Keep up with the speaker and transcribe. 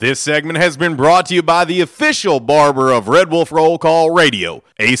This segment has been brought to you by the official barber of Red Wolf Roll Call Radio,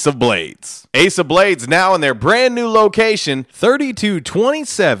 Ace of Blades. Ace of Blades now in their brand new location,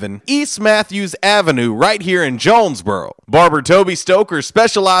 3227 East Matthews Avenue, right here in Jonesboro. Barber Toby Stoker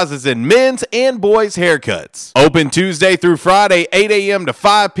specializes in men's and boys' haircuts. Open Tuesday through Friday, 8 a.m. to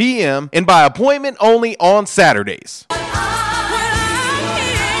 5 p.m. and by appointment only on Saturdays.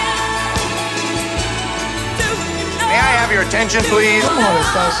 May I have your attention, please? Good morning,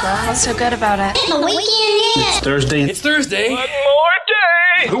 sunshine. What's so good about it? It's the weekend yet. It's Thursday. It's Thursday. One more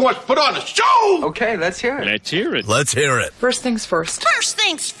day. Who wants to put on a show? Okay, let's hear it. Let's hear it. Let's hear it. First things first. First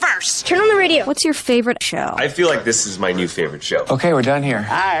things first. Turn on the radio. What's your favorite show? I feel like this is my new favorite show. Okay, we're done here.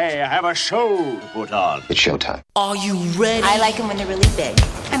 I have a show to put on. It's showtime. Are you ready? I like them when they're really big.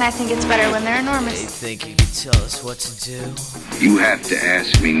 And I think it's better when they're enormous. They think you can tell us what to do. You have to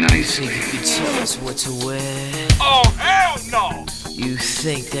ask me nicely. Think you can tell us what to wear. Oh, hell no! You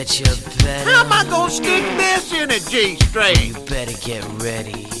think that you're better. How am I gonna stick this in a G-string? You better get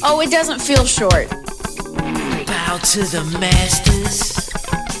ready. Oh, it doesn't feel short. Bow to the masters.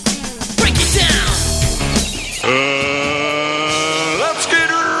 Break it down. Let's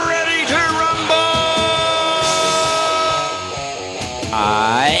get ready to rumble!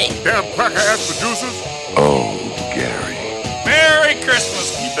 Damn cracker-ass producers. Oh, Gary. Merry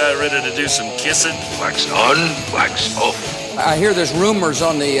Christmas. You about ready to do some kissing? Wax on, wax off. I hear there's rumors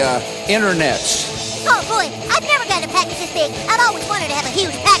on the internets. Oh boy, I've never gotten a package this big. I've always wanted to have a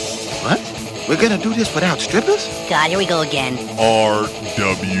huge package. What? We're gonna do this without strippers? God, here we go again. RWRC.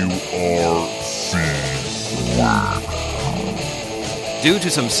 Due to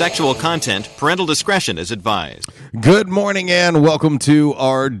some sexual content, parental discretion is advised. Good morning and welcome to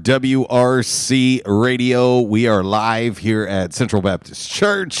RWRC Radio. We are live here at Central Baptist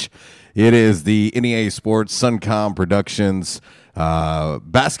Church. It is the NEA Sports Suncom Productions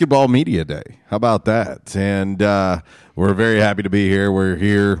Basketball Media Day. How about that? And we're very happy to be here. We're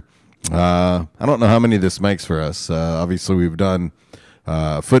here. I don't know how many this makes for us. Obviously, we've done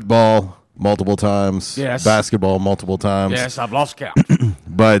football multiple times, yes. Basketball multiple times. Yes, I've lost count.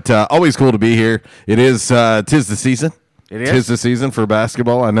 But always cool to be here. It is tis the season. It is. Tis the season for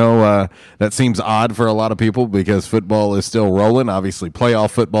basketball. I know that seems odd for a lot of people because football is still rolling. Obviously,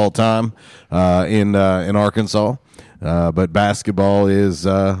 playoff football time in Arkansas, but basketball is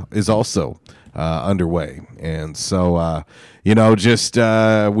also underway. And so, just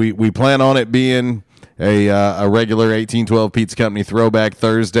we plan on it being a regular 1812 Pizza Company throwback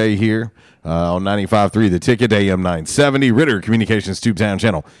Thursday here on 95.3 The Ticket, AM 970, Ritter Communications Tubetown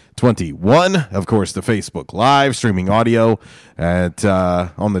Channel 21. Of course, the Facebook Live streaming audio at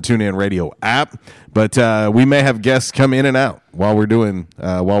on the TuneIn Radio app. But we may have guests come in and out while we're doing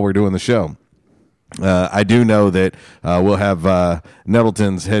the show. I do know that we'll have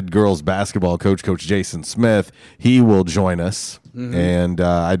Nettleton's head girls basketball coach, Coach Jason Smith. He will join us, and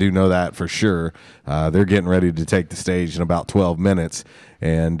I do know that for sure. They're getting ready to take the stage in about 12 minutes,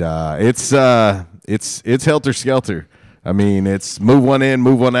 and it's helter skelter. I mean, it's move one in,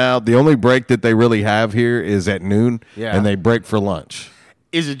 move one out. The only break that they really have here is at noon, and they break for lunch.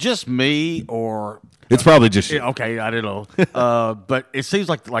 Is it just me or... It's probably just you. Okay, I don't know. But it seems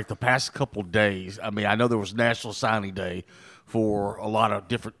like the past couple days, I mean, I know there was National Signing Day for a lot of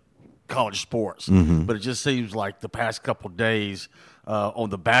different college sports, but it just seems like the past couple days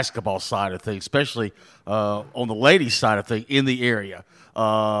on the basketball side of things, especially on the ladies' side of things in the area,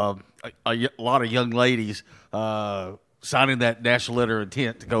 a lot of young ladies signing that national letter of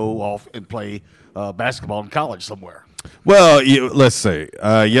intent to go off and play basketball in college somewhere. Well, let's see.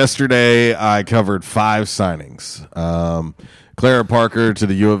 Yesterday, I covered 5 signings. Clara Parker to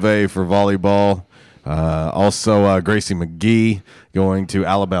the U of A for volleyball. Also, Gracie McGee going to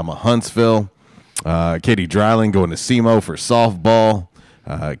Alabama Huntsville. Katie Dreiling going to SEMO for softball.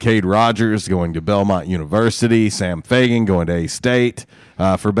 Cade Rogers going to Belmont University. Sam Fagan going to A-State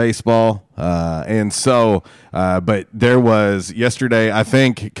for baseball. But there was yesterday, I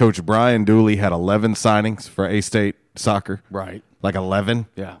think Coach Brian Dooley had 11 signings for A-State soccer. Right. Like 11.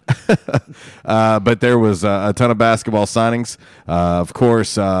 Yeah. But there was a ton of basketball signings. Of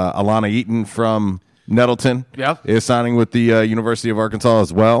course, Alana Eaton from Nettleton is signing with the University of Arkansas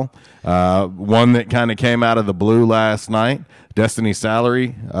as well. One that kind of came out of the blue last night, Destiny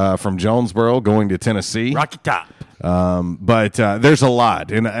Salary from Jonesboro going to Tennessee. Rocky Top. But there's a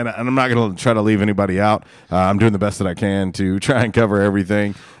lot, and I'm not going to try to leave anybody out. I'm doing the best that I can to try and cover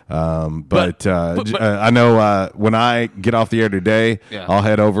everything. But I know when I get off the air today, I'll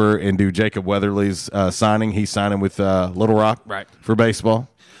head over and do Jacob Weatherly's signing. He's signing with Little Rock for baseball.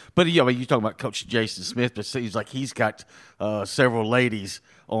 But you're talking about Coach Jason Smith, but it seems like he's got several ladies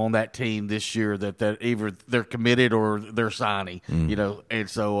on that team this year that either they're committed or they're signing. You know, and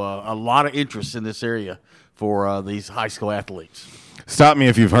so a lot of interest in this area for these high school athletes. Stop me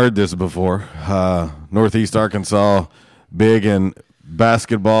if you've heard this before. Northeast Arkansas, big in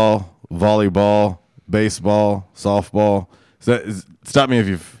basketball, volleyball, baseball, softball. Stop me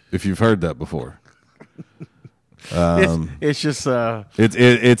if you've heard that before. It's just but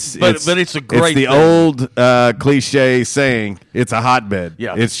it's a great it's the thing. old cliche saying it's a hotbed.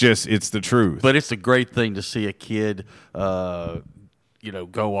 Yeah. It's the truth. But it's a great thing to see a kid go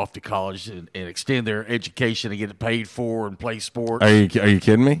off to college and extend their education and get it paid for and play sports. Are you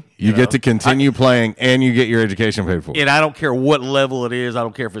kidding me? You get to continue playing and you get your education paid for. And I don't care what level it is. I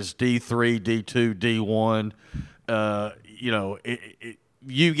don't care if it's D3, D2, D1.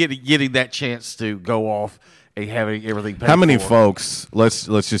 You getting that chance to go off and having everything paid for. How many folks, let's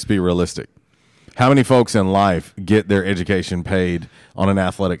just be realistic. How many folks in life get their education paid on an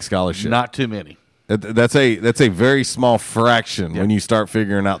athletic scholarship? Not too many. That's a very small fraction when you start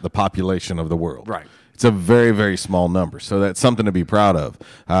figuring out the population of the world. Right. It's a very, very small number. So that's something to be proud of.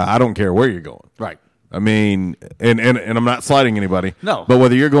 I don't care where you're going. Right. I mean, and I'm not slighting anybody. No. But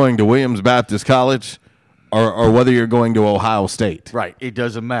whether you're going to Williams Baptist College or whether you're going to Ohio State. Right. It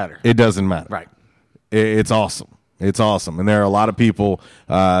doesn't matter. It doesn't matter. Right. It's awesome. It's awesome. And there are a lot of people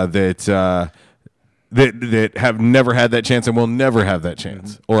that have never had that chance and will never have that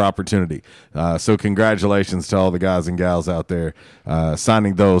chance or opportunity. So congratulations to all the guys and gals out there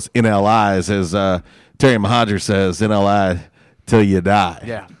signing those NLIs, as Terry Mahajer says, NLI till you die.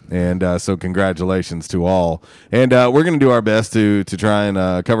 Yeah. And so congratulations to all. And we're going to do our best to try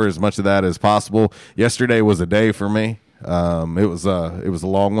and cover as much of that as possible. Yesterday was a day for me. It was a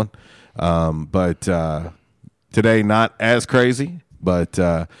long one. But today not as crazy, but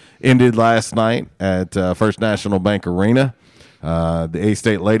ended last night at First National Bank Arena. The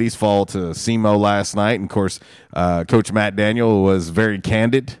A-State ladies fall to SEMO last night. And, of course, Coach Matt Daniel was very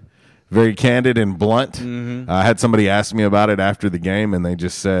candid and blunt. I had somebody ask me about it after the game, and they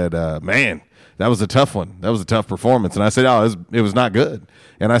just said, man, that was a tough one. That was a tough performance. And I said, it was not good.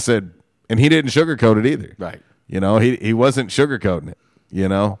 And I said, and he didn't sugarcoat it either. Right. You know, he wasn't sugarcoating it, you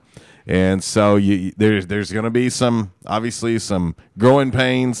know. And so there's going to be some growing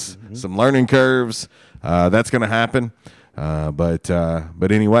pains, some learning curves. That's going to happen.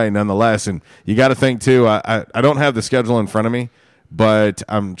 But anyway, nonetheless, and you got to think too. I don't have the schedule in front of me, but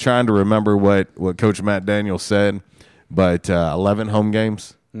I'm trying to remember what Coach Matt Daniel said. But 11 home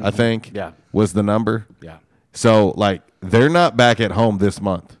games, I think, was the number. Yeah. So they're not back at home this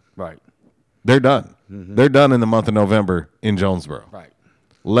month. Right. They're done. They're done in the month of November in Jonesboro. Right.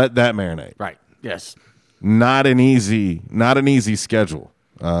 Let that marinate. Right. Yes. Not an easy schedule.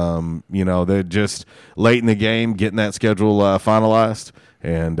 They're just late in the game getting that schedule finalized,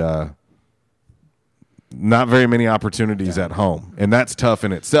 and not very many opportunities at home, and that's tough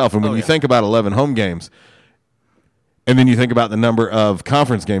in itself. And when you think about 11 home games, and then you think about the number of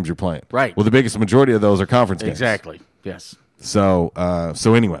conference games you're playing, right? Well, the biggest majority of those are conference games. Exactly. Yes. So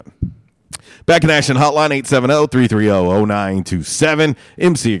anyway. Back in action, hotline 870-330-0927.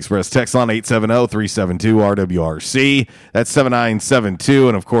 MC Express text line 870-372-RWRC. That's 7972.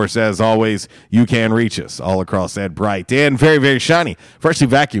 And, of course, as always, you can reach us all across that bright and very, very shiny, freshly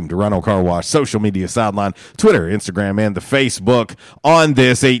vacuumed Toronto Car Wash social media sideline, Twitter, Instagram, and the Facebook on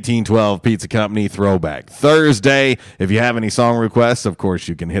this 1812 Pizza Company Throwback Thursday. If you have any song requests, of course,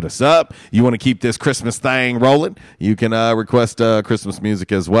 you can hit us up. You want to keep this Christmas thing rolling, you can request Christmas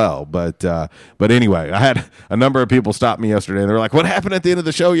music as well. But anyway, I had a number of people stop me yesterday, and they were like, what happened at the end of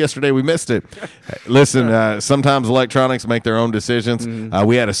the show yesterday? We missed it. Listen, sometimes electronics make their own decisions.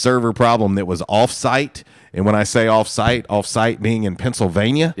 We had a server problem that was off-site. And when I say off-site being in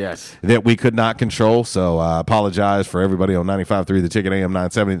Pennsylvania, yes, that we could not control. So I apologize for everybody on 95.3 The Ticket AM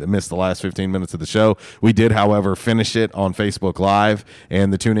 970 that missed the last 15 minutes of the show. We did, however, finish it on Facebook Live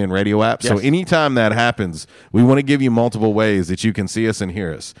and the TuneIn Radio app. Yes. So anytime that happens, we want to give you multiple ways that you can see us and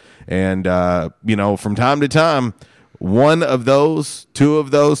hear us. And, from time to time, one of those, two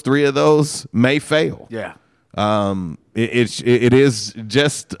of those, three of those may fail. Yeah. It is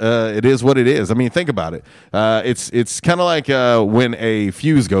what it is. I mean, think about it. It's kind of like when a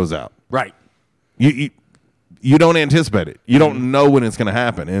fuse goes out. Right. You don't anticipate it. You don't know when it's going to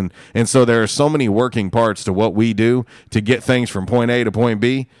happen. And so there are so many working parts to what we do to get things from point A to point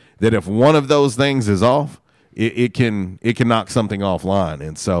B that if one of those things is off, it can knock something offline.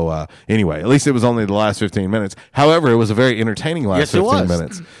 And so anyway, at least it was only the last 15 minutes. However, it was a very entertaining last 15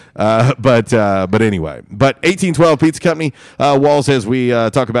 minutes. But anyway, but 1812 Pizza Company, Walls, as we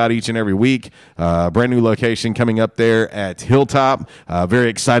talk about each and every week, brand new location coming up there at Hilltop. Very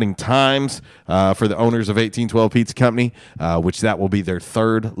exciting times for the owners of 1812 Pizza Company, which that will be their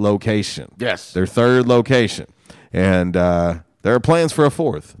third location. Yes, their third location, and there are plans for a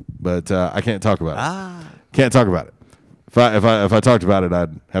fourth, but I can't talk about it. Can't talk about it. If I talked about it,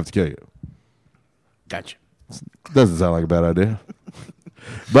 I'd have to kill you. Gotcha. Doesn't sound like a bad idea.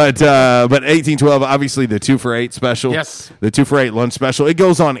 But 1812, obviously the 2 for $8 special. Yes. The 2 for $8 lunch special. It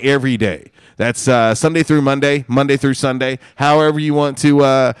goes on every day. That's Sunday through Monday, Monday through Sunday. However you want to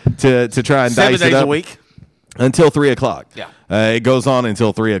try and dice it up. 7 days a week. Until 3 o'clock. Yeah. It goes on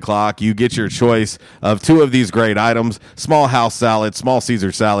until 3 o'clock. You get your choice of 2 of these great items: small house salad, small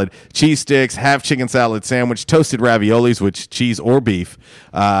Caesar salad, cheese sticks, half chicken salad sandwich, toasted raviolis with cheese or beef,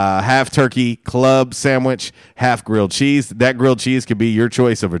 half turkey club sandwich, half grilled cheese. That grilled cheese could be your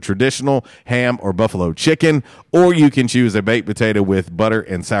choice of a traditional ham or buffalo chicken, or you can choose a baked potato with butter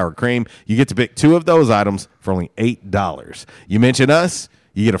and sour cream. You get to pick 2 of those items for only $8. You mention us,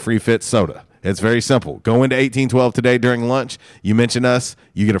 you get a free fit soda. It's very simple. Go into 1812 today during lunch. You mention us,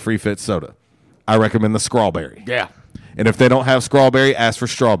 you get a free fit soda. I recommend the Strawberry. Yeah. And if they don't have Strawberry, ask for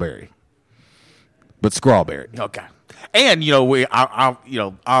Strawberry. But Strawberry. Okay. And I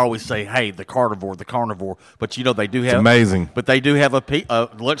always say, hey, the carnivore. But they do have amazing. But they do have a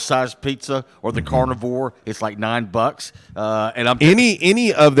lunch size pizza or the carnivore. It's like $9. And I'm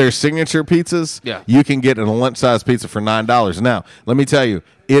any of their signature pizzas. Yeah. You can get a lunch size pizza for $9. Now, let me tell you,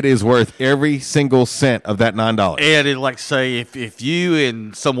 it is worth every single cent of that $9. And it, like say, if you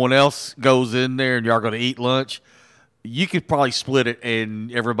and someone else goes in there and y'all going to eat lunch, you could probably split it and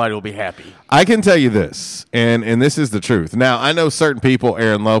everybody will be happy. I can tell you this, and this is the truth. Now, I know certain people,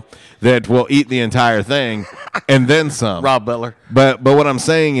 Aaron Lowe, that will eat the entire thing and then some. Rob Butler. But what I'm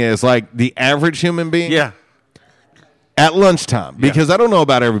saying is, like, the average human being. Yeah. At lunchtime, because I don't know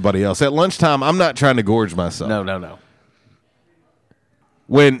about everybody else. At lunchtime, I'm not trying to gorge myself. No.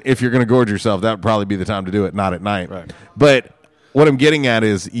 If you're going to gorge yourself, that would probably be the time to do it, not at night. Right. But what I'm getting at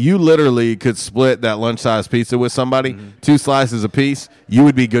is you literally could split that lunch-size pizza with somebody, 2 slices apiece, you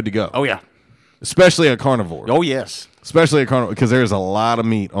would be good to go. Oh, yeah. Especially a carnivore. Oh, yes. Especially a carnivore, because there's a lot of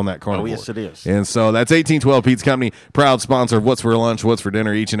meat on that carnivore. Oh, yes, it is. And so that's 1812 Pizza Company, proud sponsor of What's for Lunch, What's for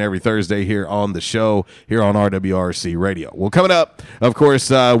Dinner each and every Thursday here on the show, here on RWRC Radio. Well, coming up, of course,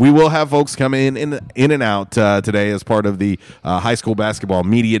 we will have folks come in and out today as part of the High School Basketball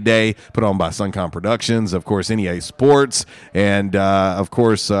Media Day put on by Suncom Productions, of course, NEA Sports, and, of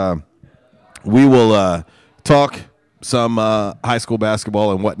course, we will talk some high school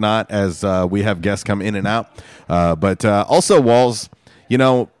basketball and whatnot as we have guests come in and out. But also, Walls,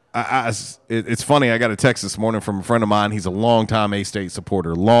 it's funny. I got a text this morning from a friend of mine. He's a longtime A-State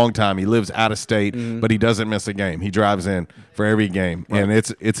supporter. Long time. He lives out of state, but he doesn't miss a game. He drives in for every game, and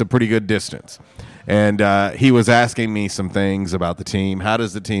it's a pretty good distance. And he was asking me some things about the team. How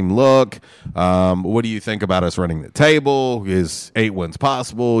does the team look? What do you think about us running the table? Is 8 wins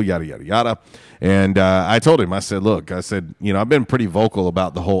possible? Yada, yada, yada. And I told him, I said, I've been pretty vocal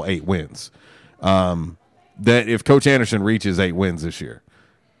about the whole 8 wins. That if Coach Anderson reaches 8 wins this year,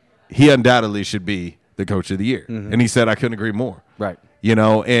 he undoubtedly should be the coach of the year. Mm-hmm. And he said, I couldn't agree more. Right.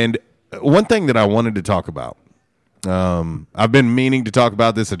 And one thing that I wanted to talk about, I've been meaning to talk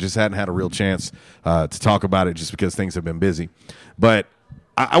about this. I just hadn't had a real chance to talk about it just because things have been busy. But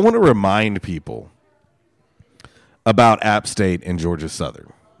I want to remind people about App State and Georgia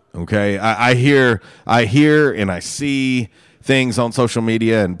Southern. Okay, I hear and I see things on social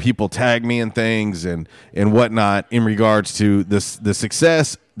media and people tag me and things and whatnot in regards to the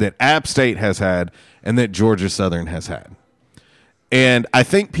success that App State has had and that Georgia Southern has had. And I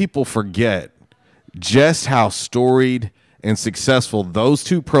think people forget just how storied and successful those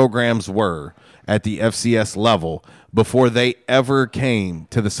 2 programs were at the FCS level before they ever came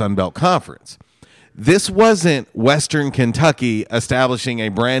to the Sun Belt Conference. This wasn't Western Kentucky establishing a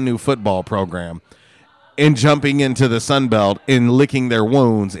brand new football program and jumping into the Sun Belt and licking their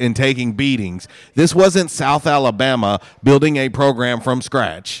wounds and taking beatings. This wasn't South Alabama building a program from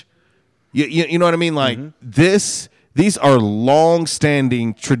scratch. You know what I mean? Like these are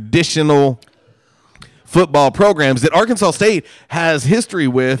long-standing traditional football programs that Arkansas State has history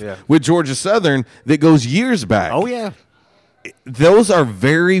with Georgia Southern that goes years back. Oh, yeah. Those are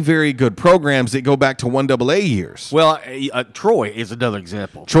very, very good programs that go back to 1AA years. Well, Troy is another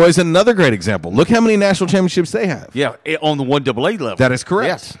example. Troy's another great example. Look how many national championships they have. Yeah, on the 1AA level. That is correct.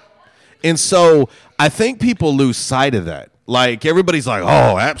 Yes. And so I think people lose sight of that. Like, everybody's like,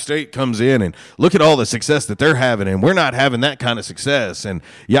 oh, App State comes in and look at all the success that they're having, and we're not having that kind of success, and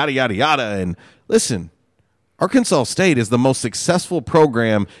yada, yada, yada. And listen, Arkansas State is the most successful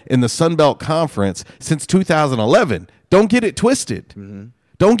program in the Sun Belt Conference since 2011. Don't get it twisted. Mm-hmm.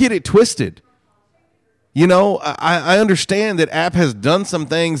 Don't get it twisted. You know, I understand that App has done some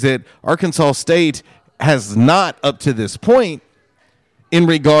things that Arkansas State has not up to this point in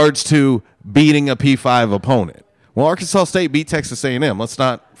regards to beating a P5 opponent. Well, Arkansas State beat Texas A&M. Let's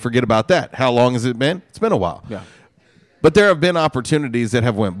not forget about that. How long has it been? It's been a while. Yeah. But there have been opportunities that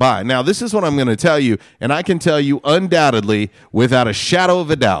have went by. Now, this is what I'm going to tell you, and I can tell you undoubtedly, without a shadow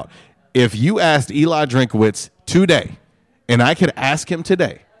of a doubt, if you asked Eli Drinkowitz today, and I could ask him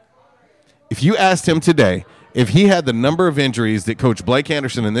today, if you asked him today if he had the number of injuries that Coach Blake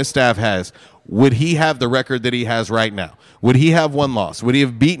Anderson and this staff has, would he have the record that he has right now? Would he have one loss? Would he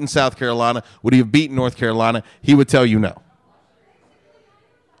have beaten South Carolina? Would he have beaten North Carolina? He would tell you no.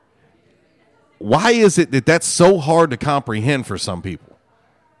 Why is it that that's so hard to comprehend for some people?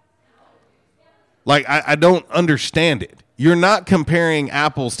 Like, I don't understand it. You're not comparing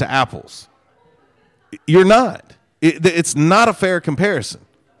apples to apples. You're not. It's not a fair comparison.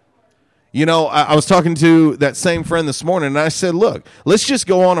 You know, I was talking to that same friend this morning, and I said, look, let's just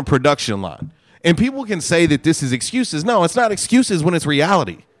go on a production line. And people can say that this is excuses. No, it's not excuses when it's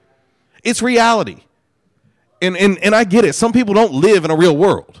reality. It's reality. And I get it. Some people don't live in a real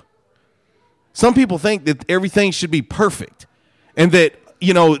world. Some people think that everything should be perfect and that,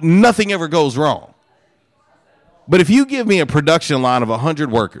 you know, nothing ever goes wrong. But if you give me a production line of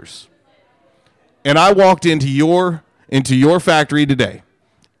 100 workers and I walked into your factory today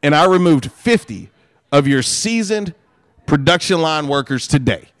and I removed 50 of your seasoned production line workers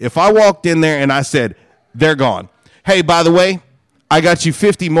today, if I walked in there and I said, they're gone. Hey, by the way, I got you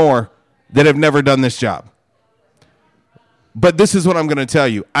 50 more that have never done this job. But this is what I'm going to tell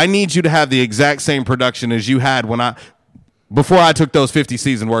you. I need you to have the exact same production as you had before I took those 50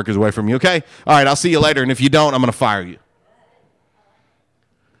 seasoned workers away from you, okay? All right, I'll see you later, and if you don't, I'm going to fire you.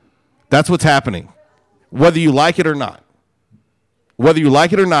 That's what's happening, whether you like it or not. Whether you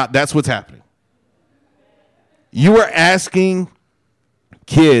like it or not, that's what's happening. You are asking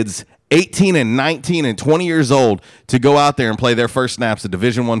kids 18 and 19 and 20 years old to go out there and play their first snaps of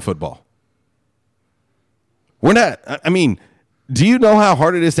Division I football. We're not, I mean, do you know how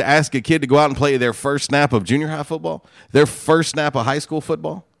hard it is to ask a kid to go out and play their first snap of junior high football, their first snap of high school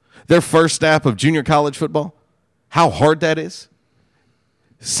football, their first snap of junior college football? How hard that is?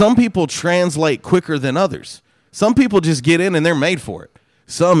 Some people translate quicker than others. Some people just get in and they're made for it.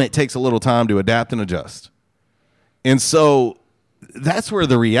 Some, it takes a little time to adapt and adjust. And so that's where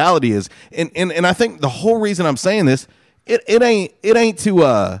the reality is. And I think the whole reason I'm saying this, it ain't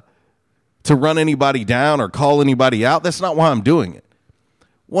to run anybody down or call anybody out. That's not why I'm doing it.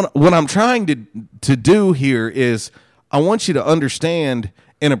 What I'm trying to do here is I want you to understand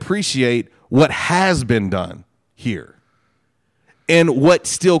and appreciate what has been done here and what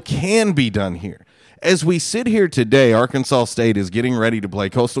still can be done here. As we sit here today, Arkansas State is getting ready to play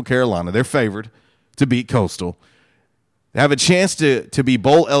Coastal Carolina. They're favored to beat Coastal. They have a chance to be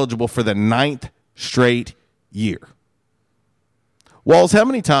bowl eligible for the 9th straight year. Walls, how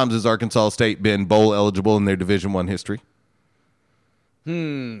many times has Arkansas State been bowl eligible in their Division I history?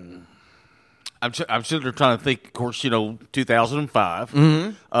 I'm sure they're trying to think, of course, 2005. Mm-hmm.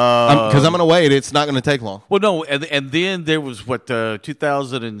 Because I'm going to wait. It's not going to take long. Well, no, and then there was,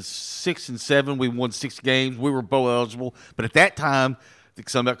 2006 and 7, we won 6 games. We were bowl eligible. But at that time, the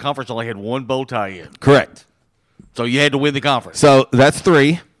Sun Belt Conference only had one bowl tie-in. Correct. So you had to win the conference. So that's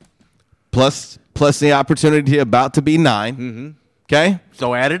 3, plus the opportunity about to be 9. Mm-hmm. Okay?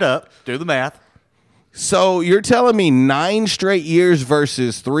 So add it up. Do the math. So you're telling me 9 straight years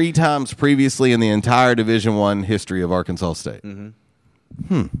versus 3 times previously in the entire Division I history of Arkansas State.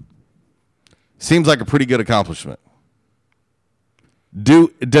 Mm-hmm. Seems like a pretty good accomplishment.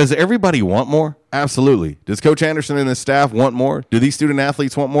 Does everybody want more? Absolutely. Does Coach Anderson and his staff want more? Do these student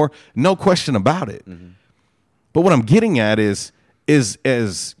athletes want more? No question about it. Mm-hmm. But what I'm getting at is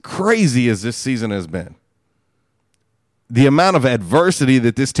as crazy as this season has been, the amount of adversity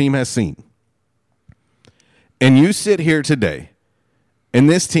that this team has seen. And you sit here today, and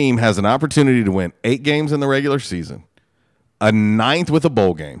this team has an opportunity to win 8 games in the regular season, a 9th with a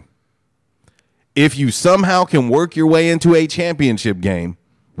bowl game. If you somehow can work your way into a championship game,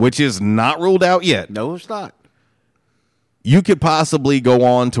 which is not ruled out yet. No, it's not. You could possibly go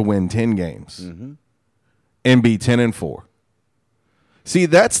on to win 10 games and be 10-4. See,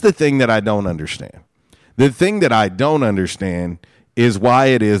 that's the thing that I don't understand. The thing that I don't understand is why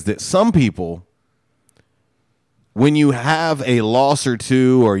it is that some people, when you have a loss or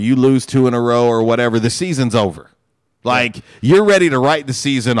two or you lose 2 in a row or whatever, the season's over. Like, you're ready to write the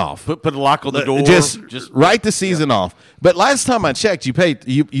season off. Put a lock on the door. Just write the season off. But last time I checked, you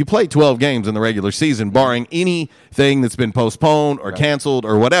played 12 games in the regular season, barring anything that's been postponed or canceled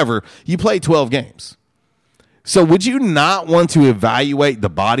or whatever. You played 12 games. So would you not want to evaluate the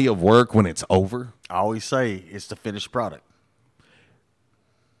body of work when it's over? I always say it's the finished product.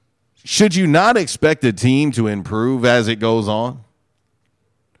 Should you not expect a team to improve as it goes on?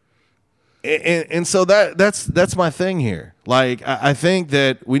 And so that's my thing here. Like, I think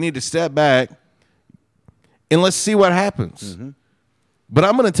that we need to step back and let's see what happens. Mm-hmm. But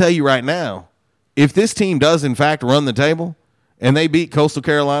I'm going to tell you right now, if this team does in fact run the table and they beat Coastal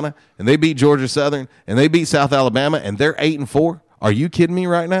Carolina and they beat Georgia Southern and they beat South Alabama and they're 8-4, are you kidding me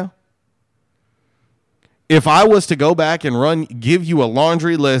right now? If I was to go back and give you a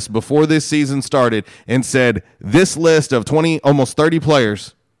laundry list before this season started and said this list of 20, almost 30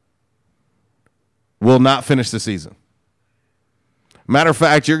 players will not finish the season. Matter of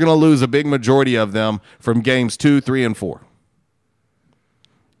fact, you're going to lose a big majority of them from games 2, 3, and 4.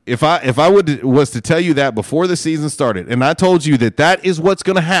 If I was to tell you that before the season started, and I told you that is what's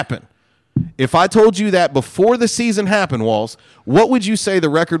going to happen, if I told you that before the season happened, Walls, what would you say the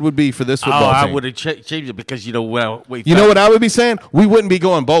record would be for this football team? I would have changed it because, you know what I would be saying? We wouldn't be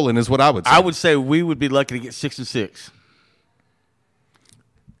going bowling is what I would say. I would say we would be lucky to get 6-6.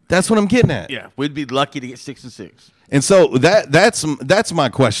 That's what I'm getting at. Yeah, we'd be lucky to get 6-6. And so that's my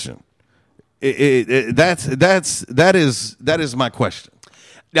question. That is my question.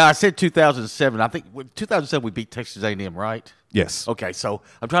 Now, I said 2007. I think 2007 we beat Texas A&M, right? Yes. Okay, so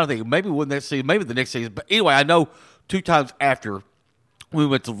I'm trying to think. Maybe when that season, maybe the next season. But anyway, I know 2 times after we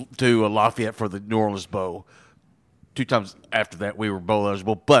went to Lafayette for the New Orleans Bowl. 2 times after that, we were bowl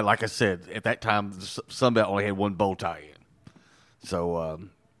eligible. But like I said, at that time, the Sun Belt only had 1 bowl tie-in. So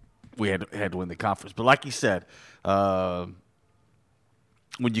we had to win the conference. But like you said, when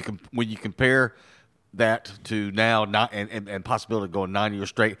you compare that to now, and possibility of going 9 years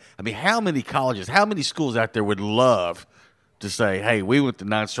straight. I mean, how many colleges, how many schools out there would love to say, "Hey, we went to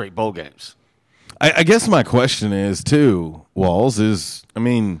 9 straight bowl games"? I guess my question is too, Walls. I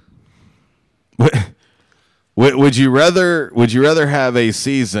mean, would you rather have a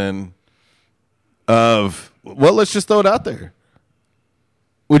season of? Well, let's just throw it out there.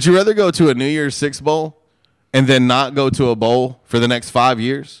 Would you rather go to a New Year's Six bowl and then not go to a bowl for the next 5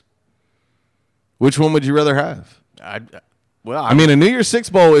 years? Which one would you rather have? I mean, a New Year's Six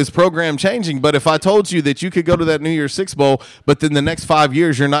bowl is program changing, but if I told you that you could go to that New Year's Six bowl, but then the next 5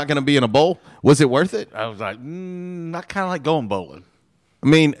 years you're not going to be in a bowl, was it worth it? I was like, not kind of like going bowling. I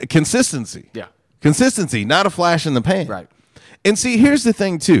mean, consistency. Yeah. Consistency, not a flash in the pan. Right. And see, here's the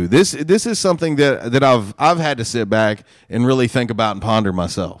thing too. This is something that I've had to sit back and really think about and ponder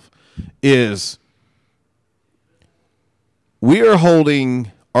myself. Is we are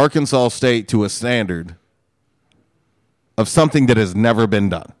holding Arkansas State to a standard of something that has never been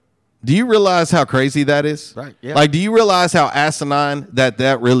done. Do you realize how crazy that is? Right. Yeah. Like, do you realize how asinine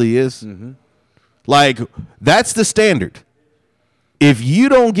that really is? Mm-hmm. Like, that's the standard. If you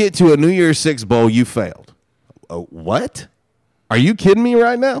don't get to a New Year's Six bowl, you failed. What? Are you kidding me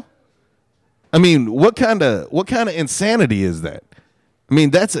right now? I mean, what kind of insanity is that? I mean,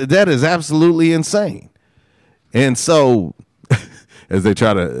 that is absolutely insane. And so, as they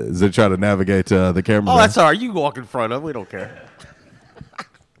try to navigate the camera. Oh, that's all right. You walk in front of. We don't care.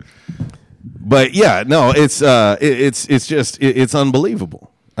 But yeah, no, it's just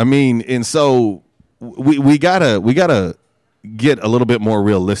unbelievable. I mean, and so we gotta get a little bit more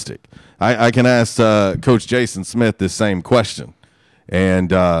realistic. I can ask Coach Jason Smith this same question,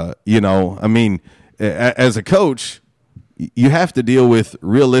 and I mean, as a coach, you have to deal with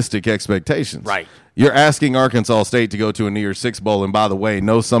realistic expectations. Right. You're asking Arkansas State to go to a New Year's Six bowl, and by the way,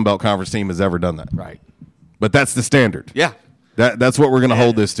 no Sun Belt Conference team has ever done that. Right. But that's the standard. Yeah. That's what we're going to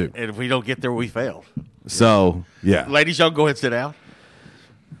hold this to. And if we don't get there, we fail. So, yeah. Ladies, y'all go ahead and sit down.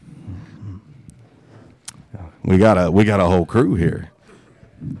 We got a whole crew here.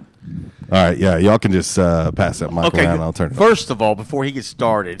 All right, yeah, y'all can just pass that mic around and I'll turn it First of all, before he gets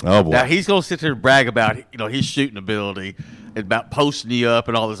started, oh boy. Now he's going to sit there and brag about his shooting ability and about posting you up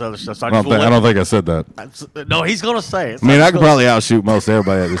and all this other stuff. So I don't think I said that. No, he's going to say it. I mean, I could probably outshoot most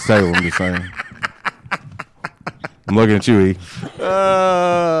everybody at this table. I'm just saying. I'm looking at you, E.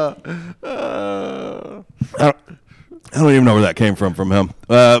 I don't even know where that came from him.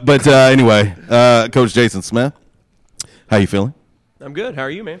 But anyway, Coach Jason Smith, how you feeling? I'm good. How are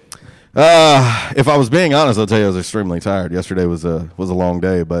you, man? If I was being honest, I'll tell you I was extremely tired. Yesterday was a long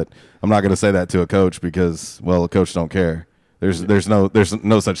day, but I'm not going to say that to a coach because, well, a coach don't care. There's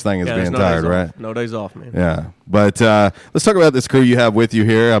no such thing as being tired, right? No days off, man. Yeah, but let's talk about this crew you have with you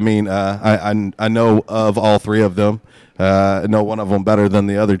here. I mean, I know of all three of them. I know one of them better than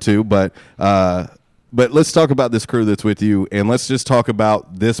the other two, but let's talk about this crew that's with you, and let's just talk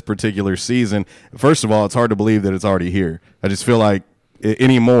about this particular season. First of all, it's hard to believe that it's already here. I just feel like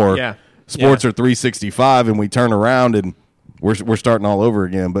anymore, sports are 365, and we turn around and we're starting all over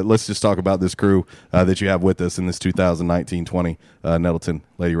again. But let's just talk about this crew that you have with us in this 2019-20 Nettleton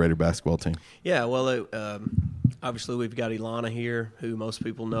Lady Raider basketball team. Yeah, well, obviously we've got Ilana here, who most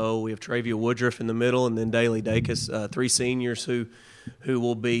people know. We have Travia Woodruff in the middle, and then Daly Dacus, three seniors who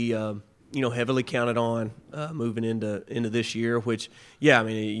will be heavily counted on moving into this year. Which, I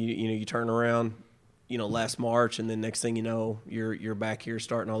mean, you turn around, last March, and then next thing you know, you're back here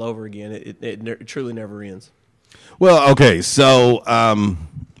starting all over again. It truly never ends. Well, okay, so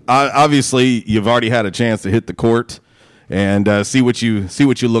obviously you've already had a chance to hit the court and see what you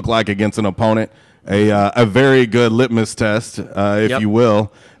look like against an opponent. A very good litmus test, if you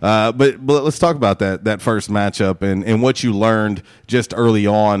will. But let's talk about that first matchup and what you learned just early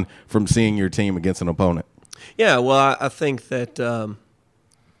on from seeing your team against an opponent. Yeah, well, I think that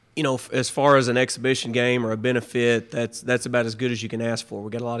as far as an exhibition game or a benefit, that's about as good as you can ask for.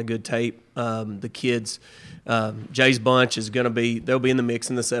 We got a lot of good tape. The kids, Jay's bunch is going to they'll be in the mix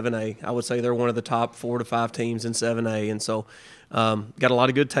in the 7A. I would say they're one of the top 4 to 5 teams in 7A, and so got a lot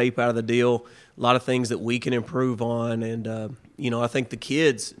of good tape out of the deal. A lot of things that we can improve on, and I think the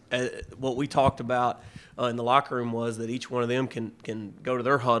kids, what we talked about in the locker room was that each one of them can go to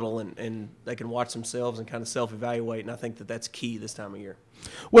their huddle and they can watch themselves and kind of self-evaluate, and I think that's key this time of year.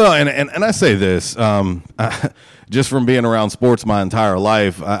 Well, and I say this, just from being around sports my entire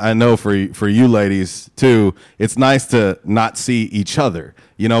life, I know for you ladies too, it's nice to not see each other.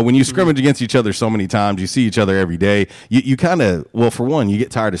 When you scrimmage against each other so many times, you see each other every day. You kind of, well, for one, you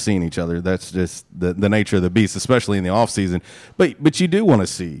get tired of seeing each other. That's just the nature of the beast, especially in the off season. But you do want to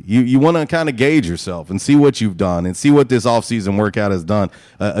see. You want to kind of gauge yourself and see what you've done and see what this off season workout has done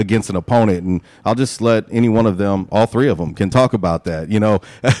against an opponent. And I'll just let any one of them, all three of them, can talk about that.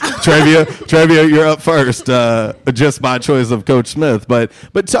 Travia, you're up first, just by choice of Coach Smith. But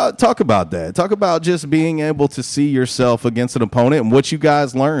talk about that. Talk about just being able to see yourself against an opponent and what you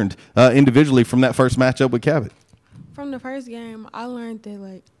guys learned individually from that first matchup with Cabot. From the first game, I learned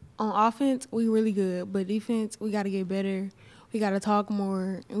that on offense we really good, but defense we got to get better. We got to talk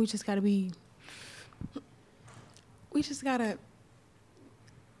more, and we just got to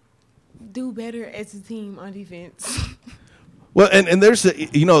do better as a team on defense. Well, and there's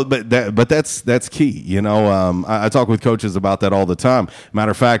but that's key. I talk with coaches about that all the time.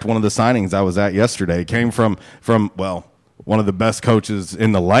 Matter of fact, one of the signings I was at yesterday came from one of the best coaches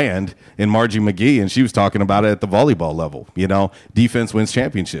in the land in Margie McGee, and she was talking about it at the volleyball level. Defense wins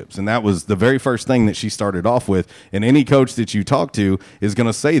championships, and that was the very first thing that she started off with. And any coach that you talk to is going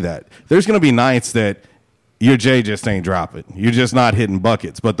to say that. There's going to be nights that your J just ain't dropping. You're just not hitting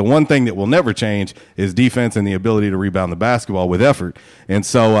buckets. But the one thing that will never change is defense and the ability to rebound the basketball with effort. And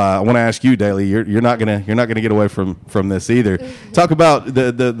so I want to ask you, Daly, you're not gonna get away from this either. Talk about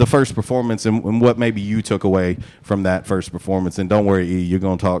the first performance and what maybe you took away from that first performance. And don't worry, E, you're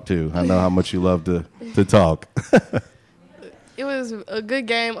gonna talk too. I know how much you love to talk. It was a good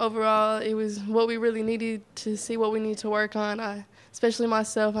game overall. It was what we really needed to see what we need to work on. Especially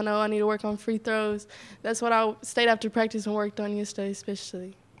myself, I know I need to work on free throws. That's what I stayed after practice and worked on yesterday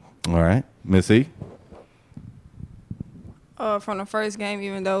especially. All right. Missy? From the first game,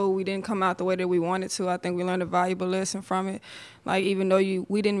 even though we didn't come out the way that we wanted to, I think we learned a valuable lesson from it. Even though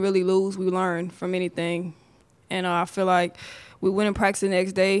we didn't really lose, we learned from anything. And I feel like we went and practiced the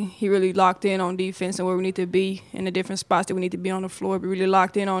next day. He really locked in on defense and where we need to be in the different spots that we need to be on the floor. We really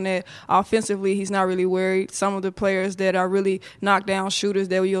locked in on that. Offensively, he's not really worried. Some of the players that are really knockdown shooters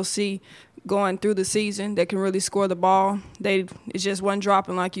that you'll see going through the season that can really score the ball, it's just one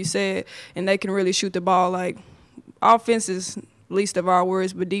dropping, like you said, and they can really shoot the ball. Offense is least of our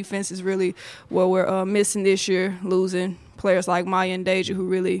worries, but defense is really what we're missing this year, losing players like Maya and Deja who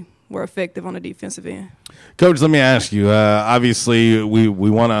really were effective on the defensive end. Coach, let me ask you, obviously we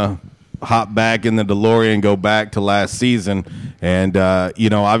want to hop back in the DeLorean, go back to last season, and,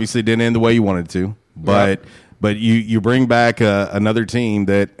 obviously it didn't end the way you wanted to, but you bring back another team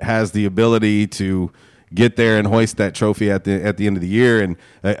that has the ability to get there and hoist that trophy at the end of the year. And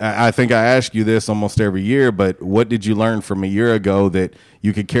I think I ask you this almost every year, but what did you learn from a year ago that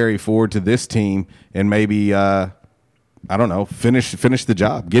you could carry forward to this team and maybe I don't know, finish the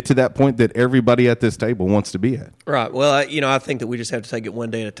job, get to that point that everybody at this table wants to be at. Right. Well, I think that we just have to take it one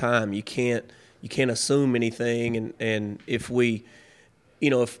day at a time. You can't assume anything, and if we,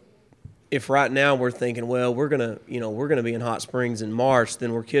 if right now we're thinking, well, we're gonna be in Hot Springs in March,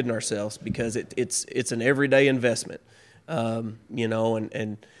 then we're kidding ourselves, because it's an everyday investment,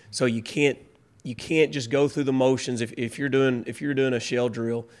 and so you can't just go through the motions if you're doing a shell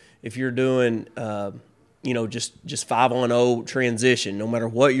drill, if you're doing just 5-on-0 transition, no matter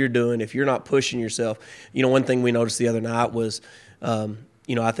what you're doing, if you're not pushing yourself. One thing we noticed the other night was,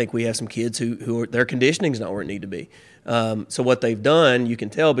 I think we have some kids who their conditioning's not where it need to be. So what they've done, you can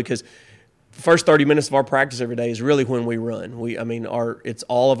tell, because the first 30 minutes of our practice every day is really when we run. It's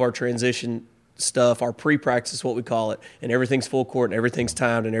all of our transition stuff, our pre-practice is what we call it, and everything's full court and everything's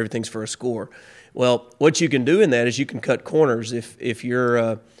timed and everything's for a score. Well, what you can do in that is you can cut corners. If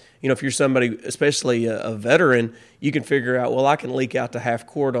you're if you're somebody, especially a veteran, you can figure out, well, I can leak out to half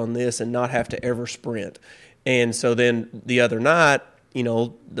court on this and not have to ever sprint. And so then the other night,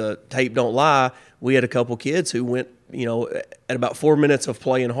 the tape don't lie, we had a couple kids who went, at about 4 minutes of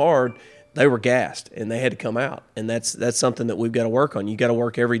playing hard, they were gassed and they had to come out. And that's something that we've got to work on. You got to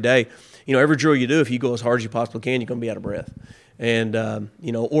work every day. Every drill you do, if you go as hard as you possibly can, you're going to be out of breath. And,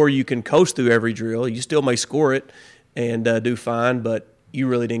 or you can coast through every drill. You still may score it and do fine, but you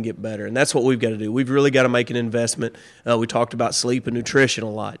really didn't get better. And that's what we've got to do. We've really got to make an investment. We talked about sleep and nutrition a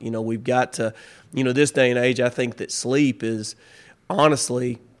lot. We've got to, this day and age, I think that sleep is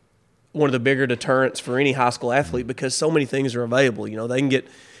honestly one of the bigger deterrents for any high school athlete, because so many things are available.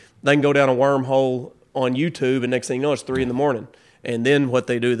 They can go down a wormhole on YouTube, and next thing you know, it's 3 a.m. And then what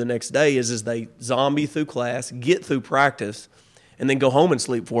they do the next day is they zombie through class, get through practice, and then go home and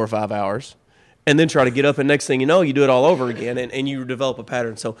sleep 4 or 5 hours, and then try to get up, and next thing you know, you do it all over again, and you develop a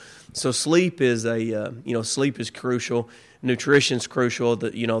pattern. So sleep is sleep is crucial. Nutrition's crucial. The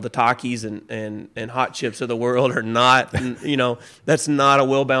Takis and hot chips of the world are not, that's not a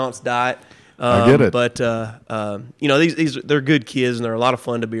well-balanced diet. I get it. But these they're good kids, and they're a lot of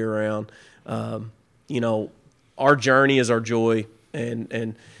fun to be around. Our journey is our joy,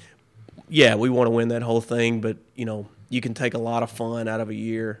 and yeah, we want to win that whole thing. But you can take a lot of fun out of a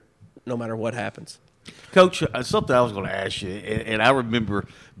year, no matter what happens. Coach, something I was going to ask you, and I remember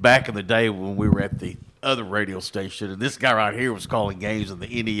back in the day when we were at the other radio station, and this guy right here was calling games in the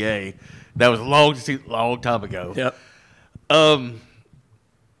NEA. That was a long time ago. Yep.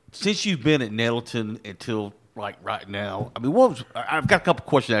 Since you've been at Nettleton until right now, I've got a couple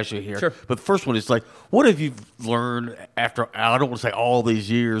questions actually here. Sure. But the first one is what have you learned after, I don't want to say all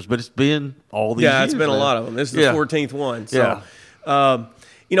these years, but it's been all these years. Yeah, it's been now. a lot of them. This is the 14th one. So,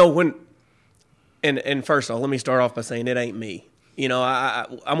 and first of all, let me start off by saying it ain't me. I'm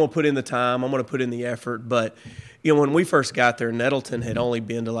going to put in the time. I'm going to put in the effort. But, when we first got there, Nettleton had only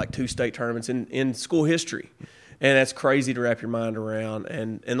been to 2 state tournaments in school history. And that's crazy to wrap your mind around.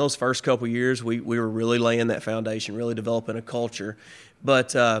 And in those first couple of years, we were really laying that foundation, really developing a culture.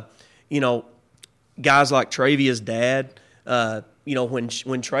 But, guys like Travia's dad,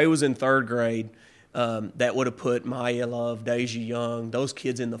 when Trey was in 3rd grade, that would have put Maya Love, Deja Young, those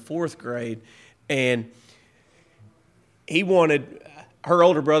kids in the 4th grade. And her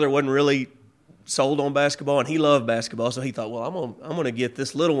older brother wasn't really sold on basketball, and he loved basketball, so he thought, well, I'm going to get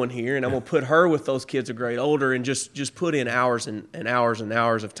this little one here, and I'm going to put her with those kids a grade older, and just put in hours and hours and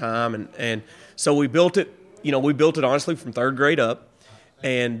hours of time, and so we built it. We built it honestly from 3rd grade up,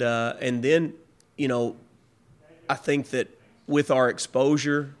 and then I think that with our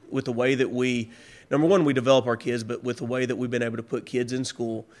exposure, with the way that we, number one, we develop our kids, but with the way that we've been able to put kids in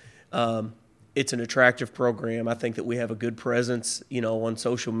school. It's an attractive program. I think that we have a good presence, on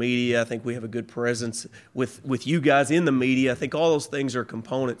social media. I think we have a good presence with you guys in the media. I think all those things are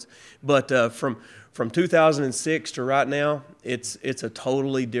components. But from 2006 to right now, it's a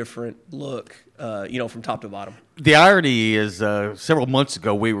totally different look, from top to bottom. The irony is, several months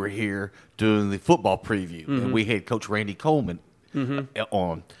ago we were here doing the football preview, and we had Coach Randy Coleman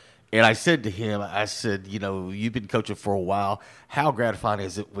on. And I said to him, you've been coaching for a while. How gratifying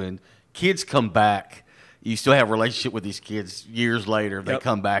is it when kids come back, you still have a relationship with these kids years later. They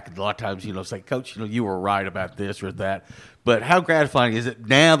come back, and a lot of times, say, Coach, you were right about this or that. But how gratifying is it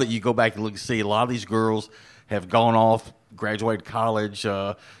now that you go back and look and see a lot of these girls have gone off, graduated college,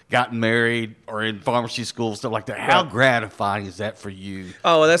 gotten married, or in pharmacy school, stuff like that. How gratifying is that for you?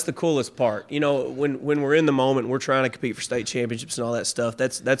 Oh, that's the coolest part. When we're in the moment, we're trying to compete for state championships and all that stuff.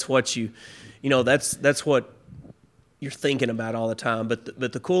 That's what that's what you're thinking about all the time. But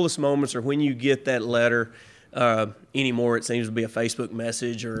the coolest moments are when you get that letter Anymore, it seems to be a Facebook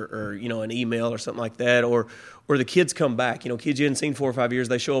message or an email or something like that, or the kids come back. Kids you hadn't seen 4 or 5 years,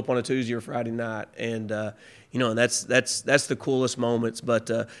 they show up on a Tuesday or Friday night, and and that's the coolest moments. But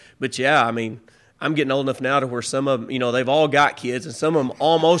yeah, I mean, I'm getting old enough now to where some of them, they've all got kids, and some of them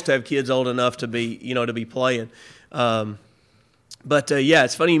almost have kids old enough to be playing. But yeah,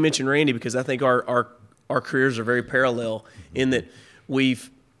 it's funny you mentioned Randy, because I think our careers are very parallel in that we're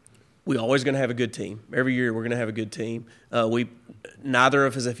always going to have a good team. Every year we're going to have a good team. Neither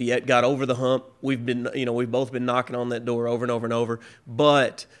of us have yet got over the hump. We've both been knocking on that door over and over and over.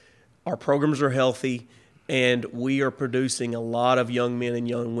 But our programs are healthy, and we are producing a lot of young men and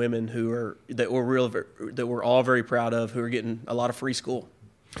young women that we're all very proud of, who are getting a lot of free school.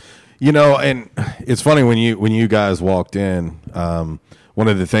 And it's funny when you guys walked in. One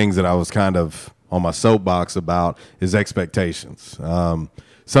of the things that I was kind of on my soapbox about is expectations.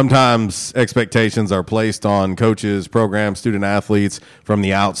 Sometimes expectations are placed on coaches, programs, student athletes from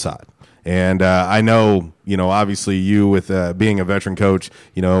the outside. And I know, obviously you with being a veteran coach,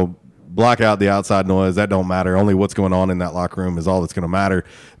 block out the outside noise. That don't matter. Only what's going on in that locker room is all that's going to matter.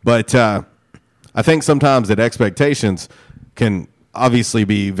 But I think sometimes that expectations can obviously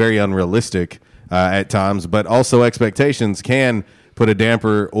be very unrealistic at times, but also expectations can put a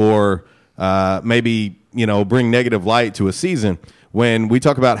damper or maybe, bring negative light to a season. When we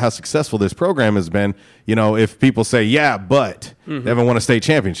talk about how successful this program has been, if people say, yeah, but they haven't won a state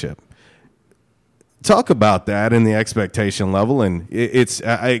championship, talk about that in the expectation level. And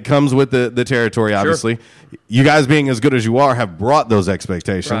it comes with the territory, obviously. Sure. You guys being as good as you are have brought those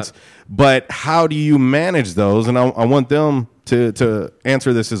expectations. Right. But how do you manage those? And I want them to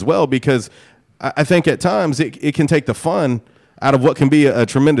answer this as well, because I think at times it can take the fun out of what can be a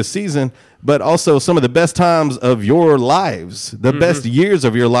tremendous season, but also some of the best times of your lives, the best years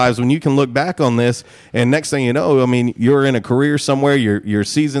of your lives, when you can look back on this, and next thing you know, I mean, you're in a career somewhere, your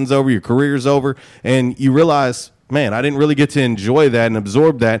season's over, your career's over, and you realize, man, I didn't really get to enjoy that and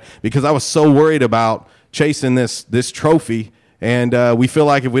absorb that because I was so worried about chasing this trophy, and we feel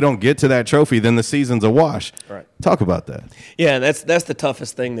like if we don't get to that trophy, then the season's a wash. Right. Talk about that. Yeah, that's the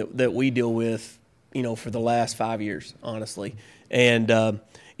toughest thing that we deal with, for the last 5 years, honestly. And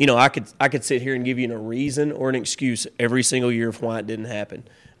I could sit here and give you a reason or an excuse every single year of why it didn't happen.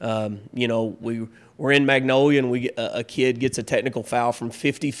 We're in Magnolia, and a kid gets a technical foul from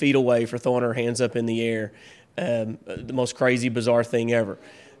 50 feet away for throwing her hands up in the air. The most crazy, bizarre thing ever.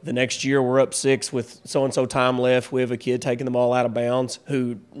 The next year, we're up 6 with so-and-so time left. We have a kid taking the ball out of bounds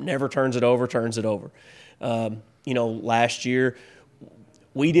who never turns it over. Last year,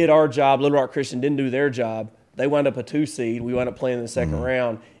 we did our job. Little Rock Christian didn't do their job. They wound up a 2 seed. We wound up playing in the second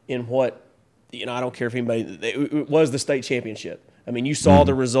round in what, I don't care if anybody – it was the state championship. I mean, you saw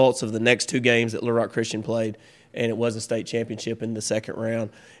the results of the next 2 games that Little Rock Christian played, and it was a state championship in the second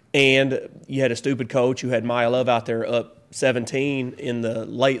round. And you had a stupid coach who had Maya Love out there up 17 in the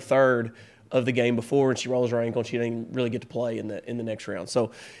late third of the game before, and she rolls her ankle, and she didn't really get to play in the next round.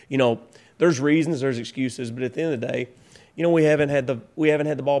 So, there's reasons, there's excuses, but at the end of the day, we haven't had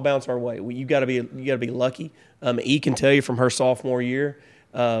the ball bounce our way. You got to be lucky. E can tell you from her sophomore year,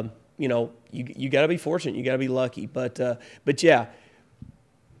 you got to be fortunate. You got to be lucky. But yeah,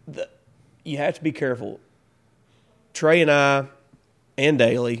 you have to be careful. Trey and I and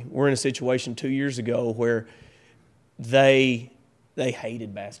Daly were in a situation 2 years ago where they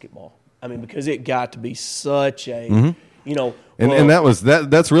hated basketball. I mean, because it got to be such a and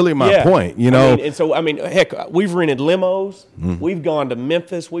that's really my point, heck, we've rented limos, we've gone to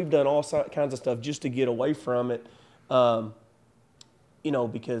Memphis, we've done all kinds of stuff just to get away from it,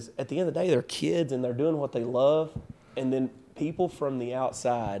 because at the end of the day, they're kids and they're doing what they love, and then people from the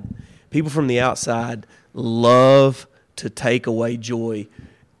outside love to take away joy,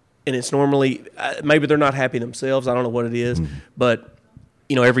 and it's normally maybe they're not happy themselves. I don't know what it is, but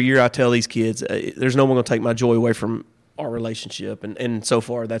every year I tell these kids, there's no one going to take my joy away from our relationship, and so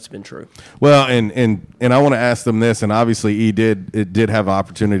far that's been true. Well, and I want to ask them this, and obviously E did have an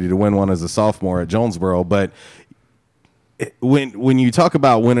opportunity to win one as a sophomore at Jonesboro, but when you talk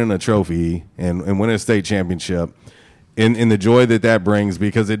about winning a trophy and winning a state championship, in the joy that brings,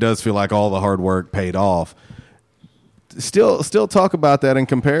 because it does feel like all the hard work paid off, still talk about that in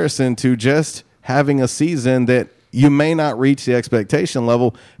comparison to just having a season that you may not reach the expectation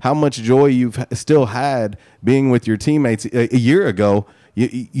level, how much joy you've still had being with your teammates. A year ago,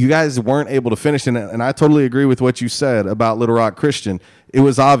 you guys weren't able to finish, and I totally agree with what you said about Little Rock Christian. It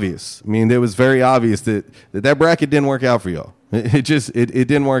was obvious. I mean, it was very obvious that bracket didn't work out for y'all. It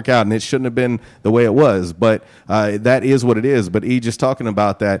didn't work out, and it shouldn't have been the way it was. But that is what it is. But just talking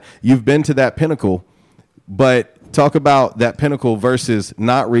about that, you've been to that pinnacle. But talk about that pinnacle versus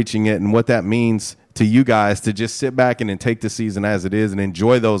not reaching it and what that means to you guys to just sit back and take the season as it is and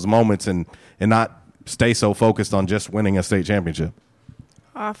enjoy those moments and not stay so focused on just winning a state championship.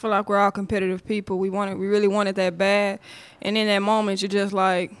 I feel like we're all competitive people. We really wanted that bad. And in that moment, you're just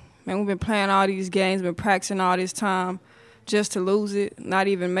like, man, we've been playing all these games, been practicing all this time just to lose it, not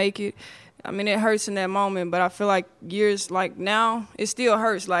even make it. I mean, it hurts in that moment, but I feel like years like now, it still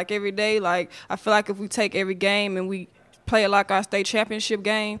hurts. Like every day, like I feel like if we take every game and we play it like our state championship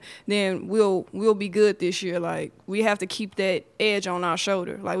game, then we'll be good this year. Like we have to keep that edge on our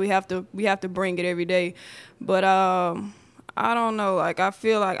shoulder. Like we have to bring it every day. But I don't know. Like I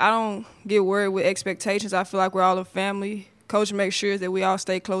feel like I don't get worried with expectations. I feel like we're all a family. Coach makes sure that we all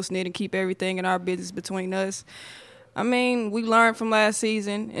stay close-knit and keep everything in our business between us. I mean, we learned from last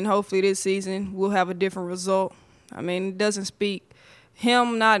season, and hopefully this season we'll have a different result. I mean, it doesn't speak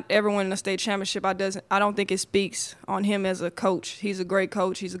him not ever winning a state championship. I don't think it speaks on him as a coach. He's a great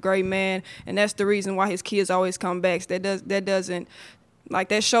coach. He's a great man, and that's the reason why his kids always come back.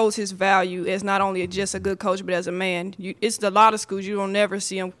 That shows his value as not only just a good coach, but as a man. It's a lot of schools you don't never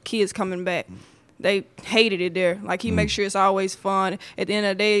see them kids coming back. They hated it there. Like he makes sure it's always fun. At the end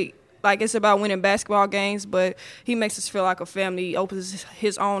of the day, like it's about winning basketball games, but he makes us feel like a family. He opens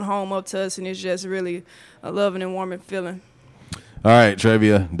his own home up to us, and it's just really a loving and warming feeling. All right,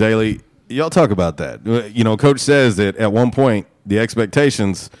 Travia, Daly, y'all talk about that. You know, Coach says that at one point the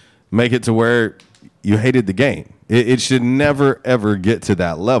expectations make it to where you hated the game. It should never, ever get to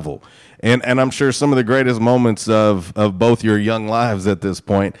that level. And I'm sure some of the greatest moments of both your young lives at this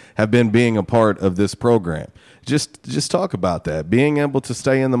point have been being a part of this program. Just talk about that. Being able to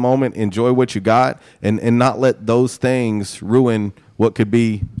stay in the moment, enjoy what you got, and not let those things ruin what could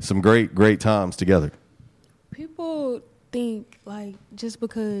be some great, great times together. People think, like, just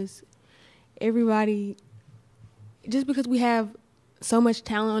because we have so much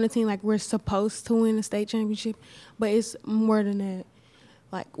talent on the team, like, we're supposed to win a state championship, but it's more than that.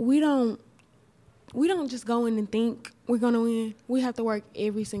 Like, we don't just go in and think we're going to win. We have to work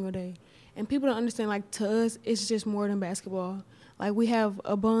every single day. And people don't understand, like, to us, it's just more than basketball. Like, we have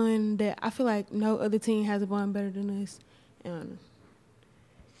a bond that I feel like no other team has a bond better than us. And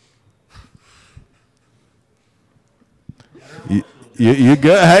You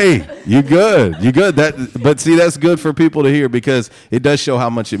good? Hey, you good? You good? But see, that's good for people to hear because it does show how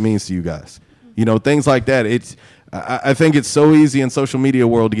much it means to you guys. You know, things like that. I think it's so easy in social media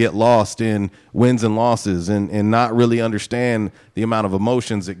world to get lost in wins and losses and not really understand the amount of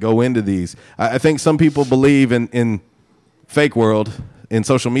emotions that go into these. I think some people believe in fake world, in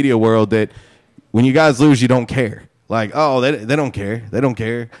social media world, that when you guys lose, you don't care. Like, oh, they don't care. They don't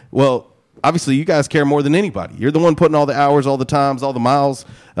care. Well, obviously, you guys care more than anybody. You're the one putting all the hours, all the times, all the miles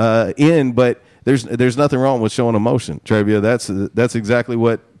in, but there's nothing wrong with showing emotion. Travia, that's exactly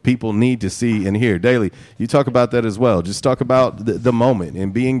what people need to see and hear. Daly, you talk about that as well. Just talk about the moment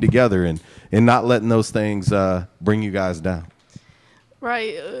and being together and not letting those things bring you guys down.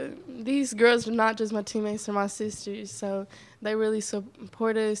 Right. These girls are not just my teammates, they're my sisters, so they really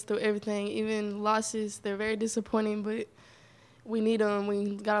support us through everything. Even losses, they're very disappointing, but we need them.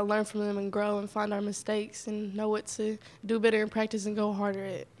 We got to learn from them and grow and find our mistakes and know what to do better in practice and go harder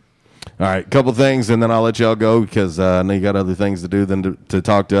at. All right, couple things, and then I'll let y'all go because I know you got other things to do than to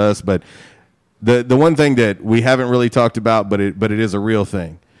talk to us. But the one thing that we haven't really talked about, but it is a real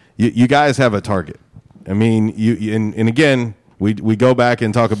thing. You guys have a target. I mean, and again, we go back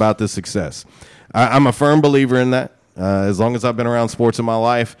and talk about the success. I'm a firm believer in that. As long as I've been around sports in my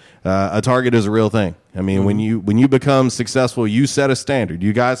life, a target is a real thing. I mean, when you become successful, you set a standard.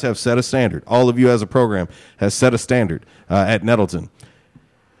 You guys have set a standard. All of you as a program has set a standard at Nettleton.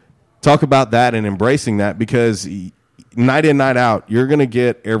 Talk about that and embracing that because night in, night out, you're going to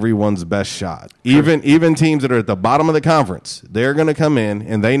get everyone's best shot. Even teams that are at the bottom of the conference, they're going to come in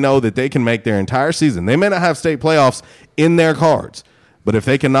and they know that they can make their entire season. They may not have state playoffs in their cards, but if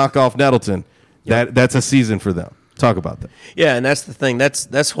they can knock off Nettleton, that's a season for them. Talk about that. Yeah, and that's the thing.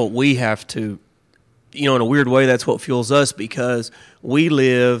 That's what we have to, in a weird way, that's what fuels us because we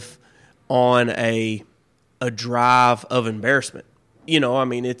live on a drive of embarrassment. I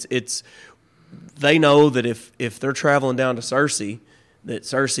mean, it's they know that if they're traveling down to Searcy, that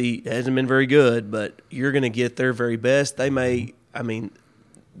Searcy hasn't been very good, but you're going to get their very best. They may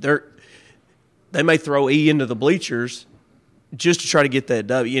throw E into the bleachers just to try to get that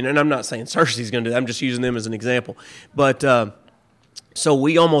W. And I'm not saying Searcy's going to do that. I'm just using them as an example. But so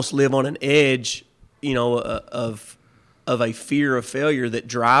we almost live on an edge, of a fear of failure that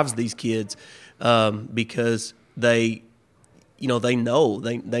drives these kids because they know.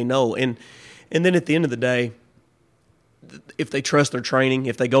 And then at the end of the day, if they trust their training,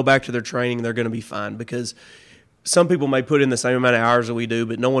 if they go back to their training, they're going to be fine, because some people may put in the same amount of hours that we do,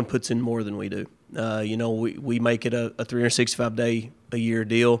 but no one puts in more than we do. We make it a 365-day-a-year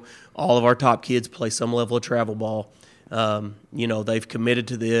deal. All of our top kids play some level of travel ball. They've committed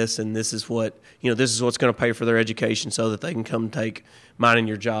to this, and this is what this is what's going to pay for their education, so that they can come take mine and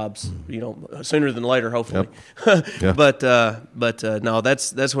your jobs, sooner than later, hopefully. Yep. Yeah. But no,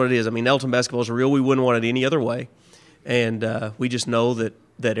 that's what it is. I mean, Elton basketball is real. We wouldn't want it any other way, and we just know that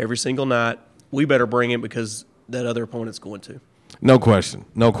every single night we better bring it, because that other opponent's going to. No question.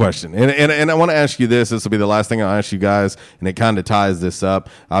 And I want to ask you this. This will be the last thing I'll ask you guys, and it kind of ties this up.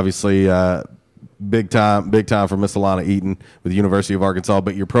 Obviously, big time for Miss Alana Eaton with the University of Arkansas.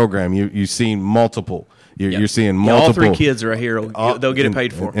 But your program, you've seen multiple. You're seeing multiple. All three kids are a hero. They'll get it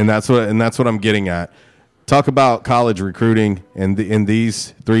paid for. And that's what I'm getting at. Talk about college recruiting and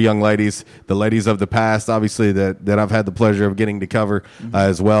these three young ladies, the ladies of the past, obviously, that I've had the pleasure of getting to cover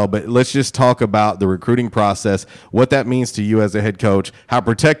as well. But let's just talk about the recruiting process, what that means to you as a head coach, how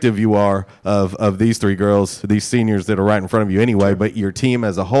protective you are of these three girls, these seniors that are right in front of you anyway, but your team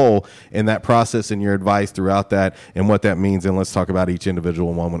as a whole, and that process and your advice throughout that, and what that means. And let's talk about each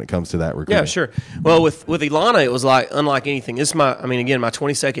individual one when it comes to that recruiting. Yeah, sure. Well, with Ilana, it was unlike anything. This is my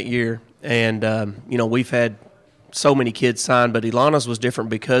 22nd year. And, we've had so many kids signed, but Ilana's was different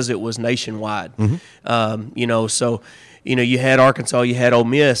because it was nationwide. Mm-hmm. So you had Arkansas, you had Ole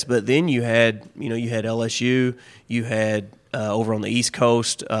Miss, but then you had LSU, you had over on the East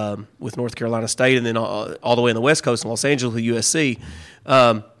Coast with North Carolina State, and then all the way on the West Coast in Los Angeles with USC.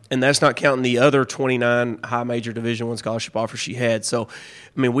 And that's not counting the other 29 high major Division I scholarship offers she had. So,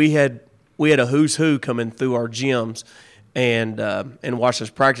 we had a who's who coming through our gyms and watch us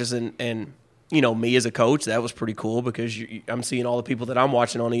practice, and me as a coach, that was pretty cool, because I'm seeing all the people that I'm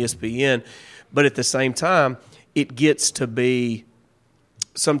watching on ESPN, but at the same time, it gets to be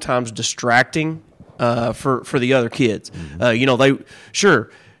sometimes distracting for the other kids.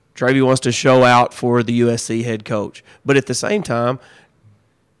 Mm-hmm. Travie wants to show out for the USC head coach, but at the same time,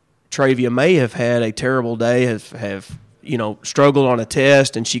 Travia may have had a terrible day, have struggled on a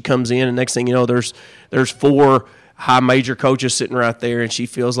test, and she comes in, and next thing you know, there's four high major coaches sitting right there, and she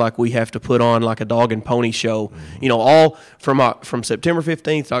feels like we have to put on like a dog and pony show. All from September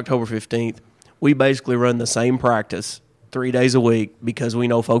 15th to October 15th, we basically run the same practice 3 days a week, because we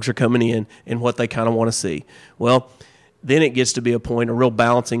know folks are coming in and what they kind of want to see. Well, then it gets to be a real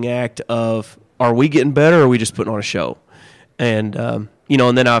balancing act of, are we getting better, or are we just putting on a show? And and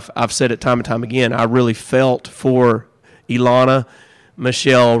then I've said it time and time again, I really felt for Ilana,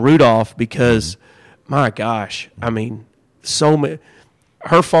 Michelle, Rudolph, because my gosh, so many.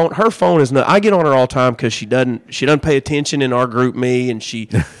 Her phone is not. I get on her all the time because she doesn't pay attention in our group me, and she,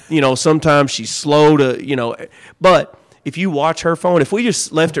 sometimes she's slow to, But if you watch her phone, if we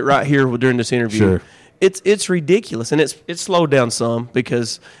just left it right here during this interview, sure, it's ridiculous, and it's slowed down some,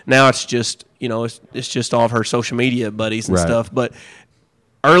 because now it's just it's just all of her social media buddies and stuff. But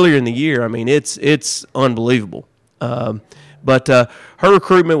earlier in the year, it's unbelievable. But her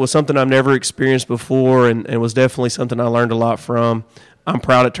recruitment was something I've never experienced before, and was definitely something I learned a lot from. I'm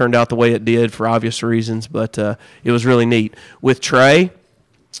proud it turned out the way it did for obvious reasons, but it was really neat. With Trey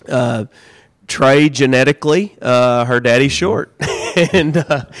genetically, her daddy's short.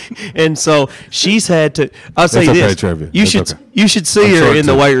 and so she's had to. I'll say this: you should see her in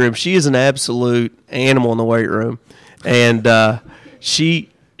the weight room. She is an absolute animal in the weight room, and she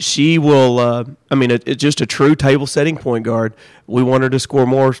will. It's just a true table setting point guard. We want her to score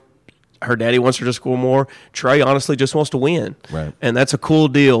more. Her daddy wants her to score more. Trey honestly just wants to win, right? And that's a cool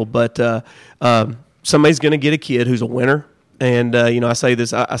deal. But somebody's going to get a kid who's a winner. And I say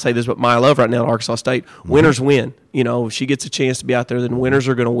this, but my love right now at Arkansas State, winners win. If she gets a chance to be out there, then winners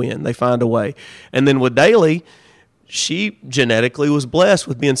are going to win. They find a way. And then with Daly, she genetically was blessed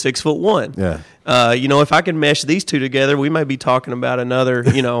with being 6'1". Yeah. If I can mesh these two together, we may be talking about another,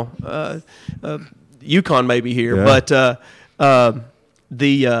 UConn maybe here. Yeah. But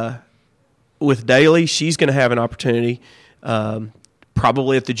with Daly, she's going to have an opportunity.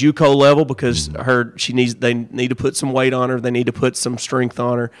 Probably at the JUCO level, because they need to put some weight on her. They need to put some strength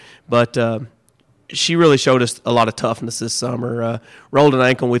on her. But she really showed us a lot of toughness this summer. Rolled an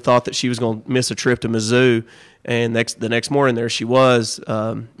ankle, and we thought that she was going to miss a trip to Mizzou. And the next morning there she was,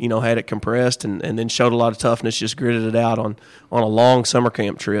 had it compressed and then showed a lot of toughness, just gritted it out on a long summer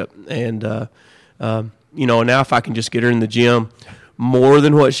camp trip. And, now if I can just get her in the gym more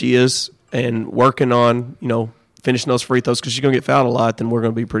than what she is and working on, finishing those free throws, because she's going to get fouled a lot, then we're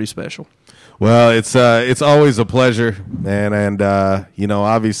going to be pretty special. Well, it's always a pleasure, man, and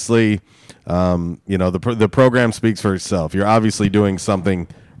obviously The program speaks for itself. You're obviously doing something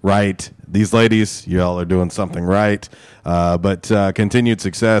right. These ladies, y'all are doing something right. But continued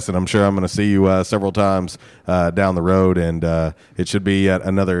success, and I'm sure I'm going to see you several times down the road, and it should be yet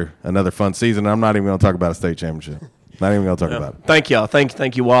another fun season. I'm not even going to talk about a state championship. Not even going to talk about it. Thank y'all.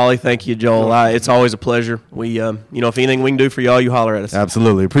 Thank you, Wally. Thank you, Joel. It's always a pleasure. We, if anything we can do for y'all, you holler at us.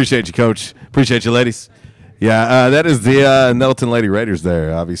 Absolutely. Appreciate you, Coach. Appreciate you, ladies. Yeah, that is the Nettleton Lady Raiders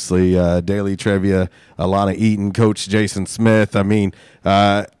there. Obviously, Daily Trivia, Alana Eaton, Coach Jason Smith. I mean,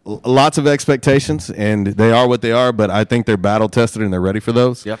 lots of expectations, and they are what they are, but I think they're battle-tested and they're ready for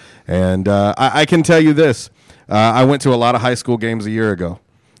those. Yep. And I can tell you this. I went to a lot of high school games a year ago,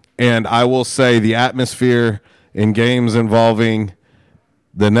 and I will say the atmosphere in games involving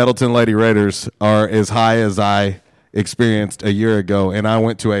the Nettleton Lady Raiders are as high as I experienced a year ago, and I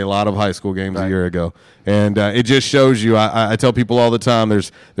went to a lot of high school games a year ago, and it just shows you. I tell people all the time,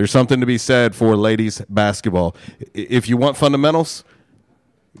 there's something to be said for ladies basketball. If you want fundamentals,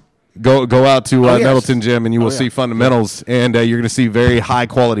 go out to Nettleton Gym, and you will see fundamentals, and you're going to see very high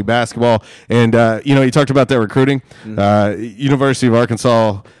quality basketball. And you talked about that recruiting. University of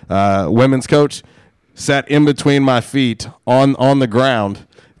Arkansas women's coach sat in between my feet on the ground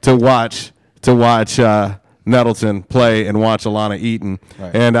to watch Nettleton play and watch Alana Eaton.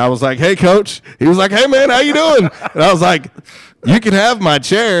 Right. And I was like, "Hey, Coach." He was like, "Hey, man, how you doing?" And I was like, "You can have my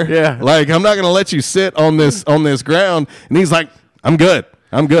chair. Yeah. Like, I'm not going to let you sit on this ground." And he's like, "I'm good.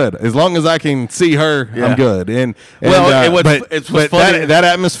 As long as I can see her, I'm good." And that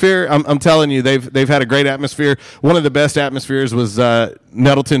atmosphere, I'm telling you, they've had a great atmosphere. One of the best atmospheres was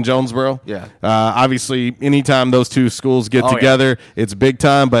Nettleton Jonesboro. Yeah. Obviously, anytime those two schools get together, it's big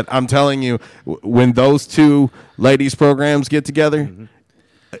time. But I'm telling you, when those two ladies programs get together,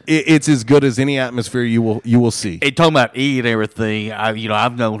 it's as good as any atmosphere you will see. Hey, talking about E and everything,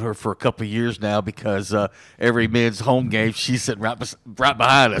 I've known her for a couple of years now because every men's home game she's sitting right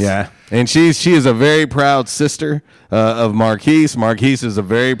behind us. Yeah, and she is a very proud sister of Marquise. Marquise is a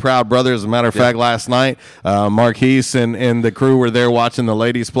very proud brother. As a matter of fact, last night Marquise and the crew were there watching the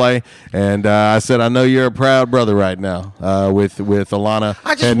ladies play, and I said, "I know you're a proud brother right now with Alana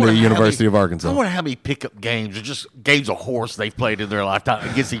and the University of Arkansas." I wonder how many pickup games or just games of horse they've played in their lifetime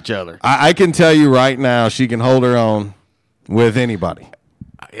against each other. I can tell you right now, she can hold her own with anybody.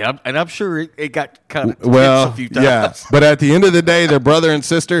 Yeah, and I'm sure it got kind of tense a few times. Yeah, but at the end of the day, they're brother and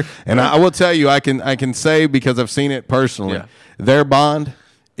sister, and I will tell you, I can say, because I've seen it personally, their bond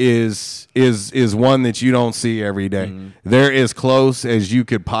is one that you don't see every day. Mm-hmm. They're as close as you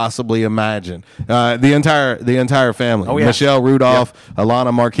could possibly imagine. The entire family. Oh, yeah. Michelle Rudolph,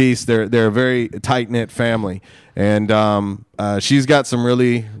 Alana Marquise, they're a very tight knit family, and she's got some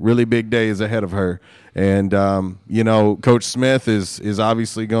really, really big days ahead of her. And Coach Smith is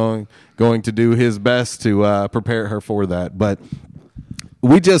obviously going to do his best to prepare her for that. But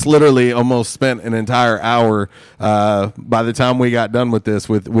we just literally almost spent an entire hour by the time we got done with this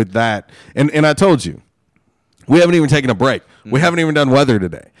with that. And I told you, we haven't even taken a break. We haven't even done weather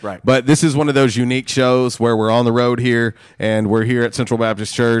today. Right. But this is one of those unique shows where we're on the road here, and we're here at Central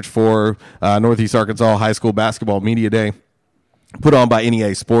Baptist Church for Northeast Arkansas High School Basketball Media Day, put on by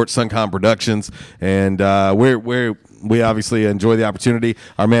NEA Sports, Suncom Productions, and we obviously enjoy the opportunity.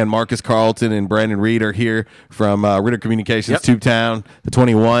 Our man Marcus Carlton and Brandon Reed are here from Ritter Communications, Tubetown, the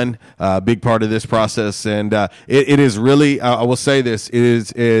 21, big part of this process. And it is really, I will say this,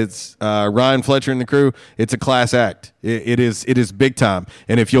 it's Ryan Fletcher and the crew, it's a class act. It is big time.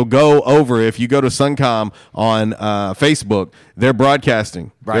 And if you go to Suncom on Facebook, they're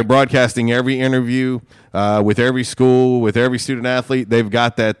broadcasting. Right. They're broadcasting every interview with every school, with every student athlete. They've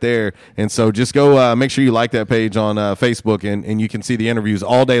got that there. And so just go make sure you like that page on Facebook, and you can see the interviews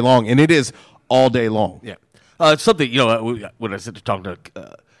all day long. And it is all day long. Yeah. Something, when I said to talk to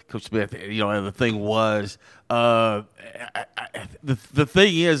Coach Smith, the thing was, the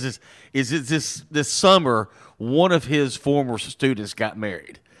thing is this summer, one of his former students got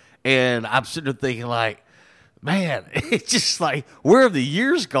married. And I'm sitting there thinking, like, man, it's just like, where have the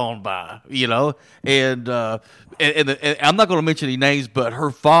years gone by, And I'm not going to mention any names, but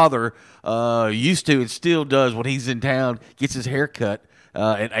her father used to and still does, when he's in town, gets his hair cut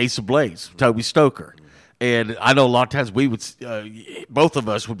at Ace of Blades, Toby Stoker. And I know a lot of times we would, both of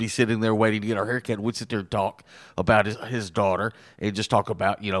us would be sitting there waiting to get our hair cut. We'd sit there and talk about his daughter and just talk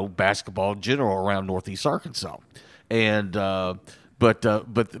about, basketball in general around Northeast Arkansas. And But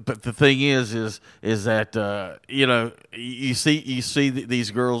the thing is that you see these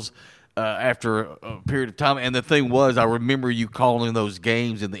girls after a period of time, and the thing was, I remember you calling those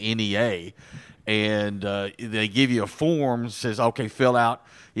games in the NEA, and they give you a form that says, okay, fill out,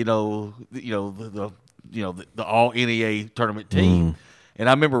 the all NEA tournament team. And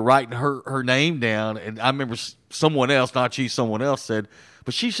I remember writing her name down, and I remember someone else, not you, someone else said,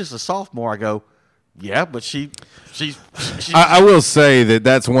 but she's just a sophomore. I go, yeah, but she's I will say that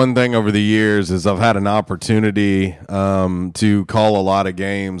that's one thing over the years is I've had an opportunity to call a lot of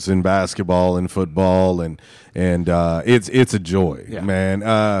games in basketball and football, and it's a joy,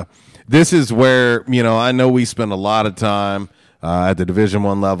 man. This is where, I know we spend a lot of time at the Division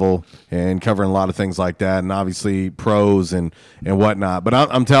I level and covering a lot of things like that, and obviously pros and whatnot. But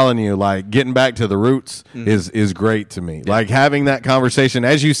I'm telling you, like, getting back to the roots is great to me. Yeah. Like, having that conversation,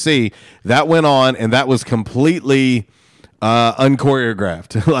 as you see, that went on, and that was completely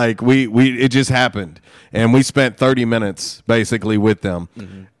unchoreographed. Like, it just happened, and we spent 30 minutes basically with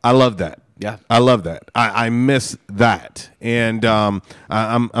them. I love that. Yeah, I love that. I miss that, and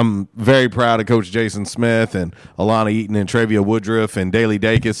I'm very proud of Coach Jason Smith and Alana Eaton and Travia Woodruff and Daly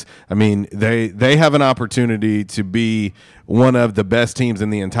Dacus. I mean, they have an opportunity to be one of the best teams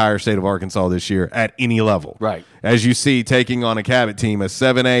in the entire state of Arkansas this year at any level. Right, as you see, taking on a Cabot team, a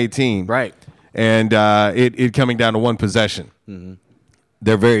 7A team. Right, and it coming down to one possession.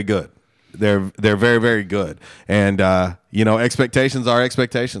 They're very good. They're very, very good, and expectations are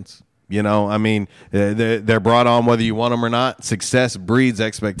expectations. I mean, they're brought on whether you want them or not. Success breeds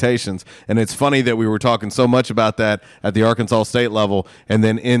expectations. And it's funny that we were talking so much about that at the Arkansas State level, and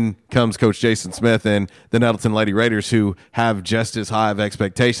then in comes Coach Jason Smith and the Nettleton Lady Raiders, who have just as high of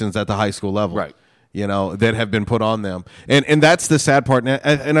expectations at the high school level. Right. That have been put on them. And that's the sad part.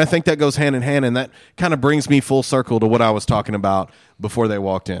 And I think that goes hand in hand, and that kind of brings me full circle to what I was talking about before they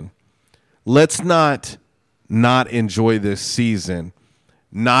walked in. Let's not enjoy this season,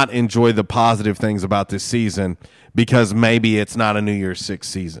 not enjoy the positive things about this season because maybe it's not a New Year's Six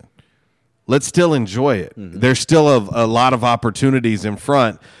season. Let's still enjoy it. There's still a lot of opportunities in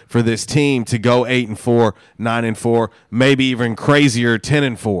front for this team to go 8-4, 9-4, maybe even crazier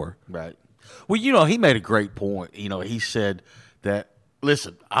 10-4. Right. Well, he made a great point. He said that,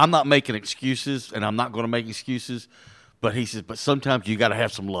 listen, I'm not making excuses, and I'm not going to make excuses, but he says, but sometimes you got to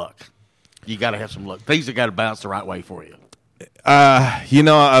have some luck. You got to have some luck. Things have got to bounce the right way for you.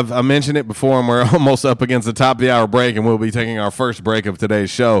 I mentioned it before, and we're almost up against the top of the hour break, and we'll be taking our first break of today's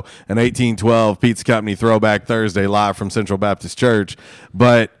show, an 1812 Pizza Company Throwback Thursday live from Central Baptist Church.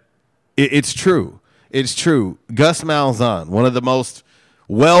 But it's true. It's true. Gus Malzahn, one of the most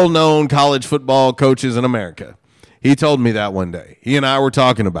well-known college football coaches in America, he told me that one day. He and I were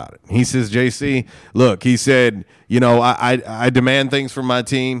talking about it. He says, JC, look, he said, I demand things from my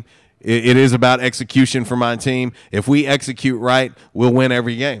team. It is about execution for my team. If we execute right, we'll win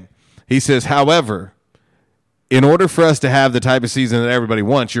every game. He says, however, in order for us to have the type of season that everybody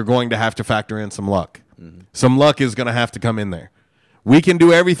wants, you're going to have to factor in some luck. Some luck is going to have to come in there. We can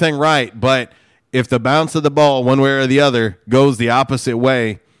do everything right, but if the bounce of the ball one way or the other goes the opposite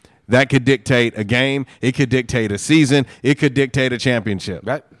way, that could dictate a game. It could dictate a season. It could dictate a championship.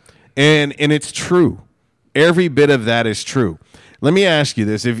 Right. And it's true. Every bit of that is true. Let me ask you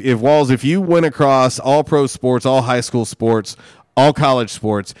this. If you went across all pro sports, all high school sports, all college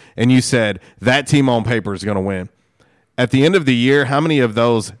sports, and you said that team on paper is going to win, at the end of the year, how many of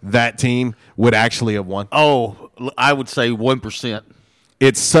those that team would actually have won? Oh, I would say 1%.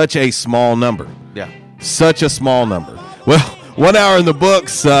 It's such a small number. Yeah. Such a small number. Well, 1 hour in the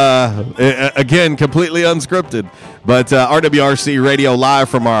books, again, completely unscripted. But RWRC Radio live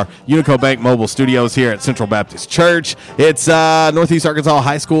from our Unico Bank mobile studios here at Central Baptist Church. It's Northeast Arkansas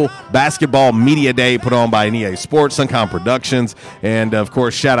High School Basketball Media Day put on by NEA Sports, Suncom Productions, and, of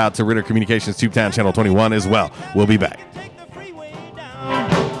course, shout out to Ritter Communications Tubetown Channel 21 as well. We'll be back.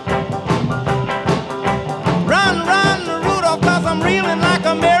 Run, Rudolph, 'cause I'm reeling like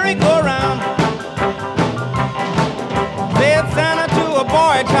a merry-go-round. Said Santa to a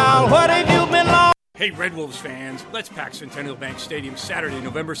boy child, what have you been lost? Hey, Red Wolves fans, let's pack Centennial Bank Stadium Saturday,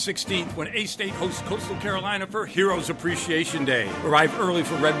 November 16th when A-State hosts Coastal Carolina for Heroes Appreciation Day. Arrive early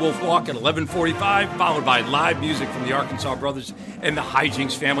for Red Wolf Walk at 11:45, followed by live music from the Arkansas Brothers and the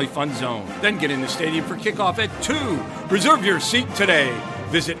Hijinks Family Fun Zone. Then get in the stadium for kickoff at 2. Reserve your seat today.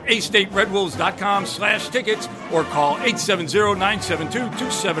 Visit astateredwolves.com/tickets or call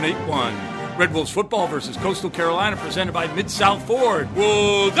 870-972-2781. Red Wolves football versus Coastal Carolina presented by Mid-South Ford.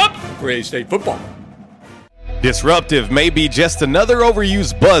 Wolves up for A-State football. Disruptive may be just another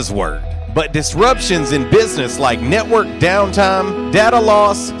overused buzzword, but disruptions in business like network downtime, data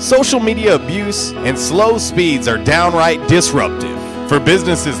loss, social media abuse, and slow speeds are downright disruptive. For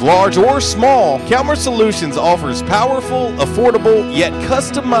businesses large or small, Calmer Solutions offers powerful, affordable, yet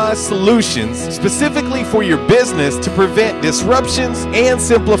customized solutions specifically for your business to prevent disruptions and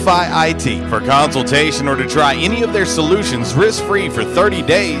simplify IT. For consultation or to try any of their solutions risk-free for 30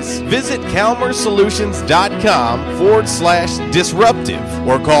 days, visit calmersolutions.com/disruptive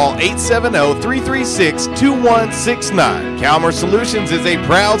or call 870-336-2169. Calmer Solutions is a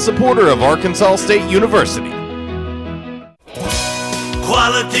proud supporter of Arkansas State University.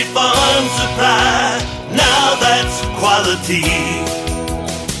 Quality Farm Supply, now that's quality.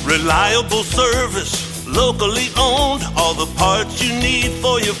 Reliable service, locally owned, all the parts you need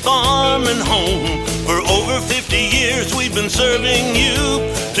for your farm and home. For over 50 years we've been serving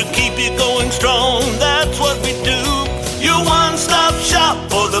you to keep you going strong, that's what we do. Your one-stop shop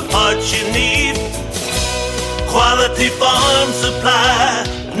for the parts you need. Quality Farm Supply,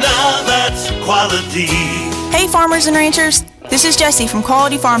 now that's quality. Hey farmers and ranchers, this is Jessie from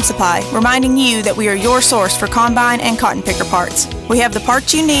Quality Farm Supply, reminding you that we are your source for combine and cotton picker parts. We have the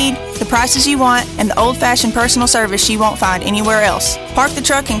parts you need, the prices you want, and the old-fashioned personal service you won't find anywhere else. Park the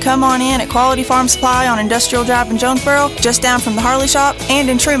truck and come on in at Quality Farm Supply on Industrial Drive in Jonesboro, just down from the Harley Shop, and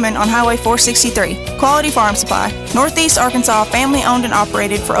in Truman on Highway 463. Quality Farm Supply, Northeast Arkansas, family-owned and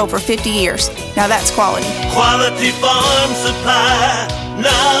operated for over 50 years. Now that's quality. Quality Farm Supply,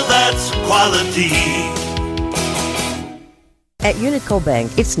 now that's quality. At Unico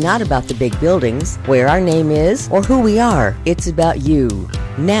Bank, it's not about the big buildings, where our name is, or who we are. It's about you,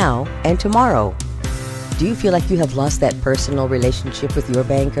 now and tomorrow. Do you feel like you have lost that personal relationship with your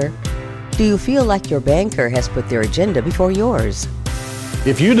banker? Do you feel like your banker has put their agenda before yours?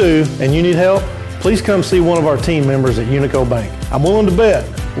 If you do and you need help, please come see one of our team members at Unico Bank. I'm willing to bet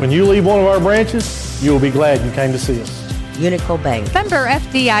when you leave one of our branches, you'll be glad you came to see us. Unico Bank. Member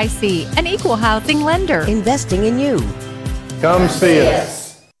FDIC, an equal housing lender. Investing in you. Come see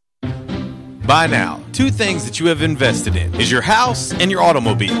us. By now, two things that you have invested in is your house and your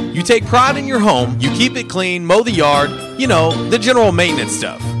automobile. You take pride in your home, you keep it clean, mow the yard, you know, the general maintenance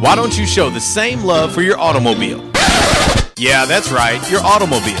stuff. Why don't you show the same love for your automobile? Yeah, that's right, your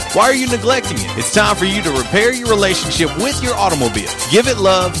automobile. Why are you neglecting it? It's time for you to repair your relationship with your automobile. Give it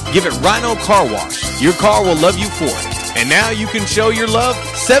love, give it Rhino Car Wash. Your car will love you for it. And now you can show your love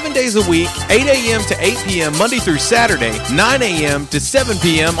 7 days a week, 8 a.m. to 8 p.m. Monday through Saturday, 9 a.m. to 7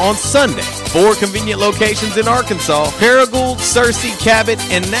 p.m. on Sunday. 4 convenient locations in Arkansas: Paragould, Searcy, Cabot,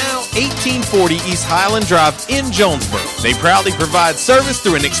 and now 1840 East Highland Drive in Jonesboro. They proudly provide service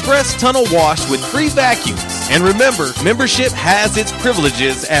through an express tunnel wash with free vacuums. And remember, membership has its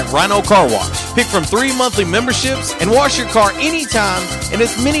privileges at Rhino Car Wash. Pick from 3 monthly memberships and wash your car anytime and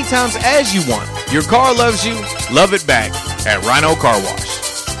as many times as you want. Your car loves you, love it back at Rhino Car Wash.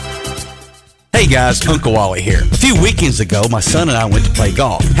 Hey guys, Uncle Wally here. A few weekends ago, my son and I went to play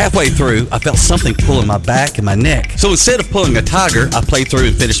golf. Halfway through, I felt something pulling my back and my neck. So instead of pulling a tiger, I played through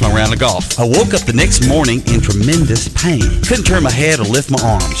and finished my round of golf. I woke up the next morning in tremendous pain. Couldn't turn my head or lift my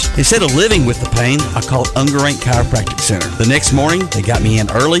arms. Instead of living with the pain, I called Ungerank Chiropractic Center. The next morning, they got me in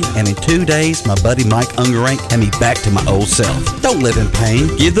early, and in 2 days, my buddy Mike Ungerank had me back to my old self. Don't live in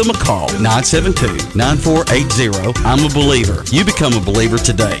pain. Give them a call, 972-9480. I'm a believer. You become a believer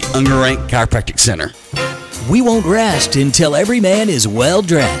today. Ungerank Chiropractic Center. We won't rest until every man is well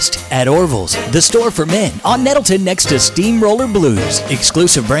dressed. At Orville's, the store for men, on Nettleton next to Steamroller Blues.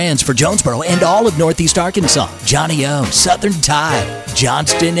 Exclusive brands for Jonesboro and all of Northeast Arkansas. Johnny O, Southern Tide,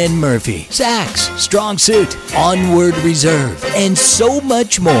 Johnston and Murphy, Saks, Strong Suit, Onward Reserve, and so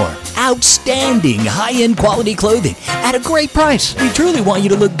much more. Outstanding high-end quality clothing at a great price. We truly want you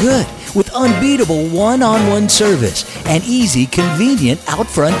to look good with unbeatable one-on-one service and easy, convenient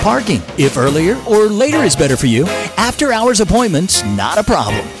out-front parking. If earlier or later is better for you, after-hours appointments, not a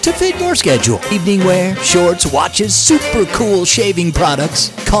problem. To fit your schedule, evening wear, shorts, watches, super cool shaving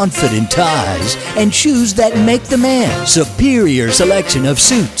products, confident ties, and shoes that make the man. Superior selection of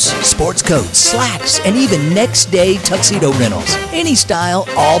suits, sports coats, slacks, and even next-day tuxedo rentals. Any style,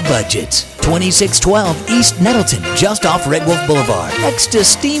 all budgets. 2612 East Nettleton, just off Red Wolf Boulevard, next to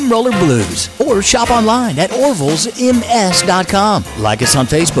Steamroller Blues. Or shop online at orvillesms.com. Like us on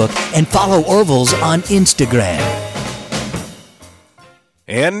Facebook and follow Orville's on Instagram.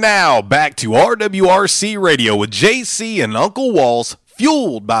 And now, back to RWRC Radio with JC and Uncle Walls,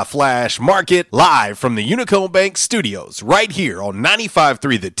 fueled by Flash Market, live from the Unico Bank Studios, right here on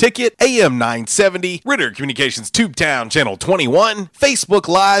 95.3 The Ticket, AM 970, Ritter Communications Tubetown Channel 21, Facebook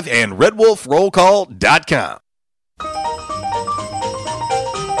Live, and RedWolfRollCall.com.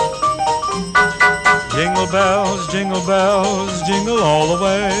 Jingle bells, jingle all the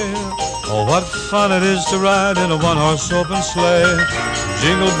way. Oh, what fun it is to ride in a one-horse open sleigh.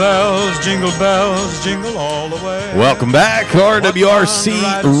 Jingle bells, jingle all the way. Welcome back,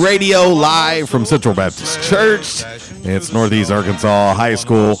 RWRC Radio, live from Central Baptist Church. It's Northeast Arkansas High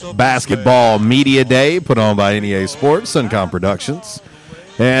School Basketball Media Day, put on by NEA Sports, Suncom Productions.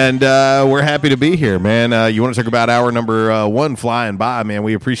 And we're happy to be here, man. You want to talk about hour number 1 flying by, man.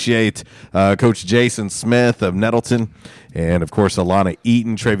 We appreciate Coach Jason Smith of Nettleton, and, of course, Alana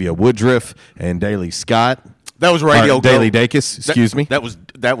Eaton, Travia Woodruff, and Daly Scott. That was Radio Gold. Daily Dacus, excuse me. That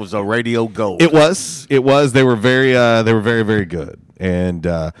was a Radio Gold. It was. They were very very good, and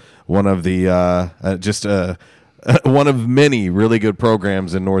one of the one of many really good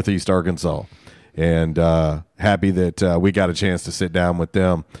programs in Northeast Arkansas. And happy that we got a chance to sit down with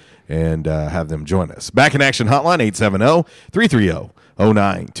them and have them join us. Back in Action Hotline,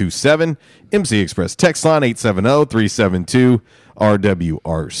 870-330-0927. MC Express text line,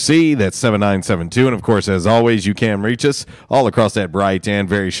 870-372-RWRC. That's 7972. And, of course, as always, you can reach us all across that bright and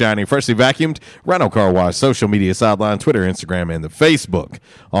very shiny, freshly vacuumed Rhino Car Wash social media sideline, Twitter, Instagram, and the Facebook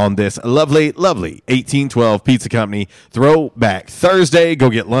on this lovely, lovely 1812 Pizza Company Throwback Thursday. Go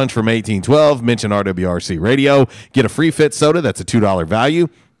get lunch from 1812. Mention RWRC Radio. Get a free fit soda. That's a $2 value.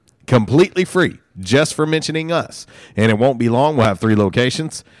 Completely free, just for mentioning us. And it won't be long. We'll have 3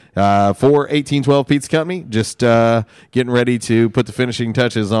 locations for 1812 Pizza Company. Just getting ready to put the finishing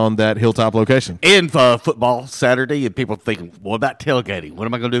touches on that Hilltop location. And football Saturday, and people thinking, what about tailgating? What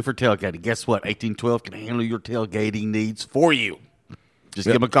am I going to do for tailgating? Guess what? 1812 can handle your tailgating needs for you. Just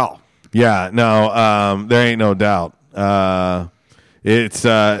give them a call. Yeah, no, there ain't no doubt. It's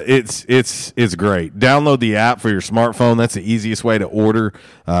great. Download the app for your smartphone. That's the easiest way to order.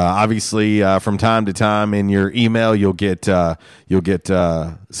 Obviously, from time to time in your email, you'll get some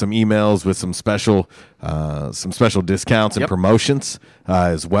emails with some special discounts and promotions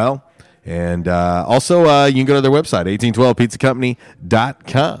as well. And also, you can go to their website,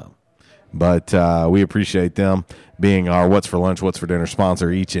 1812pizzacompany.com. But we appreciate them being our What's for Lunch, What's for Dinner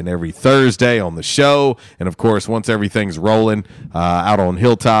sponsor each and every Thursday on the show. And, of course, once everything's rolling out on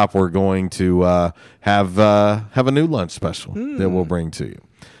Hilltop, we're going to have a new lunch special that we'll bring to you.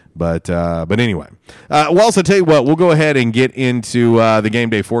 But anyway, we'll also tell you what, we'll go ahead and get into the game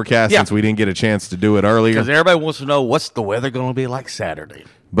day forecast since we didn't get a chance to do it earlier. Because everybody wants to know what's the weather going to be like Saturday.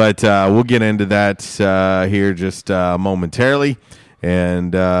 But we'll get into that here just momentarily.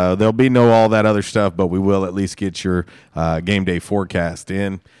 And there'll be no all that other stuff, but we will at least get your game day forecast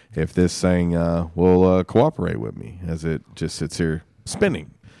in if this thing will cooperate with me as it just sits here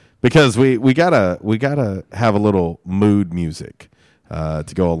spinning. Because we gotta have a little mood music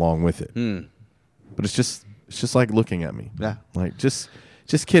to go along with it. But it's just like looking at me. Yeah, like just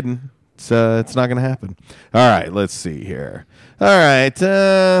kidding. It's not gonna happen. All right, let's see here. All right.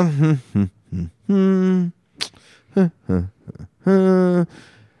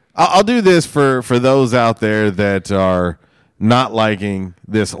 I'll do this for those out there that are not liking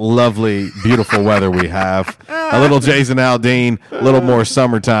this lovely, beautiful weather we have. A little Jason Aldean, a little more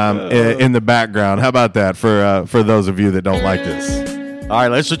summertime in the background. How about that for those of you that don't like this? All right,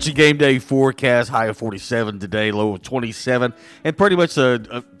 let's switch to game day forecast. High of 47 today, low of 27, and pretty much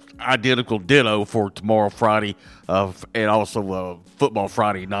a identical ditto for tomorrow, Friday, and also football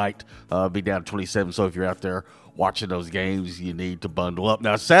Friday night. Be down to 27. So if you're out there watching those games, you need to bundle up.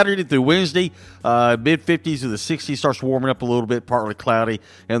 Now, Saturday through Wednesday, mid-50s to the 60s, starts warming up a little bit, partly cloudy,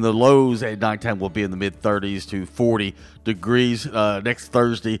 and the lows at nighttime will be in the mid-30s to 40 degrees. Next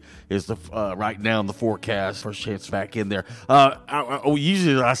Thursday is right now in the forecast. First chance back in there.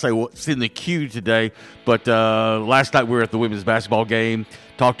 Usually I say what's in the queue today, but last night we were at the women's basketball game,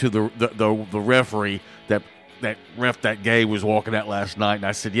 talked to the referee that ref that game was walking out last night, and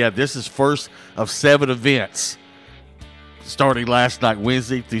I said, yeah, this is first of 7 events starting last night,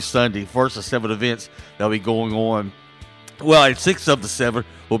 Wednesday through Sunday. First of 7 events that'll be going on. Well, 6 of the 7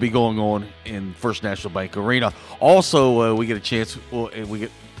 will be going on in First National Bank Arena. Also, we get a chance. We get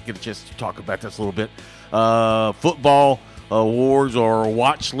a chance to talk about this a little bit. Football awards or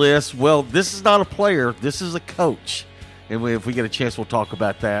watch list. Well, this is not a player. This is a coach. And if we get a chance, we'll talk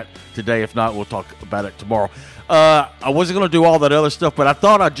about that today. If not, we'll talk about it tomorrow. I wasn't going to do all that other stuff, but I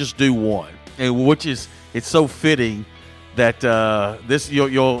thought I'd just do one, and which is it's so fitting that this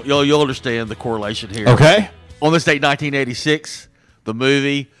you'll understand the correlation here. Okay. On this date, 1986, the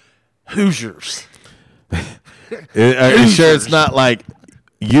movie Hoosiers. Are you sure it's not like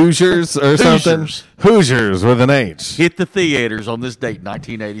Hoosiers or something? Hoosiers with an H. Hit the theaters on this date,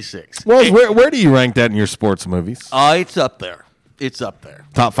 1986. Well, where do you rank that in your sports movies? It's up there. It's up there.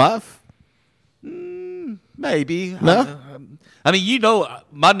 Top 5? Maybe. No? I mean, you know,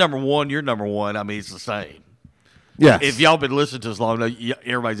 my number one, your number one, I mean, it's the same. Yes. If y'all been listening to us long enough,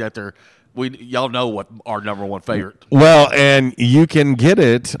 everybody's out there. Y'all know what our number one favorite. Well, and you can get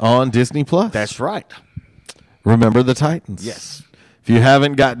it on Disney Plus. That's right. Remember the Titans. Yes. If you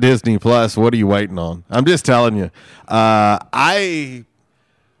haven't got Disney Plus, what are you waiting on? I'm just telling you. I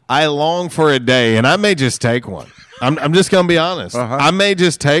long for a day, and I may just take one. I'm just going to be honest. I may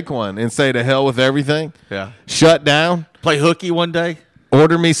just take one and say to hell with everything. Yeah. Shut down. Play hooky one day.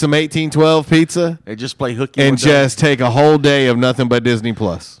 Order me some 1812 pizza. And just play hooky and one day. just take a whole day of nothing but Disney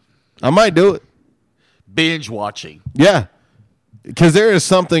Plus. I might do it. Binge watching. Yeah. Because there is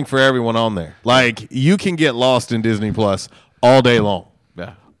something for everyone on there. Like, you can get lost in Disney Plus all day long.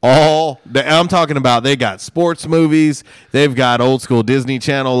 Yeah. All day. I'm talking about they got sports movies. They've got old school Disney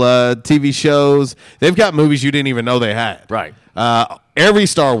Channel TV shows. They've got movies you didn't even know they had. Right. Every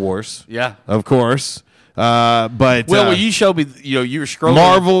Star Wars. Yeah. Of course. But when you showed me, you were scrolling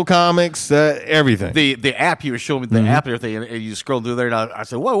Marvel comics, everything. The app you were showing me the app and everything, and you scrolled through there, and I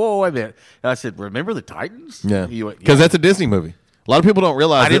said, "Whoa, wait a minute!" And I said, "Remember the Titans?" Yeah, You went, because that's a Disney movie. A lot of people don't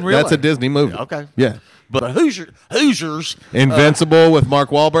realize, that's a Disney movie. Okay, yeah, but Hoosiers, Invincible with Mark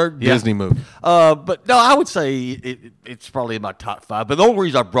Wahlberg, Disney movie. But no, I would say it's probably in my top 5. But the only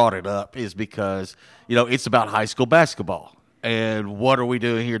reason I brought it up is because it's about high school basketball, and what are we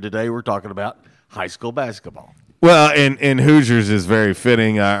doing here today? We're talking about high school basketball. Well, and Hoosiers is very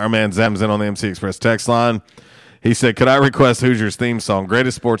fitting. Our man Zam's in on the MC Express text line. He said, could I request Hoosiers theme song?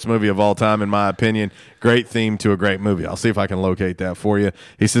 Greatest sports movie of all time, in my opinion. Great theme to a great movie. I'll see if I can locate that for you.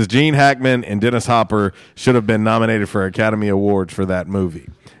 He says, Gene Hackman and Dennis Hopper should have been nominated for Academy Awards for that movie.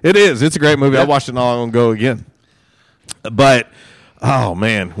 It is. It's a great movie. I watched it not long ago again. But, oh,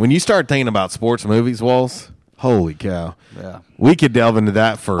 man, when you start thinking about sports movies, Walls, holy cow. Yeah. We could delve into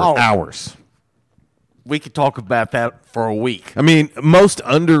that for hours. We could talk about that for a week. I mean, most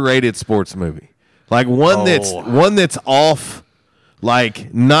underrated sports movie. Like one that's off,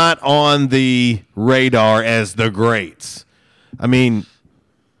 like not on the radar as the greats. I mean,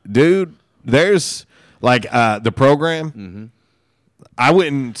 dude, there's like The Program. Mm-hmm. I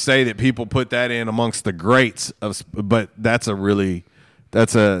wouldn't say that people put that in amongst the greats but that's a really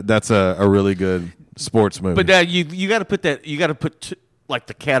really good sports movie. But now you got to put that. You got to put like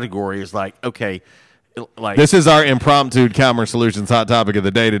the category is like, okay. Like, this is our impromptu Calmer Solutions hot topic of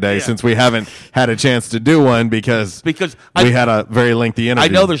the day today, since we haven't had a chance to do one because we had a very lengthy interview.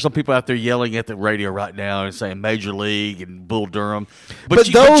 I know there's some people out there yelling at the radio right now and saying Major League and Bull Durham, but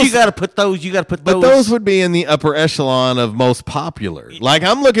you got to put those. You got to put those. But those would be in the upper echelon of most popular. Like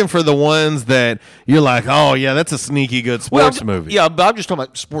I'm looking for the ones that you're like, oh yeah, that's a sneaky good sports movie. Yeah, but I'm just talking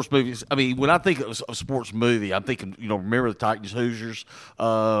about sports movies. I mean, when I think of a sports movie, I'm thinking, remember the Titans, Hoosiers.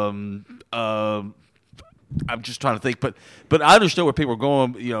 I'm just trying to think, but I understand where people are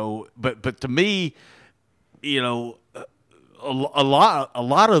going, But to me, a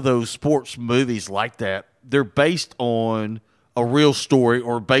lot of those sports movies like that, they're based on a real story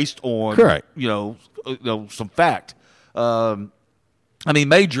or based on correct, some fact. I mean,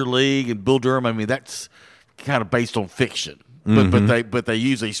 Major League and Bull Durham. I mean, that's kind of based on fiction, but they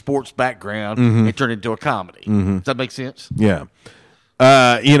use a sports background and turn it into a comedy. Does that make sense? Yeah.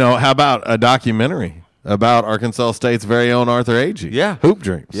 How about a documentary about Arkansas State's very own Arthur Agee? Yeah. Hoop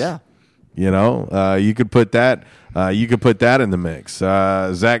Dreams. Yeah. You could put that. You could put that in the mix.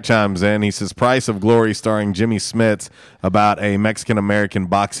 Zach chimes in. He says, "Price of Glory," starring Jimmy Smits, about a Mexican American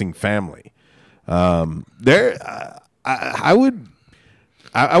boxing family. I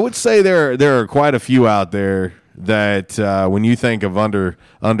would say there are quite a few out there that when you think of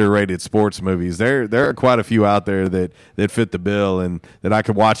underrated sports movies, there are quite a few out there that fit the bill and that I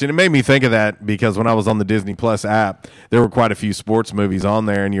could watch. And it made me think of that because when I was on the Disney Plus app, there were quite a few sports movies on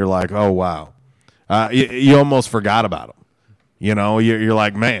there, and you're like, oh wow, you almost forgot about them. You're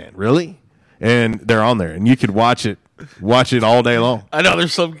like, man, really? And they're on there, and you could watch it all day long. I know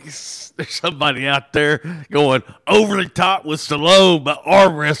there's somebody out there going over the top with Stallone, but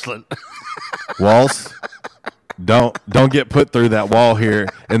arm wrestling. Walls. Don't get put through that wall here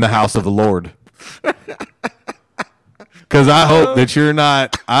in the house of the Lord. Because I hope that you're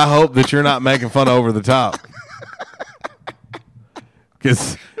not making fun of Over the Top.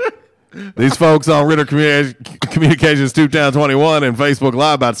 Because these folks on Ritter Communications 2Town21 and Facebook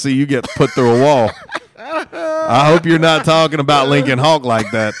Live about to see you get put through a wall. I hope you're not talking about Lincoln Hawk like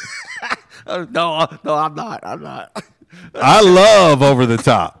that. No, I'm not. I love Over the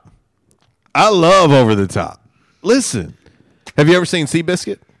Top. Listen, have you ever seen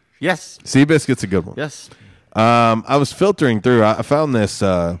Seabiscuit? Yes. Seabiscuit's a good one. Yes. I was filtering through. I found this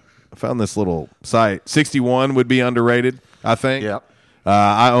found this little site. 61 would be underrated, I think. Yep.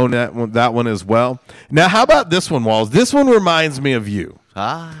 I own that one as well. Now, how about this one, Walls? This one reminds me of you.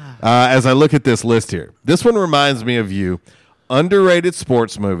 As I look at this list here, this one reminds me of you. Underrated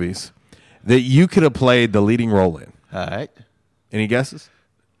sports movies that you could have played the leading role in. All right. Any guesses?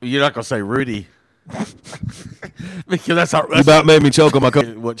 You're not going to say Rudy. Because that's you about made me choke on my coat.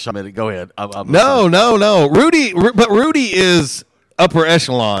 Go ahead. No. Rudy is upper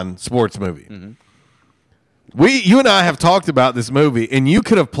echelon sports movie. Mm-hmm. You and I have talked about this movie, and you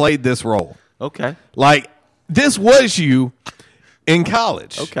could have played this role. Okay. Like, this was you in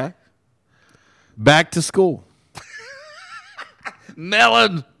college. Okay. Back to school.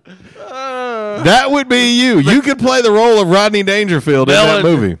 Melon. That would be you. You could play the role of Rodney Dangerfield in that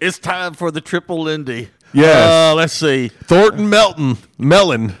movie. It's time for the triple Lindy. Yes. Let's see. Thornton Mellon.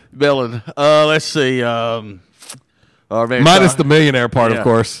 Let's see. Minus the millionaire part, of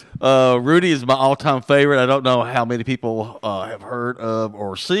course. Rudy is my all-time favorite. I don't know how many people have heard of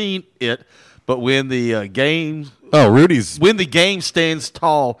or seen it, but when the game stands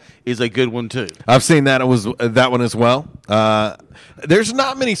tall is a good one too. I've seen that. It was that one as well. There's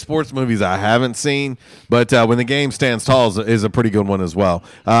not many sports movies I haven't seen, but when the game stands tall is a pretty good one as well.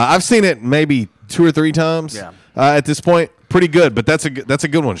 I've seen it maybe 2 or 3 times at this point. Pretty good, but that's a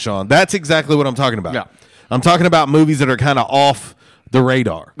good one, Sean. That's exactly what I'm talking about. Yeah. I'm talking about movies that are kind of off the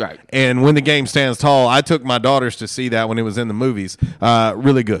radar. Right. And when the game stands tall, I took my daughters to see that when it was in the movies.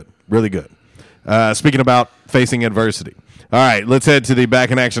 Really good. Really good. Speaking about facing adversity. All right, let's head to the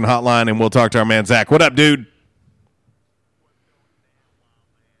Back in Action hotline, and we'll talk to our man, Zach. What up, dude?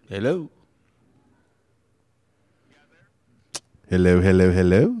 Hello.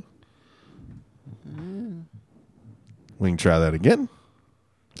 Hello. We can try that again.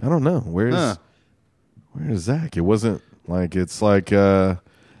 I don't know. Where's Zach? It wasn't like it's like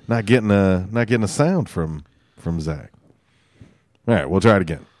not getting a sound from Zach. All right, we'll try it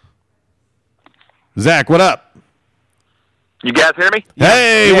again. Zach, what up? You guys hear me?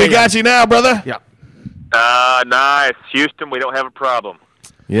 Hey, we got you now, brother. Yeah. Nice. Houston, we don't have a problem.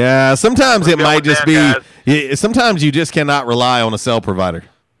 Yeah, sometimes it might just down, be. Sometimes you just cannot rely on a cell provider.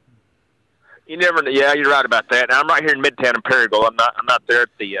 You never. Yeah, you're right about that. Now, I'm right here in Midtown in Perigold. I'm not there at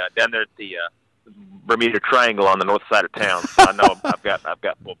the down there at the Bermuda Triangle on the north side of town. So I know I've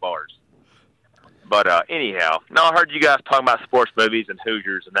got full bars. But anyhow, no, I heard you guys talking about sports movies and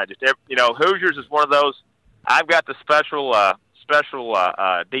Hoosiers, and that just Hoosiers is one of those. I've got the special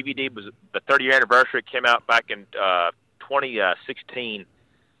DVD. Was the 30-year anniversary? It came out back in 2016.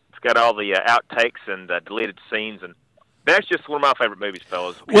 It's got all the outtakes and deleted scenes, and that's just one of my favorite movies,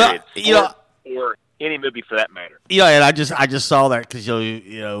 fellas. Well, or any movie for that matter. Yeah, and I just saw that because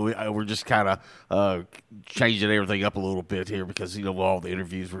we're just kind of changing everything up a little bit here because all the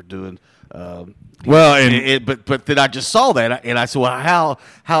interviews we're doing. But then I just saw that and I said, well,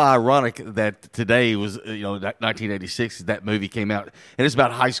 how ironic that today was 1986 that movie came out, and it's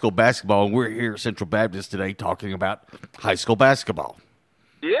about high school basketball, and we're here at Central Baptist today talking about high school basketball.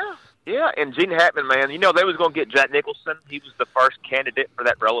 Yeah, and Gene Hackman, man, they was going to get Jack Nicholson. He was the first candidate for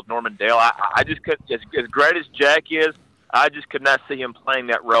that role of Norman Dale. I just couldn't, as great as Jack is, I just could not see him playing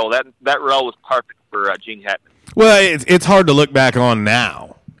that role. That role was perfect for Gene Hackman. Well, it's hard to look back on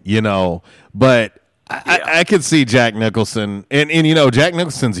now, but I could see Jack Nicholson, and Jack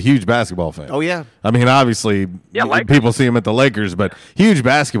Nicholson's a huge basketball fan. Oh, yeah. I mean, obviously, people see him at the Lakers, but huge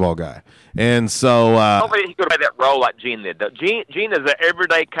basketball guy. And so hopefully he could have made that role like Gene did. Gene is an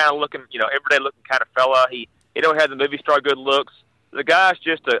everyday kind of looking, everyday looking kind of fella. He don't have the movie star good looks. The guy's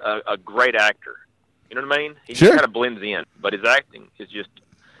just a great actor. You know what I mean? He just kind of blends in, but his acting is just.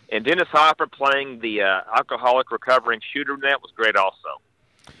 And Dennis Hopper playing the alcoholic recovering shooter in that was great also.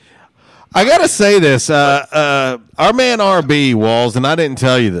 I gotta say this, our man RB Walls, and I didn't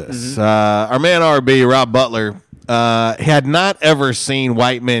tell you this. Our man RB Rob Butler had not ever seen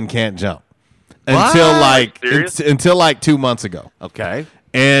White Men Can't Jump until like 2 months ago. Okay,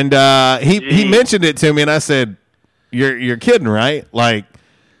 and he mentioned it to me, and I said, "You're kidding, right? Like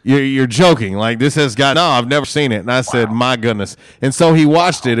you're joking? Like this has got no? I've never seen it." And I said, "My goodness!" And so he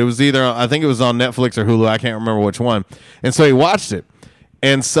watched it. It was I think it was on Netflix or Hulu. I can't remember which one. And so he watched it.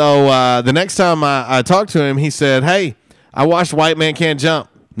 And so the next time I talked to him, he said, "Hey, I watched White Man Can't Jump.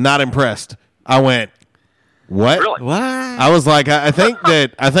 Not impressed." I went, "What?" Really? What? I was like, I think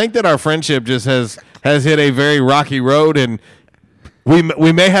that our friendship just has hit a very rocky road, and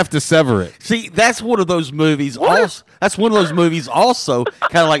we may have to sever it. See, that's one of those movies. That's one of those movies. Also,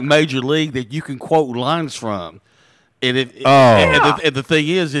 kind of like Major League, that you can quote lines from. And and the thing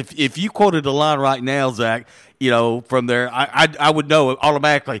is, if you quoted a line right now, Zach, from there, I would know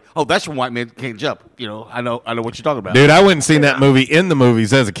automatically. Oh, that's when white men can't jump. I know what you're talking about. Dude, I went and seen that movie in the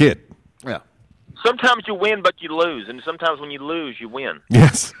movies as a kid. Yeah. Sometimes you win, but you lose, and sometimes when you lose, you win.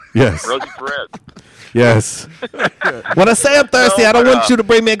 Yes. Rosie Perez. Yes. When I say I'm thirsty, I don't want you to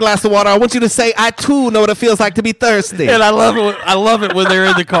bring me a glass of water. I want you to say I too know what it feels like to be thirsty. And I love it when they're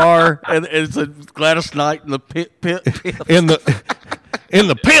in the car and it's a Gladys Knight and the pimp. in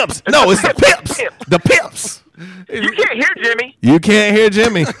the pimps. No, it's the pips. The pips. You can't hear Jimmy. You can't hear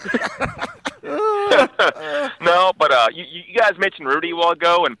Jimmy. No, but you guys mentioned Rudy a while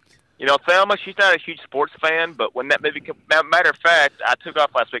ago, and Thelma, she's not a huge sports fan, but when that movie came, matter of fact, I took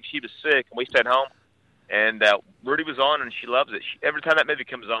off last week. She was sick, and we stayed home, and Rudy was on, and she loves it. Every time that movie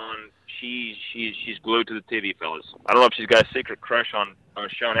comes on, she's glued to the TV, fellas. I don't know if she's got a secret crush on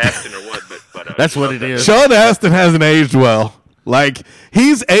Sean Astin or what, but that's what it is. Sean Astin hasn't aged well. Like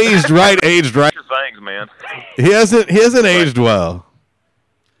he's aged right. Things, man. He hasn't aged well.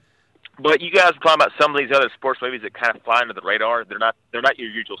 But you guys are talking about some of these other sports movies that kind of fly under the radar. They're not your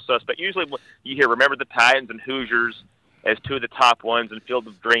usual suspect. Usually, you hear Remember the Titans and Hoosiers as two of the top ones, and Field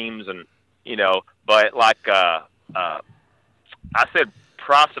of Dreams, and But like I said,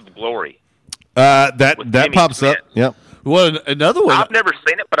 Price of Glory. That pops Smith. up. Yep. Well, another one. I've never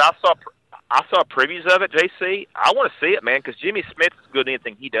seen it, but I saw previews of it. JC, I want to see it, man, because Jimmy Smith is good at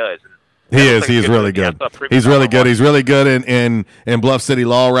anything he does. He is. He's really good. He's really good. He's really good in Bluff City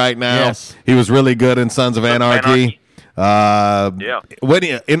Law right now. Yes. He was really good in Sons of Anarchy. Yeah. Was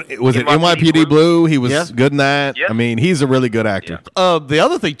it NYPD Blue? He was good in that. Yes. I mean, he's a really good actor. The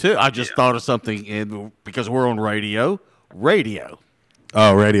other thing too, I just thought of something because we're on radio.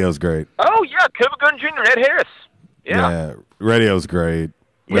 Oh, radio's great. Oh yeah, Cuba Gooding Jr., Ed Harris. Yeah, radio's great.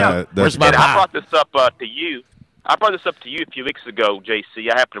 Yeah. That's I brought this up to you. I brought this up to you a few weeks ago, JC.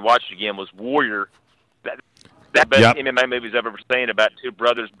 I happened to watch it again. Was Warrior. That best MMA movies I've ever seen, about two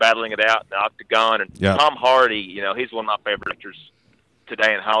brothers battling it out in the octagon. And Tom Hardy, he's one of my favorite actors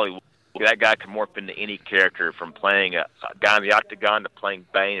today in Hollywood. That guy can morph into any character, from playing a guy in the octagon to playing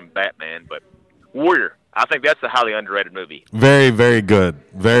Bane and Batman. But Warrior, I think that's a highly underrated movie. Very, very good.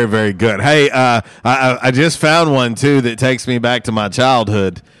 Very, very good. Hey, I just found one, too, that takes me back to my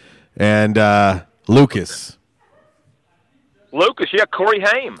childhood. And Lucas, Corey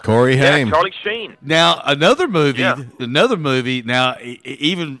Haim. Yeah, Charlie Sheen. Now another movie. Now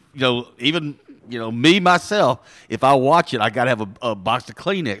even me myself, if I watch it, I got to have a box of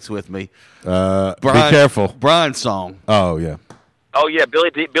Kleenex with me. Be careful. Brian's song. Oh yeah.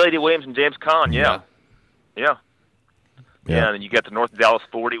 Billy D. Williams and James Caan. Yeah. And then you got the North Dallas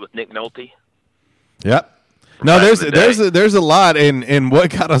 40 with Nick Nolte. Yep. No, there's a lot, and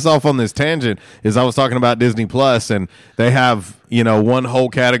what got us off on this tangent is I was talking about Disney Plus, and they have one whole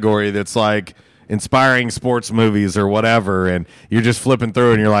category that's like inspiring sports movies or whatever, and you're just flipping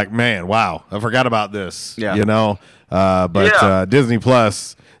through, and you're like, man, wow, I forgot about this. Yeah. Disney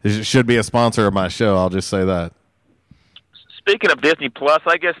Plus should be a sponsor of my show. I'll just say that. Speaking of Disney Plus,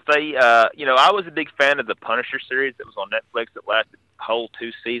 I guess they, I was a big fan of the Punisher series that was on Netflix that lasted whole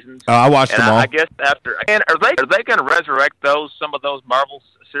 2 seasons. I watched them all. I guess are they going to resurrect some of those Marvel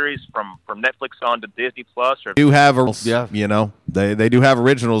series from Netflix onto Disney Plus? Or do have they do have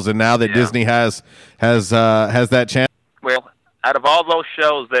originals, and now that Disney has that channel. Well, out of all those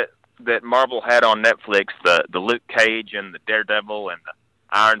shows that Marvel had on Netflix, the Luke Cage and the Daredevil and the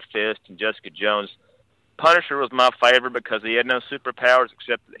Iron Fist and Jessica Jones, Punisher was my favorite because he had no superpowers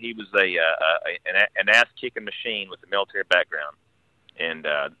except that he was an ass-kicking machine with a military background. And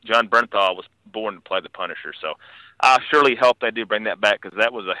John Bernthal was born to play the Punisher, so I surely hope they do bring that back, because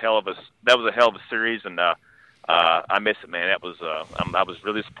that was a hell of a series, and I miss it, man. That was I was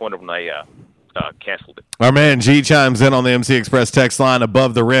really disappointed when they canceled it. Our man G chimes in on the MC Express text line,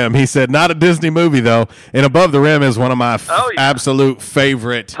 Above the Rim. He said, not a Disney movie, though. And Above the Rim is one of my absolute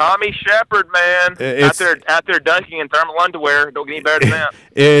favorite. Tommy Shepard, man. Out there dunking in thermal underwear. Don't get any better than that.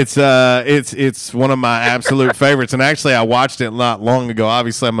 It's one of my absolute favorites. And actually, I watched it not long ago.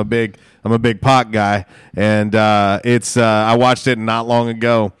 Obviously, I'm a big Pac guy. And I watched it not long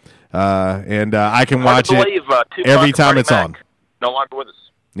ago. And I can watch it every time it's on. No longer with us.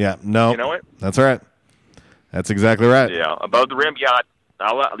 Yeah, no. You know it? That's right. That's exactly right. Yeah, Above the Rim. Yeah,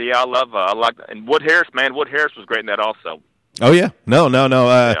 I like that. And Wood Harris, man. Wood Harris was great in that also. Oh yeah, no.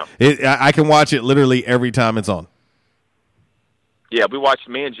 I can watch it literally every time it's on. Yeah,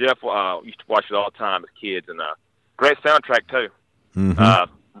 me and Jeff used to watch it all the time as kids, and great soundtrack too.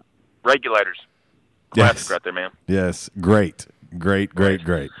 Mm-hmm. Regulators, classic right there, man. Yes, great. Great.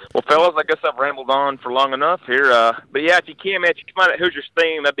 Well, fellas, I guess I've rambled on for long enough here. But yeah, if you can, man, if you can find out Hoosiers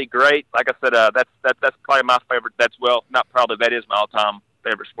theme, that'd be great. Like I said, that's probably my favorite. That is my all-time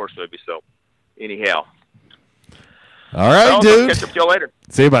favorite sports movie. So, anyhow. All right, dude. Catch up with y'all later.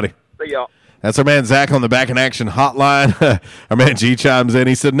 See you, buddy. See y'all. That's our man Zach on the Back in Action hotline. Our man G chimes in.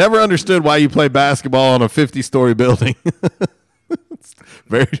 He said, "Never understood why you play basketball on a 50-story building."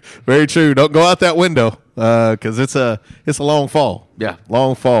 Very, very true. Don't go out that window because it's a long fall. Yeah,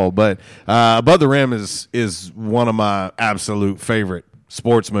 long fall. But Above the Rim is one of my absolute favorite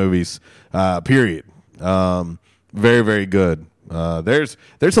sports movies. Period. Very, very good. There's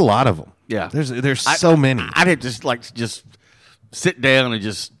a lot of them. Yeah, there's so many. I'd have to just sit down and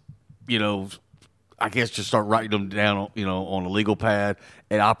just I guess just start writing them down on a legal pad,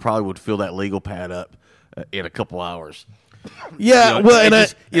 and I probably would fill that legal pad up in a couple hours. Yeah,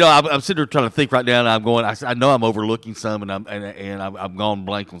 I'm sitting there trying to think right now, and I'm going. I know I'm overlooking some, and I'm gone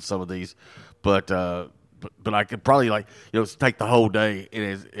blank on some of these, but I could probably take the whole day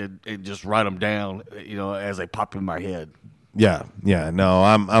and just write them down, as they pop in my head. Yeah. No,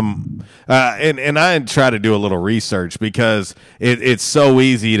 I'm and I try to do a little research because it's so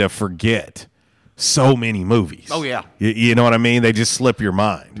easy to forget so many movies. Oh, yeah. You know what I mean? They just slip your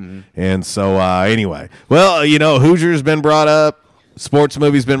mind. Mm-hmm. And so, anyway. Well, Hoosiers been brought up. Sports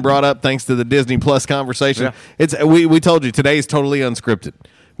movies been brought up thanks to the Disney Plus conversation. Yeah. We told you today is totally unscripted.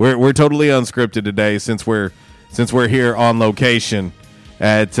 We're totally unscripted today since we're here on location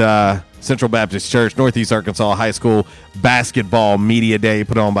at Central Baptist Church, Northeast Arkansas High School Basketball Media Day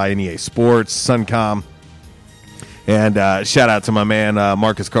put on by NEA Sports, Suncom. And shout out to my man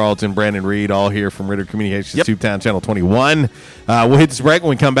Marcus Carlton, Brandon Reed, all here from Ritter Communications, Tubetown Channel 21. We'll hit this break. When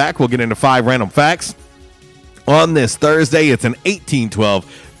we come back, we'll get into 5 random facts. On this Thursday, it's an 1812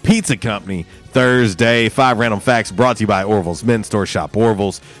 Pizza Company Thursday. 5 random facts brought to you by Orville's Men's Store. Shop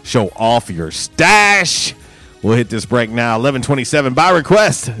Orville's. Show off your stash. We'll hit this break now. 11:27 by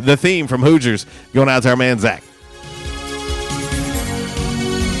request. The theme from Hoosiers going out to our man Zach.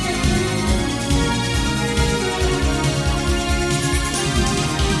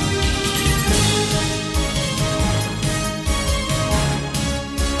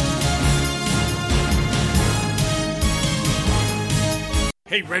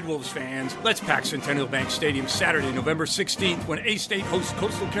 Hey, Red Wolves fans, let's pack Centennial Bank Stadium Saturday, November 16th when A-State hosts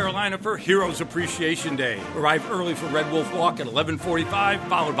Coastal Carolina for Heroes Appreciation Day. Arrive early for Red Wolf Walk at 11:45,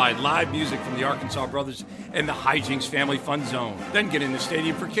 followed by live music from the Arkansas Brothers and the Hijinks Family Fun Zone. Then get in the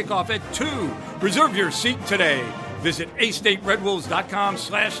stadium for kickoff at 2. Reserve your seat today. Visit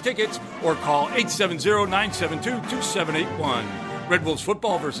astateredwolves.com/tickets or call 870-972-2781. Red Wolves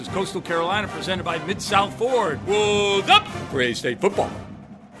football versus Coastal Carolina presented by Mid-South Ford. Wolves up for A-State football.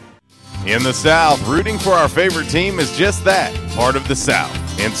 In the South, rooting for our favorite team is just that, part of the South.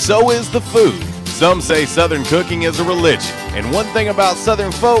 And so is the food. Some say Southern cooking is a religion. And one thing about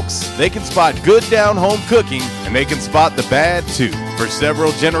Southern folks, they can spot good down-home cooking, and they can spot the bad, too. For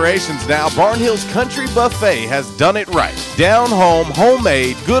several generations now, Barnhill's Country Buffet has done it right. Down-home,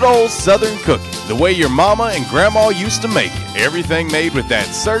 homemade, good old Southern cooking. The way your mama and grandma used to make it. Everything made with that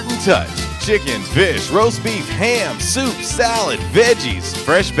certain touch. Chicken, fish, roast beef, ham, soup, salad, veggies,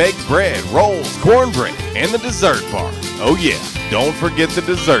 fresh baked bread, rolls, cornbread, and the dessert bar. Oh yeah, don't forget the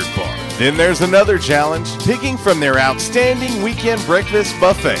dessert bar. Then there's another challenge, picking from their outstanding weekend breakfast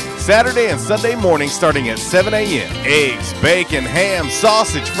buffet. Saturday and Sunday morning starting at 7 a.m. Eggs, bacon, ham,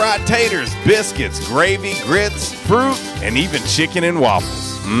 sausage, fried taters, biscuits, gravy, grits, fruit, and even chicken and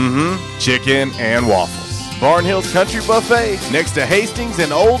waffles. Chicken and waffles. Barnhill's Country Buffet next to Hastings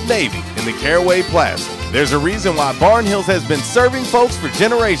and Old Navy in the Caraway Plaza. There's a reason why Barnhill's has been serving folks for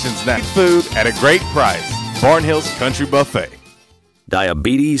generations now. Food at a great price. Barnhill's Country Buffet.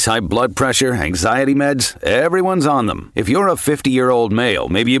 Diabetes, high blood pressure, anxiety meds, everyone's on them. If you're a 50-year-old male,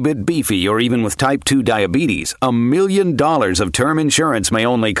 maybe a bit beefy, or even with type 2 diabetes, $1 million of term insurance may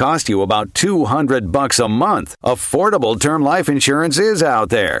only cost you about $200 a month. Affordable term life insurance is out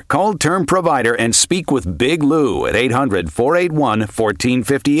there. Call Term Provider and speak with Big Lou at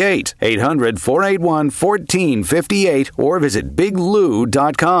 800-481-1458. 800-481-1458 or visit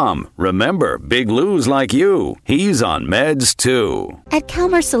biglou.com. Remember, Big Lou's like you. He's on meds too. At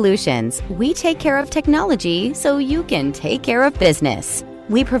Calmer Solutions, we take care of technology so you can take care of business.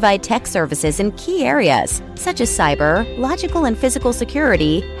 We provide tech services in key areas such as cyber, logical and physical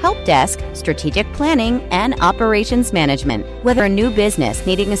security, help desk, strategic planning, and operations management. Whether a new business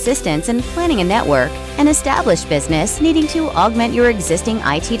needing assistance in planning a network, an established business needing to augment your existing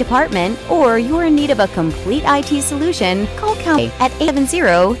IT department, or you're in need of a complete IT solution, call Calmer at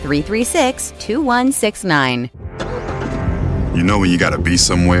 870-336-2169. You know when you gotta be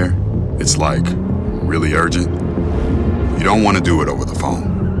somewhere, it's like really urgent. You don't want to do it over the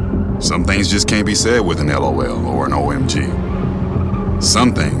phone. Some things just can't be said with an LOL or an OMG.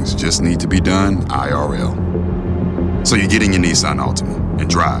 Some things just need to be done IRL. So you get in your Nissan Altima and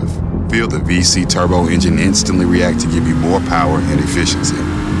drive. Feel the VC turbo engine instantly react to give you more power and efficiency,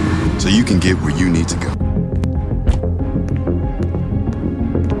 so you can get where you need to go.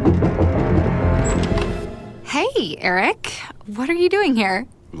 Hey, Eric. What are you doing here?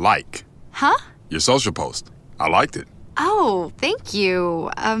 Like. Huh? Your social post. I liked it. Oh, thank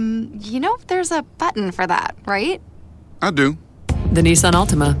you. There's a button for that, right? I do. The Nissan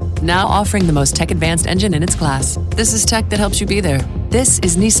Altima, now offering the most tech-advanced engine in its class. This is tech that helps you be there. This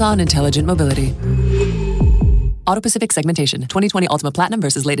is Nissan Intelligent Mobility. Auto-Pacific segmentation. 2020 Altima Platinum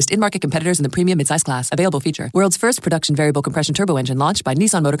versus latest in-market competitors in the premium midsize class. Available feature. World's first production variable compression turbo engine launched by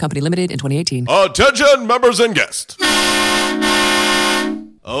Nissan Motor Company Limited in 2018. Attention, members and guests.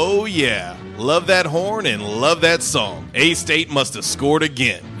 Oh yeah, love that horn and love that song. A-State must have scored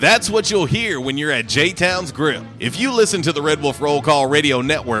again. That's what you'll hear when you're at J-Town's Grill. If you listen to the Red Wolf Roll Call Radio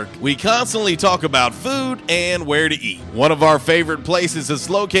Network, we constantly talk about food and where to eat. One of our favorite places is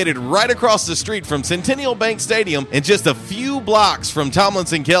located right across the street from Centennial Bank Stadium and just a few blocks from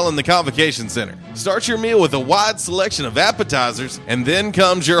Tomlinson Kell and the Convocation Center. Start your meal with a wide selection of appetizers, and then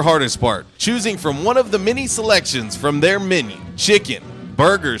comes your hardest part, choosing from one of the many selections from their menu. Chicken,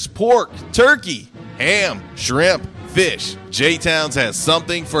 burgers, pork, turkey, ham, shrimp, fish. J-Town's has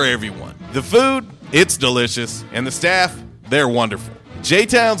something for everyone. The food, it's delicious, and the staff, they're wonderful.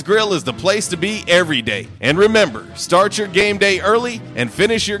 J-Town's Grill is the place to be every day. And remember, start your game day early and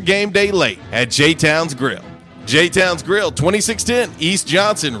finish your game day late at J-Town's Grill. J-Town's Grill, 2610 East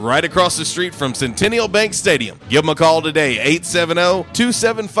Johnson, right across the street from Centennial Bank Stadium. Give them a call today,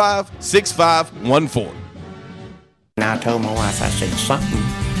 870-275-6514. And I told my wife, I said, something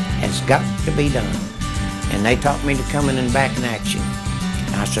has got to be done. And they taught me to come in and back in action.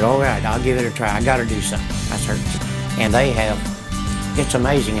 And I said, all right, I'll give it a try. I got to do something. I said, and they have. It's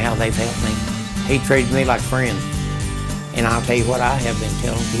amazing how they've helped me. He treated me like a friend. And I'll tell you what, I have been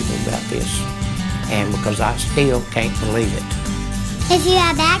telling people about this. And because I still can't believe it. If you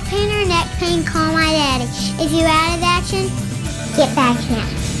have back pain or neck pain, call my daddy. If you're out of action, get back in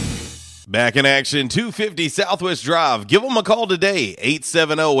action. Back in action, 250 Southwest Drive. Give them a call today,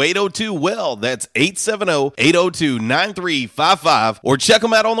 870-802-WELL. That's 870-802-9355. Or check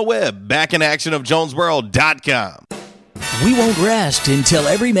them out on the web, backinactionofjonesboro.com. We won't rest until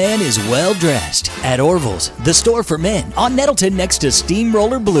every man is well dressed. At Orville's, the store for men, on Nettleton next to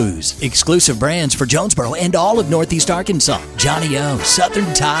Steamroller Blues. Exclusive brands for Jonesboro and all of Northeast Arkansas. Johnny O,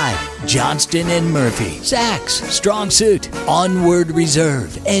 Southern Tide, Johnston and Murphy, Saks, Strong Suit, Onward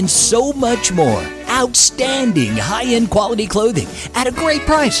Reserve, and so much more. Outstanding high-end quality clothing at a great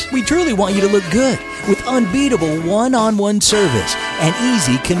price. We truly want you to look good with unbeatable one-on-one service and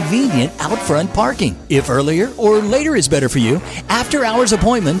easy, convenient out-front parking. If earlier or later is better for you, after-hours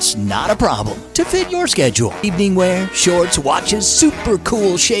appointments, not a problem. To fit your schedule. Evening wear, shorts, watches, super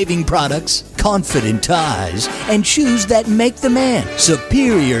cool shaving products, confident ties, and shoes that make the man.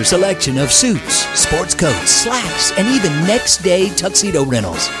 Superior selection of suits, sports coats, slacks, and even next-day tuxedo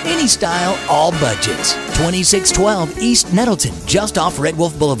rentals. Any style, all budgets. 2612 East Nettleton, just off Red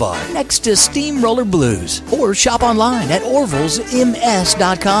Wolf Boulevard, next to Steamroller Blues. Or shop online at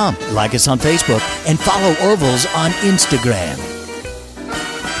orvilsms.com. Like us on Facebook and follow Orville's on Instagram.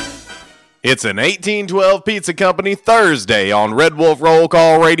 It's an 1812 Pizza Company Thursday on Red Wolf Roll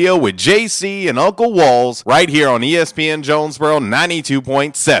Call Radio with JC and Uncle Walls right here on ESPN Jonesboro 92.7.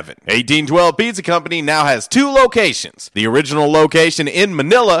 1812 Pizza Company now has two locations. The original location in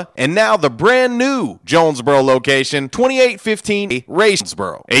Manila and now the brand new Jonesboro location, 2815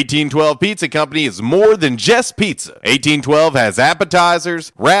 Raceboro. 1812 Pizza Company is more than just pizza. 1812 has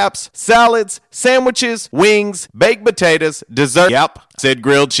appetizers, wraps, salads, sandwiches, wings, baked potatoes, dessert, yep, said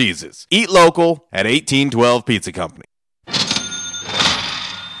grilled cheeses. Eat local at 1812 Pizza Company.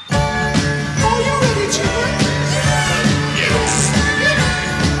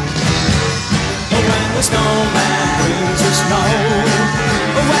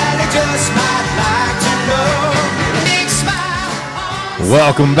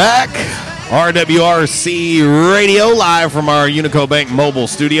 Welcome back. RWRC Radio, live from our Unico Bank mobile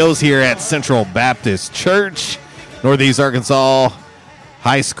studios here at Central Baptist Church, Northeast Arkansas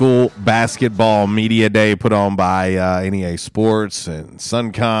High School Basketball Media Day put on by NEA Sports and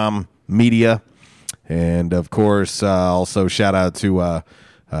Suncom Media. And, of course, also shout out to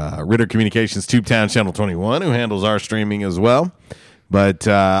Ritter Communications Tubetown Channel 21, who handles our streaming as well. But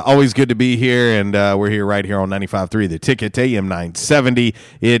always good to be here, and we're here right here on 95.3 The Ticket, AM 970.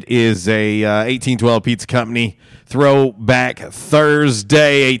 It is a 1812 Pizza Company Throwback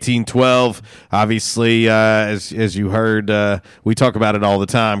Thursday, 1812. Obviously, as you heard, we talk about it all the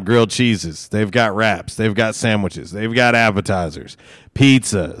time. Grilled cheeses. They've got wraps. They've got sandwiches. They've got appetizers,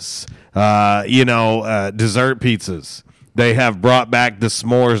 pizzas, dessert pizzas. They have brought back the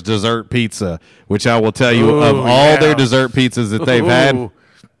s'mores dessert pizza, which I will tell you, of all their dessert pizzas that they've had,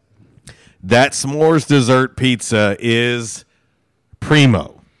 that s'mores dessert pizza is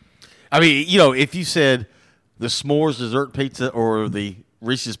primo. I mean, if you said the s'mores dessert pizza or the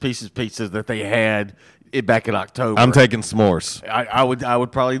Reese's Pieces pizza that they had back in October, I'm taking s'mores. I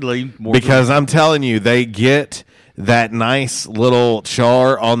would probably lean more because I'm telling you, they get that nice little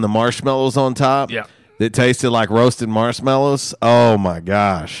char on the marshmallows on top. Yeah. That tasted like roasted marshmallows. Oh my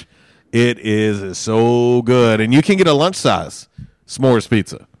gosh, it is so good, and you can get a lunch size s'mores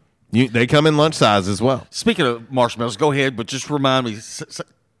pizza. They come in lunch size as well. Speaking of marshmallows, go ahead, but just remind me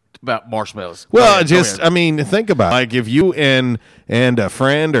about marshmallows. Well, think about it. Like if you and a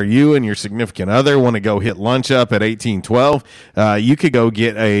friend, or you and your significant other want to go hit lunch up at 1812, you could go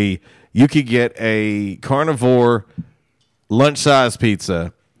get a carnivore lunch size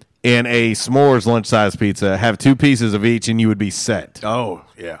pizza and a s'mores lunch size pizza. Have 2 pieces of each, and you would be set. Oh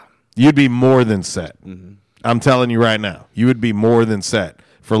yeah, you'd be more than set. Mm-hmm. I'm telling you right now, you would be more than set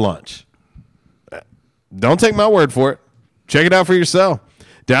for lunch. Don't take my word for it. Check it out for yourself.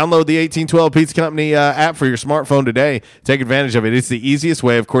 Download the 1812 Pizza Company app for your smartphone today. Take advantage of it. It's the easiest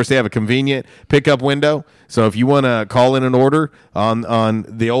way. Of course, they have a convenient pickup window. So if you want to call in an order on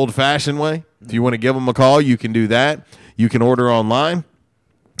the old-fashioned way, if you want to give them a call, you can do that. You can order online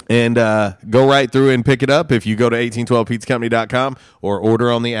and go right through and pick it up if you go to 1812pizzacompany.com or order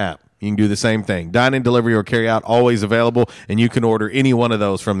on the app. You can do the same thing. Dine-in, delivery, or carry-out, always available, and you can order any one of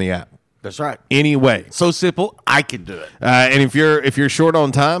those from the app. That's right. Anyway, so simple, I can do it. And if you're short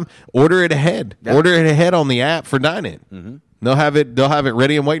on time, order it ahead. Yep. Order it ahead on the app for dine-in. Mm-hmm. They'll have it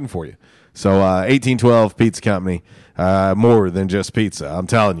ready and waiting for you. So 1812 Pizza Company, more than just pizza. I'm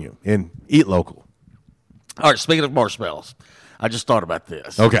telling you, and eat local. All right. Speaking of marshmallows, I just thought about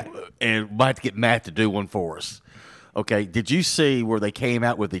this. Okay, and might have to get Matt to do one for us. Okay. Did you see where they came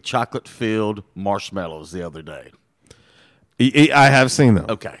out with the chocolate-filled marshmallows the other day? I have seen them.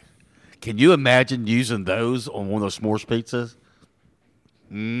 Okay. Can you imagine using those on one of those s'mores pizzas?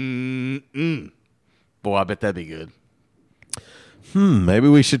 Boy, I bet that'd be good. Maybe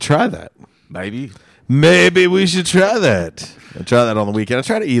we should try that. Maybe we should try that. I try that on the weekend. I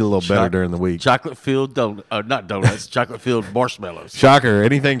try to eat a little better during the week. Chocolate-filled not donuts, chocolate-filled marshmallows. Shocker.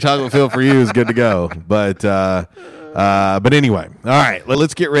 Anything chocolate-filled for you is good to go. But anyway. All right,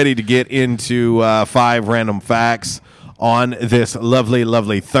 let's get ready to get into 5 random facts on this lovely,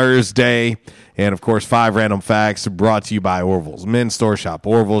 lovely Thursday. And, of course, 5 random facts brought to you by Orville's Men's Store. Shop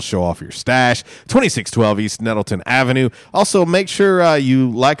Orville's. Show off your stash. 2612 East Nettleton Avenue. Also, make sure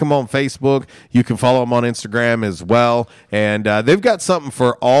you like them on Facebook. You can follow them on Instagram as well. And they've got something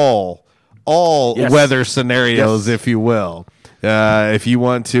for all weather scenarios, if you will. If you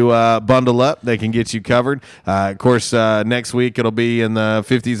want to bundle up, they can get you covered. Of course, next week it'll be in the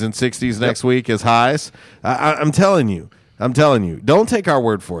 50s and 60s next week as highs. I'm telling you. Don't take our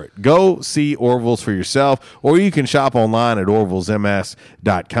word for it. Go see Orville's for yourself, or you can shop online at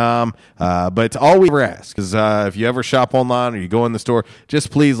orvillesms.com. But all we ever ask is if you ever shop online or you go in the store, just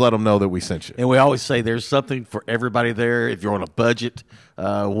please let them know that we sent you. And we always say there's something for everybody there. If you're on a budget,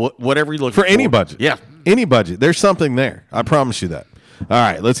 whatever you look for. For any budget. Yeah. Any budget. There's something there. I promise you that. All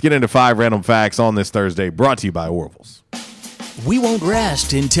right, let's get into 5 random facts on this Thursday, brought to you by Orville's. We won't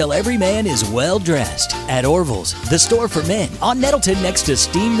rest until every man is well dressed. At Orville's, the store for men, on Nettleton next to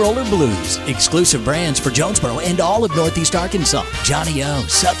Steamroller Blues. Exclusive brands for Jonesboro and all of Northeast Arkansas. Johnny O,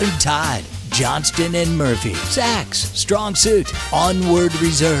 Southern Tide, Johnston and Murphy, Saks, Strong Suit, Onward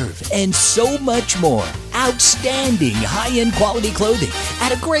Reserve, and so much more. Outstanding high-end quality clothing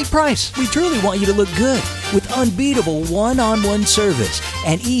at a great price. We truly want you to look good with unbeatable one-on-one service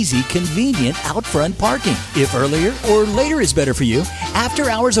and easy, convenient out-front parking. If earlier or later is better for you,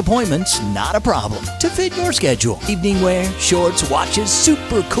 after-hours appointments, not a problem. To fit your schedule. Evening wear, shorts, watches,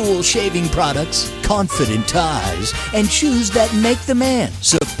 super cool shaving products, confident ties, and shoes that make the man.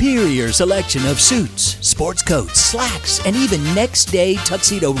 Superior selection of suits, sports coats, slacks, and even next-day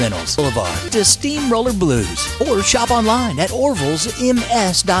tuxedo rentals. Boulevard to Steamroller Blues. Or shop online at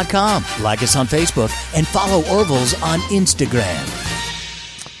orvillesms.com. Like us on Facebook and follow Orville's on Instagram.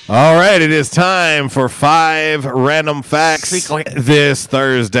 All right, it is time for 5 random facts this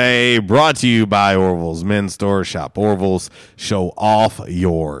Thursday, brought to you by Orville's Men's Store. Shop Orville's, show off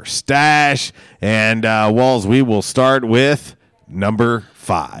your stash. And, Walls, we will start with number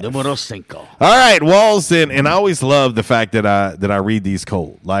 5. Numero 5. All right, Walls, and I always love the fact that I read these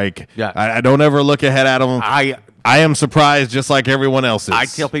cold. Like, I don't ever look ahead at them. I am surprised just like everyone else is. I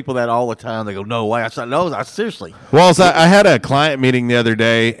tell people that all the time. They go, no way. I said, no, seriously. Walls, I had a client meeting the other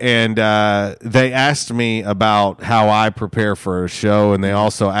day, and they asked me about how I prepare for a show, and they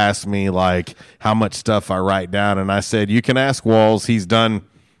also asked me, like, how much stuff I write down. And I said, you can ask Walls. He's done,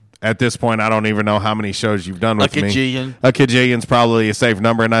 at this point, I don't even know how many shows you've done with me. A kajillion's probably a safe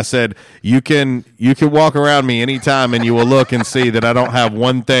number. And I said, you can walk around me anytime, and you will look and see that I don't have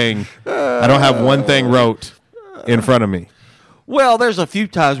one thing. I don't have one thing wrote in front of me. Well, there's a few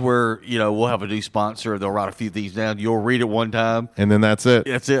times where, we'll have a new sponsor. They'll write a few things down. You'll read it one time. And then that's it.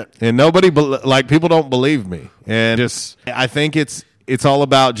 That's it. And nobody, people don't believe me. And I think it's all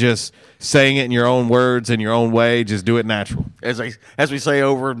about just saying it in your own words, in your own way. Just do it natural. As we say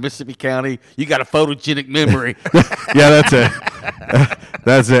over in Mississippi County, you got a photogenic memory. Yeah, that's it.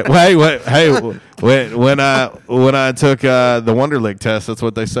 That's it. When I took the Wonderlic test, that's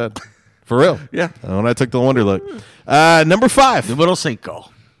what they said. For real. Yeah. When I took the Wonderlic. Number 5. Numero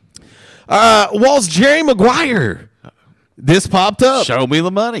 5. Walls, Jerry Maguire. This popped up. Show me the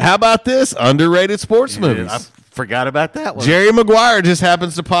money. How about this? Underrated sports movies. I forgot about that one. Jerry Maguire just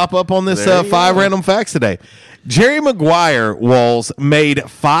happens to pop up on this 5 random facts today. Jerry Maguire, Walls, made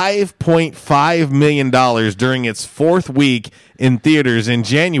 $5.5 million during its 4th week in theaters in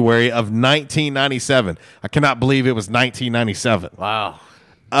January of 1997. I cannot believe it was 1997. Wow.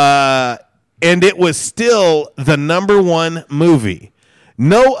 And it was still the number 1 movie.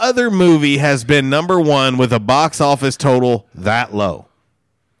 No other movie has been number 1 with a box office total that low.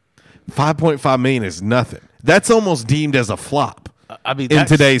 5.5 million is nothing. That's almost deemed as a flop. In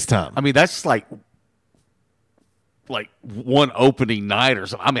today's time. That's like one opening night or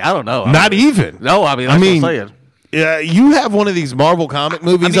something. I don't know. Not even. No, that's what I'm saying. Yeah, you have one of these Marvel comic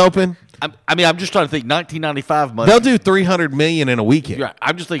movies open. I'm just trying to think 1995 money. They'll do $300 million in a weekend. Right.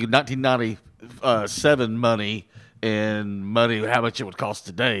 I'm just thinking 1997 money and money, how much it would cost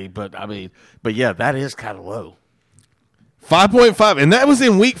today. But yeah, that is kind of low. 5.5, and that was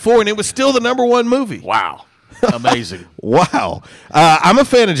in week 4, and it was still the number 1 movie. Wow. Amazing. Wow. I'm a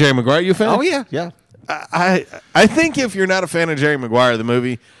fan of Jerry Maguire. You a fan? Oh, yeah. Yeah. I think if you're not a fan of Jerry Maguire, the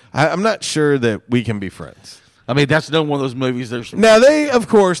movie, I'm not sure that we can be friends. That's another one of those movies. Now they, of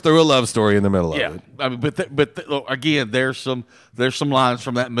course, threw a love story in the middle of it. But again, there's some lines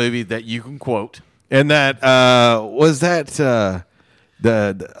from that movie that you can quote. And that was that the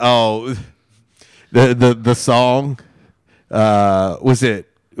song. Was it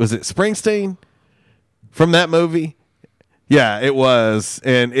Springsteen from that movie? Yeah, it was,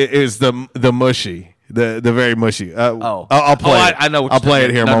 and it is the mushy. The very mushy. I'll play it. I know what I'll play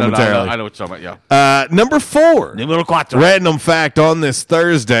it here momentarily. I know what you're talking about, yeah. Number 4. Numero 4. Random fact on this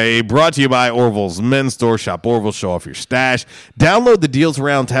Thursday, brought to you by Orville's Men's Store. Shop Orville, show off your stash. Download the Deals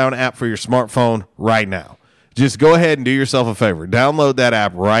Around Town app for your smartphone right now. Just go ahead and do yourself a favor. Download that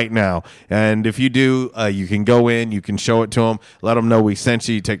app right now. And if you do, you can go in, you can show it to them, let them know we sent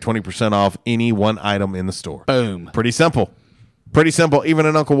you. You take 20% off any one item in the store. Boom. Pretty simple. Pretty simple. Even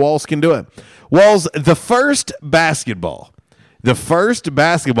an Uncle Walls can do it. Walls, the first basketball,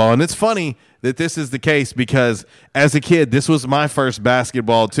 and it's funny that this is the case because as a kid, this was my first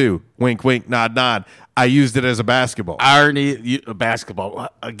basketball too. Wink, wink, nod, nod. I used it as a basketball. Irony, basketball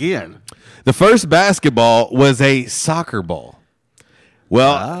again. The first basketball was a soccer ball.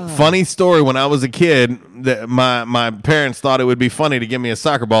 Well, funny story. When I was a kid, my parents thought it would be funny to give me a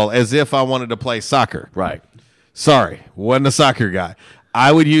soccer ball as if I wanted to play soccer. Right. Sorry, wasn't a soccer guy.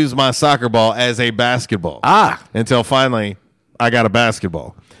 I would use my soccer ball as a basketball. Until finally I got a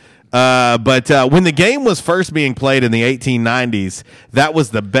basketball. But when the game was first being played in the 1890s, that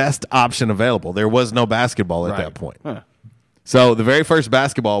was the best option available. There was no basketball at that point. Huh. So the very first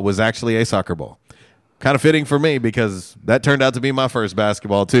basketball was actually a soccer ball. Kind of fitting for me because that turned out to be my first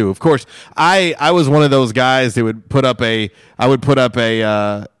basketball too. Of course, I was one of those guys that would put up any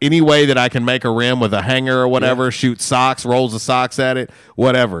way that I can make a rim with a hanger or whatever, shoot socks, rolls of socks at it,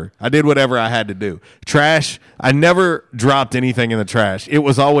 whatever. I did whatever I had to do. Trash, I never dropped anything in the trash. It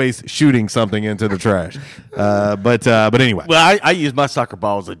was always shooting something into the trash. But anyway. Well, I used my soccer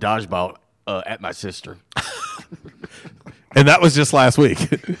ball as a dodgeball at my sister. And that was just last week.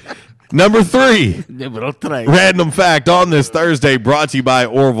 Number 3. Numero 3. Random fact on this Thursday brought to you by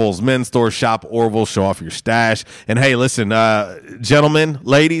Orville's Men's Store. Shop Orville, show off your stash. And hey, listen, gentlemen,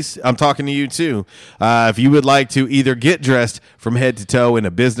 ladies, I'm talking to you too. If you would like to either get dressed from head to toe in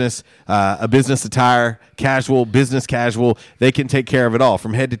a business attire, casual, business casual, they can take care of it all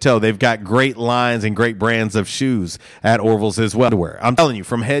from head to toe. They've got great lines and great brands of shoes at Orville's as well to wear. I'm telling you,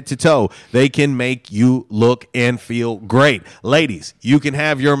 from head to toe, they can make you look and feel great. Ladies, you can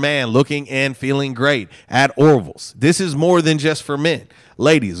have your man looking and feeling great at Orville's. This is more than just for men.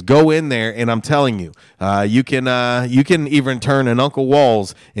 Ladies, go in there, and I'm telling you, you can even turn an Uncle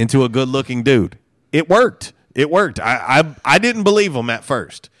Walls into a good-looking dude. It worked. It worked. I didn't believe him at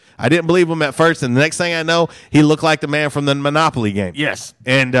first. And the next thing I know, he looked like the man from the Monopoly game. Yes.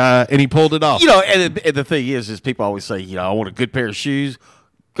 And he pulled it off. And the thing is people always say, I want a good pair of shoes.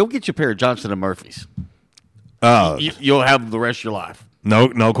 Go get you a pair of Johnson & Murphy's. You'll have them the rest of your life.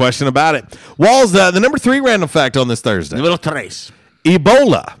 No question about it. Walls, the number 3 random fact on this Thursday. Número 3.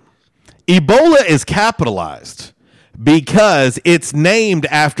 Ebola. Ebola is capitalized because it's named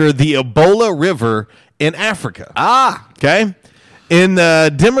after the Ebola River in Africa. Okay? In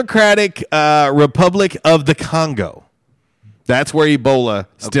the Democratic Republic of the Congo. That's where Ebola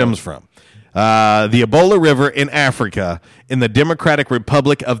stems from. The Ebola River in Africa in the Democratic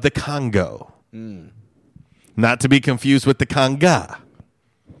Republic of the Congo. Not to be confused with the Conga.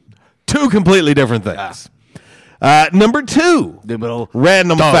 2 completely different things. Number 2,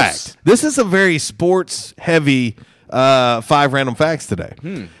 random fact. This is a very sports-heavy 5 random facts today.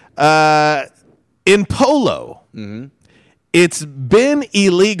 In polo, it's been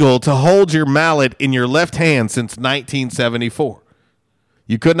illegal to hold your mallet in your left hand since 1974.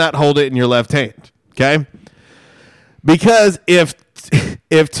 You could not hold it in your left hand, okay? Because if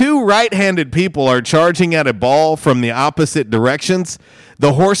 2 right-handed people are charging at a ball from the opposite directions,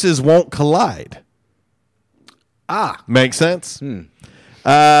 the horses won't collide. Makes sense?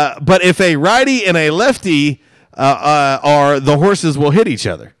 But if a righty and a lefty the horses will hit each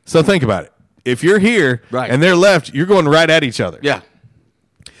other. So think about it. If you're here and they're left, you're going right at each other. Yeah.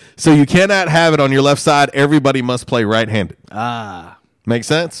 So you cannot have it on your left side. Everybody must play right-handed. Make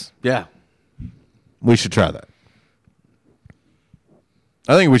sense? Yeah. We should try that.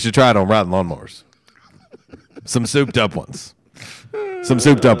 I think we should try it on riding lawnmowers. Some souped up ones.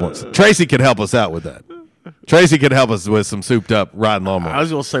 Tracy could help us out with that. Tracy could help us with some souped up riding lawnmowers. I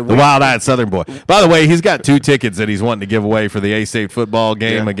was going to say, the wild-eyed Southern boy. By the way, he's got 2 tickets that he's wanting to give away for the A-State football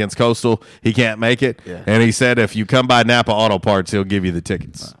game against Coastal. He can't make it. And he said if you come by Napa Auto Parts, he'll give you the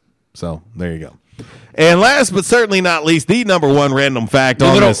tickets. So there you go. And last but certainly not least, the number 1 random fact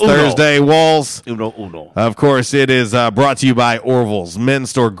on this Thursday, Walls. Of course, it is brought to you by Orville's Men's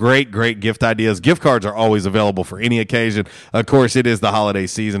Store. Great gift ideas. Gift cards are always available for any occasion. Of course, it is the holiday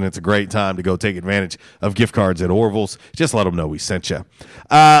season. It's a great time to go take advantage of gift cards at Orville's. Just let them know we sent you.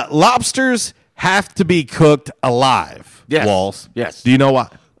 Lobsters have to be cooked alive, Walls. Yes. Do you know why?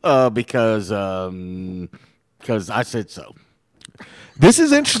 Because I said so. This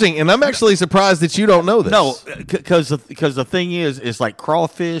is interesting, and I'm actually surprised that you don't know this. No, because the thing is, it's like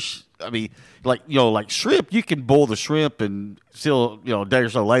crawfish. I mean, like shrimp, you can boil the shrimp and still, a day or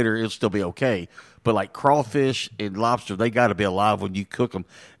so later, it'll still be okay. But like crawfish and lobster, they got to be alive when you cook them.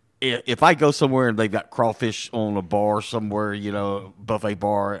 If I go somewhere and they've got crawfish on a bar somewhere, buffet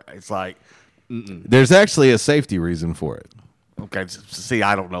bar, it's like, There's actually a safety reason for it. Okay, see,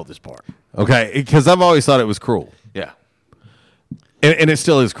 I don't know this part. Okay, because I've always thought it was cruel. Yeah. And it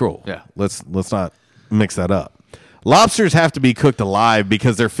still is cruel. Yeah. Let's not mix that up. Lobsters have to be cooked alive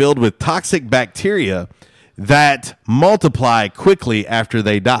because they're filled with toxic bacteria that multiply quickly after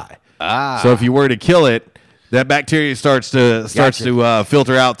they die. So if you were to kill it, that bacteria starts to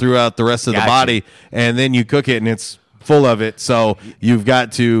filter out throughout the rest of the body, and then you cook it and it's full of it. So you've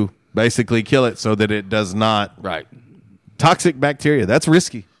got to basically kill it so that it does not. Right. Toxic bacteria. That's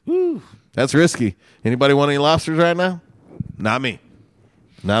risky. Woo. That's risky. Anybody want any lobsters right now? Not me.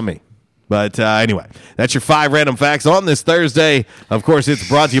 But anyway, that's your 5 random facts on this Thursday. Of course, it's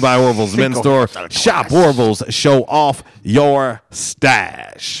brought to you by Orville's Men's Store. Shop Orville's. Show off your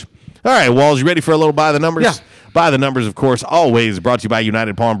stash. All right, Walls, you ready for a little By the Numbers? Yeah. By the Numbers, of course, always brought to you by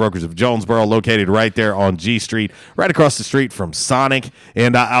United Pawnbrokers of Jonesboro, located right there on G Street, right across the street from Sonic.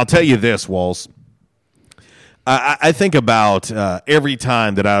 And I'll tell you this, Walls. I think about every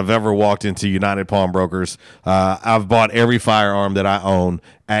time that I've ever walked into United Pawnbrokers. I've bought every firearm that I own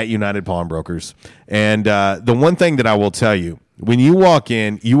at United Pawnbrokers. And the one thing that I will tell you, when you walk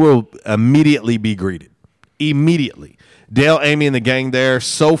in, you will immediately be greeted. Immediately. Dale, Amy, and the gang there,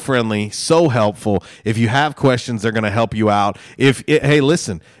 so friendly, so helpful. If you have questions, they're going to help you out. Hey,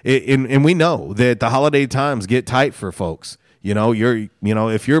 listen, and we know that the holiday times get tight for folks.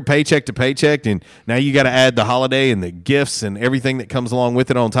 If you're paycheck to paycheck and now you got to add the holiday and the gifts and everything that comes along with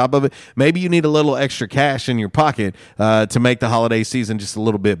it on top of it, maybe you need a little extra cash in your pocket to make the holiday season just a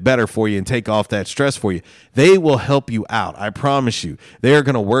little bit better for you and take off that stress for you. They will help you out. I promise you. They're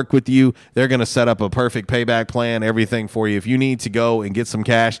going to work with you. They're going to set up a perfect payback plan, everything for you. If you need to go and get some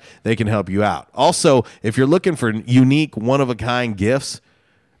cash, they can help you out. Also, if you're looking for unique, one-of-a-kind gifts,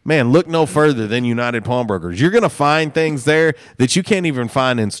 man, look no further than United Pawnbrokers. You're going to find things there that you can't even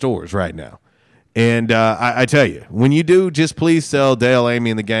find in stores right now. And I tell you, when you do, just please tell Dale, Amy,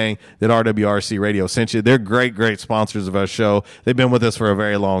 and the gang that RWRC Radio sent you. They're great, great sponsors of our show. They've been with us for a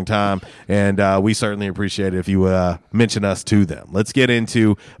very long time, and we certainly appreciate it if you mention us to them. Let's get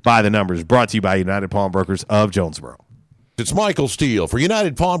into By the Numbers, brought to you by United Pawnbrokers of Jonesboro. It's Michael Steele for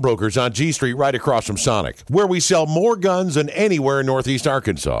United Pawnbrokers on G Street right across from Sonic, where we sell more guns than anywhere in Northeast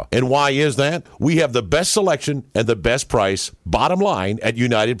Arkansas. And why is that? We have the best selection and the best price, bottom line, at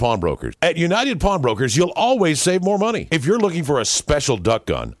United Pawnbrokers. At United Pawnbrokers, you'll always save more money. If you're looking for a special duck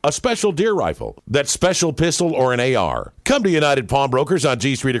gun, a special deer rifle, that special pistol, or an AR, come to United Pawnbrokers on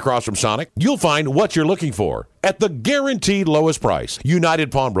G Street across from Sonic. You'll find what you're looking for at the guaranteed lowest price.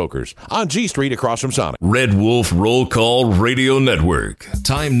 United Pawnbrokers on G Street across from Sonic. Red Wolf Roll Call Radio Network.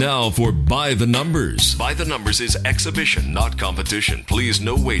 Time now for By the Numbers. By the Numbers is exhibition, not competition. Please,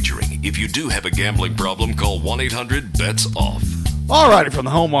 no wagering. If you do have a gambling problem, call 1-800-BETS-OFF. All righty, from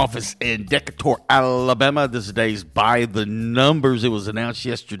the home office in Decatur, Alabama, this is today's By the Numbers. It was announced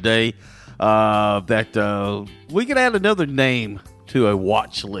yesterday that we could add another name to a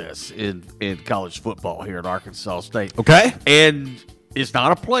watch list in college football here at Arkansas State. Okay. And it's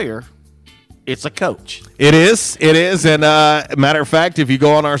not a player. It's a coach. It is. And matter of fact, if you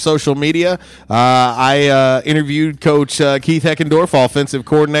go on our social media, I interviewed Coach Keith Heckendorf, offensive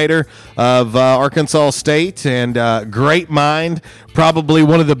coordinator of Arkansas State, and great mind, probably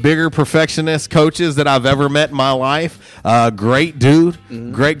one of the bigger perfectionist coaches that I've ever met in my life. Great dude,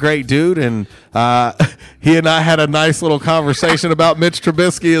 great dude, and he and I had a nice little conversation about Mitch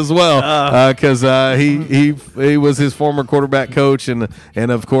Trubisky as well, because he was his former quarterback coach, and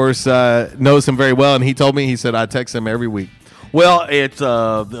of course knows him very well. And he told me, he said, I text him every week. Well, it's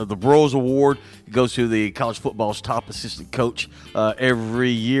the Bros Award. It goes to the college football's top assistant coach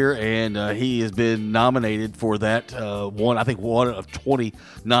every year, and he has been nominated for that one of 20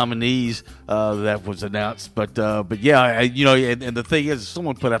 nominees that was announced. But yeah, and the thing is,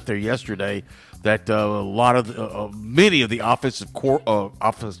 someone put up there yesterday that many of the offensive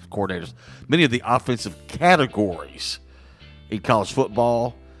coordinators, many of the offensive categories in college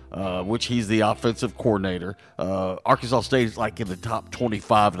football, which he's the offensive coordinator. Arkansas State is like in the top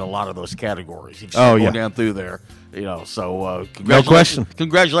 25 in a lot of those categories. He's going down through there, So no question.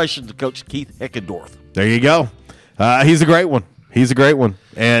 Congratulations to Coach Keith Heckendorf. There you go. He's a great one.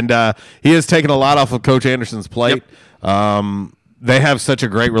 And he has taken a lot off of Coach Anderson's plate. Yep. They have such a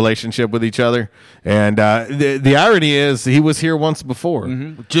great relationship with each other, and the irony is he was here once before,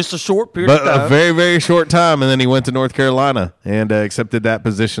 just a short period, of time. A very, very short time, and then he went to North Carolina and accepted that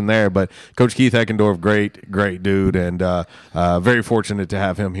position there. But Coach Keith Heckendorf, great dude, and very fortunate to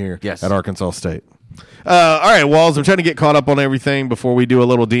have him here at Arkansas State. All right, Walls, I'm trying to get caught up on everything before we do a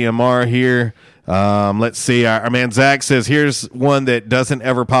little DMR here. Let's see. Our man Zach says, here's one that doesn't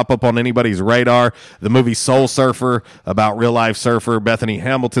ever pop up on anybody's radar. The movie Soul Surfer, about real-life surfer Bethany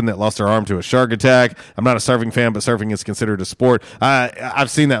Hamilton that lost her arm to a shark attack. I'm not a surfing fan, but surfing is considered a sport.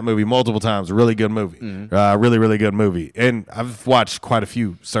 I've seen that movie multiple times. Really good movie. Really, really good movie. And I've watched quite a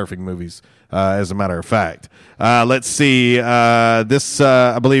few surfing movies, as a matter of fact. Let's see. This,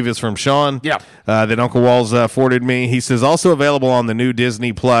 I believe, is from Sean. Yeah. That Uncle Walls forwarded me. He says, also available on the new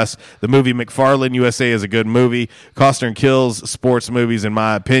Disney Plus, the movie McFarland USA is a good movie. Costner kills sports movies, in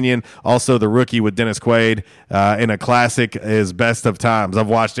my opinion. Also, The Rookie with Dennis Quaid in a classic is best of times. I've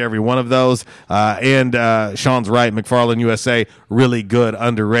watched every one of those. And Sean's right. McFarland USA, really good,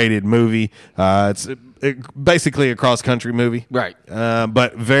 underrated movie. It's basically a cross-country movie. Right.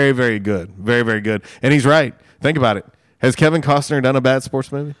 But very, very good. Very, very good. And he's right. Think about it. Has Kevin Costner done a bad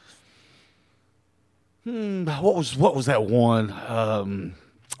sports movie? What was that one?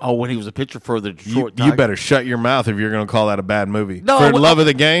 When he was a pitcher for the Detroit Tigers. You better shut your mouth if you're going to call that a bad movie. No, for love of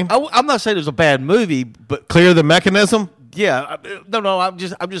the game? I'm not saying it was a bad movie, but Clear the Mechanism? Yeah. No, I'm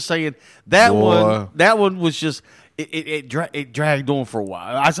just saying that one was just, it dragged on for a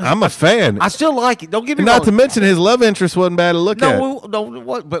while. I'm a fan. I still like it. Don't get me Not wrong. to mention his love interest wasn't bad to look at. No,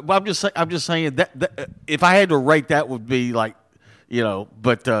 what? But I'm just saying that if I had to rate, that would be like,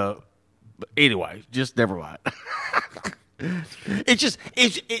 But anyway, just never mind.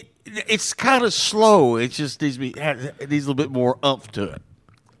 It's kind of slow. It just needs a little bit more oomph to it.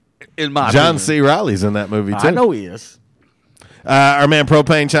 In my John opinion. C. Reilly's in that movie too. I know he is. Our man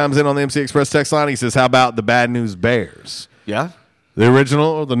Propane chimes in on the MC Express text line. He says, "How about the Bad News Bears? Yeah, the original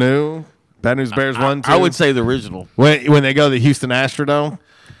or the new Bad News Bears 1, 2? I would say the original. When they go to the Houston Astrodome,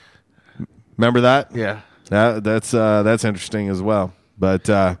 remember that? Yeah, that's interesting as well." But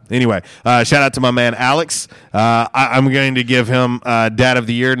anyway, shout out to my man Alex. I'm going to give him Dad of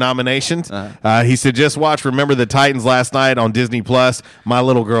the Year nomination. He said, "Just watch Remember the Titans last night on Disney Plus. My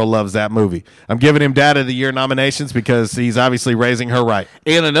little girl loves that movie." I'm giving him Dad of the Year nominations because he's obviously raising her right.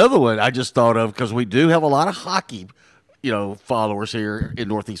 And another one I just thought of, because we do have a lot of hockey, followers here in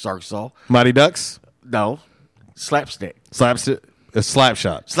Northeast Arkansas. Mighty Ducks? No, Slapstick. Slapshot.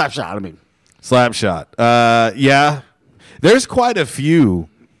 Slapshot. I mean, Slapshot. Yeah. There's quite a few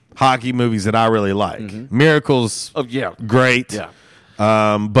hockey movies that I really like. Miracles, great. Yeah.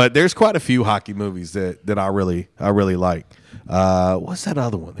 But there's quite a few hockey movies that I really like. What's that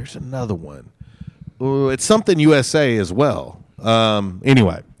other one? There's another one. Ooh, it's something USA as well.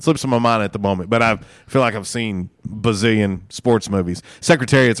 Anyway, slips from my mind at the moment. But I feel like I've seen bazillion sports movies.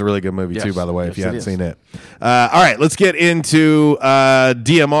 Secretariat's a really good movie too, by the way, if you haven't seen it. All right, let's get into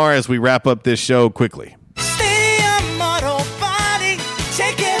DMR as we wrap up this show quickly.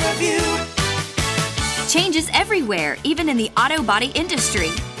 Changes everywhere, even in the auto body industry.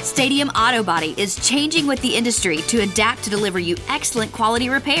 Stadium Auto Body is changing with the industry to adapt to deliver you excellent quality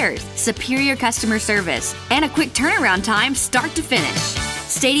repairs, superior customer service, and a quick turnaround time start to finish.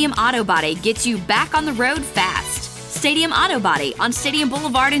 Stadium Auto Body gets you back on the road fast. Stadium Auto Body on Stadium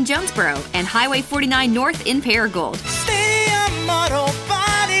Boulevard in Jonesboro and Highway 49 North in Paragould. Stadium Auto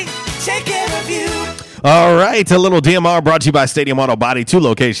Body, take care of you. All right, a little DMR brought to you by Stadium Auto Body, 2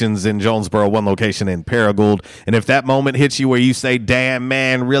 locations in Jonesboro, 1 location in Paragould. And if that moment hits you where you say, "Damn,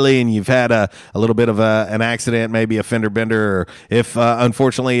 man, really," and you've had a little bit of an accident, maybe a fender bender, or if,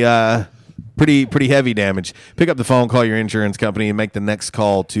 unfortunately, pretty heavy damage, pick up the phone, call your insurance company, and make the next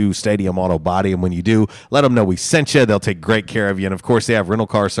call to Stadium Auto Body. And when you do, let them know we sent you. They'll take great care of you. And, of course, they have rental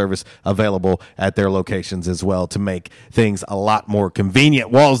car service available at their locations as well to make things a lot more convenient.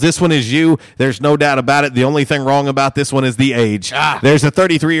 Walls, this one is you. There's no doubt about it. The only thing wrong about this one is the age. There's a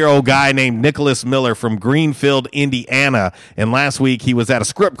 33-year-old guy named Nicholas Miller from Greenfield, Indiana. And last week he was at a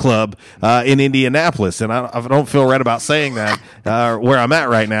script club in Indianapolis. And I don't feel right about saying that where I'm at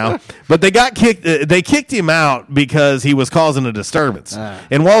right now. But they kicked him out because he was causing a disturbance.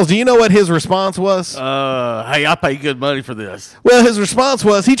 And Walls, do you know what his response was? Hey, I'll pay you good money for this. Well, his response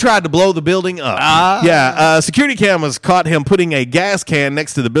was he tried to blow the building up. Security cameras caught him putting a gas can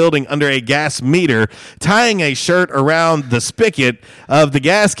next to the building under a gas meter, tying a shirt around the spigot of the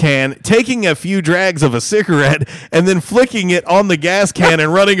gas can, taking a few drags of a cigarette, and then flicking it on the gas can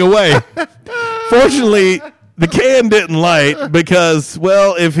and running away. Fortunately, the can didn't light because,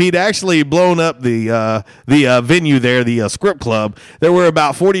 well, if he'd actually blown up the venue there, the script club, there were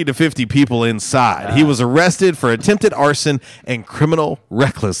about 40 to 50 people inside. He was arrested for attempted arson and criminal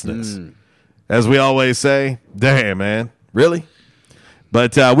recklessness. As we always say, damn, man, really?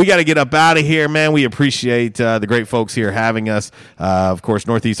 But we got to get up out of here, man. We appreciate the great folks here having us. Of course,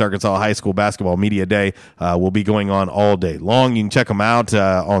 Northeast Arkansas High School Basketball Media Day will be going on all day long. You can check them out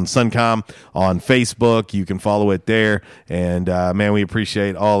on Suncom, on Facebook. You can follow it there. And, man, we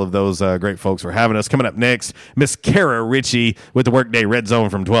appreciate all of those great folks for having us. Coming up next, Miss Kara Ritchie with the Workday Red Zone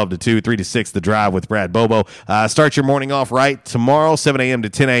from 12 to 2, 3 to 6, The Drive with Brad Bobo. Start your morning off right tomorrow, 7 a.m. to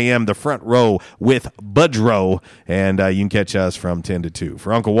 10 a.m., The Front Row with Budrow. And you can catch us from 10 to 2.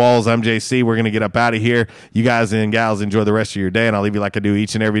 For Uncle Walls, I'm JC. We're going to get up out of here. You guys and gals enjoy the rest of your day, and I'll leave you like I do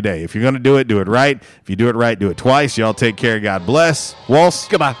each and every day. If you're going to do it right. If you do it right, do it twice. Y'all take care. God bless. Walls,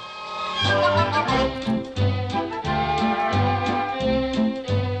 goodbye.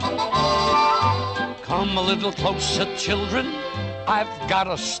 Come a little closer, children. I've got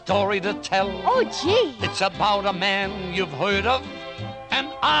a story to tell. Oh, gee. It's about a man you've heard of, and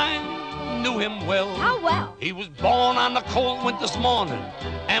I knew him well. How well? He was born on a cold winter's morning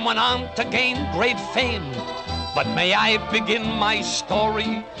and went on to gain great fame. But may I begin my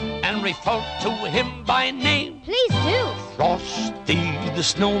story and refer to him by name? Please do. Frosty the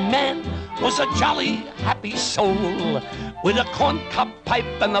Snowman was a jolly, happy soul with a corncob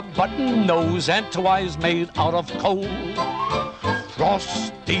pipe and a button nose and 2 eyes made out of coal.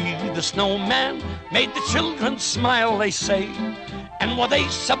 Frosty the snowman made the children smile, they say. And were they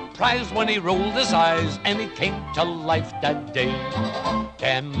surprised when he rolled his eyes and he came to life that day?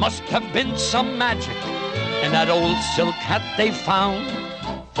 There must have been some magic in that old silk hat they found,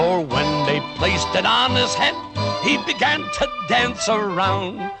 for when they placed it on his head, he began to dance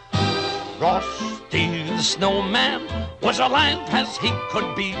around. Frosty the snowman was alive as he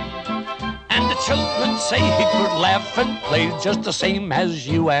could be, and the children say he could laugh and play just the same as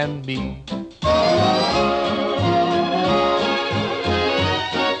you and me.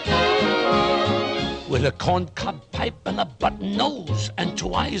 With a corncob pipe and a button nose and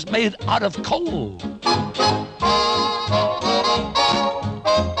 2 eyes made out of coal.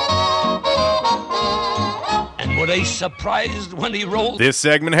 And were they surprised when he rolled? This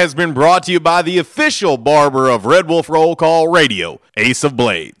segment has been brought to you by the official barber of Red Wolf Roll Call Radio, Ace of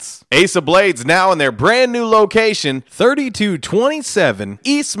Blades. Ace of Blades now in their brand new location, 3227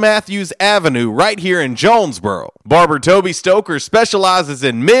 East Matthews Avenue, right here in Jonesboro. Barber Toby Stoker specializes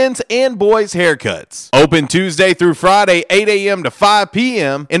in men's and boys' haircuts. Open Tuesday through Friday, 8 a.m. to 5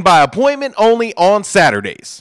 p.m., and by appointment only on Saturdays.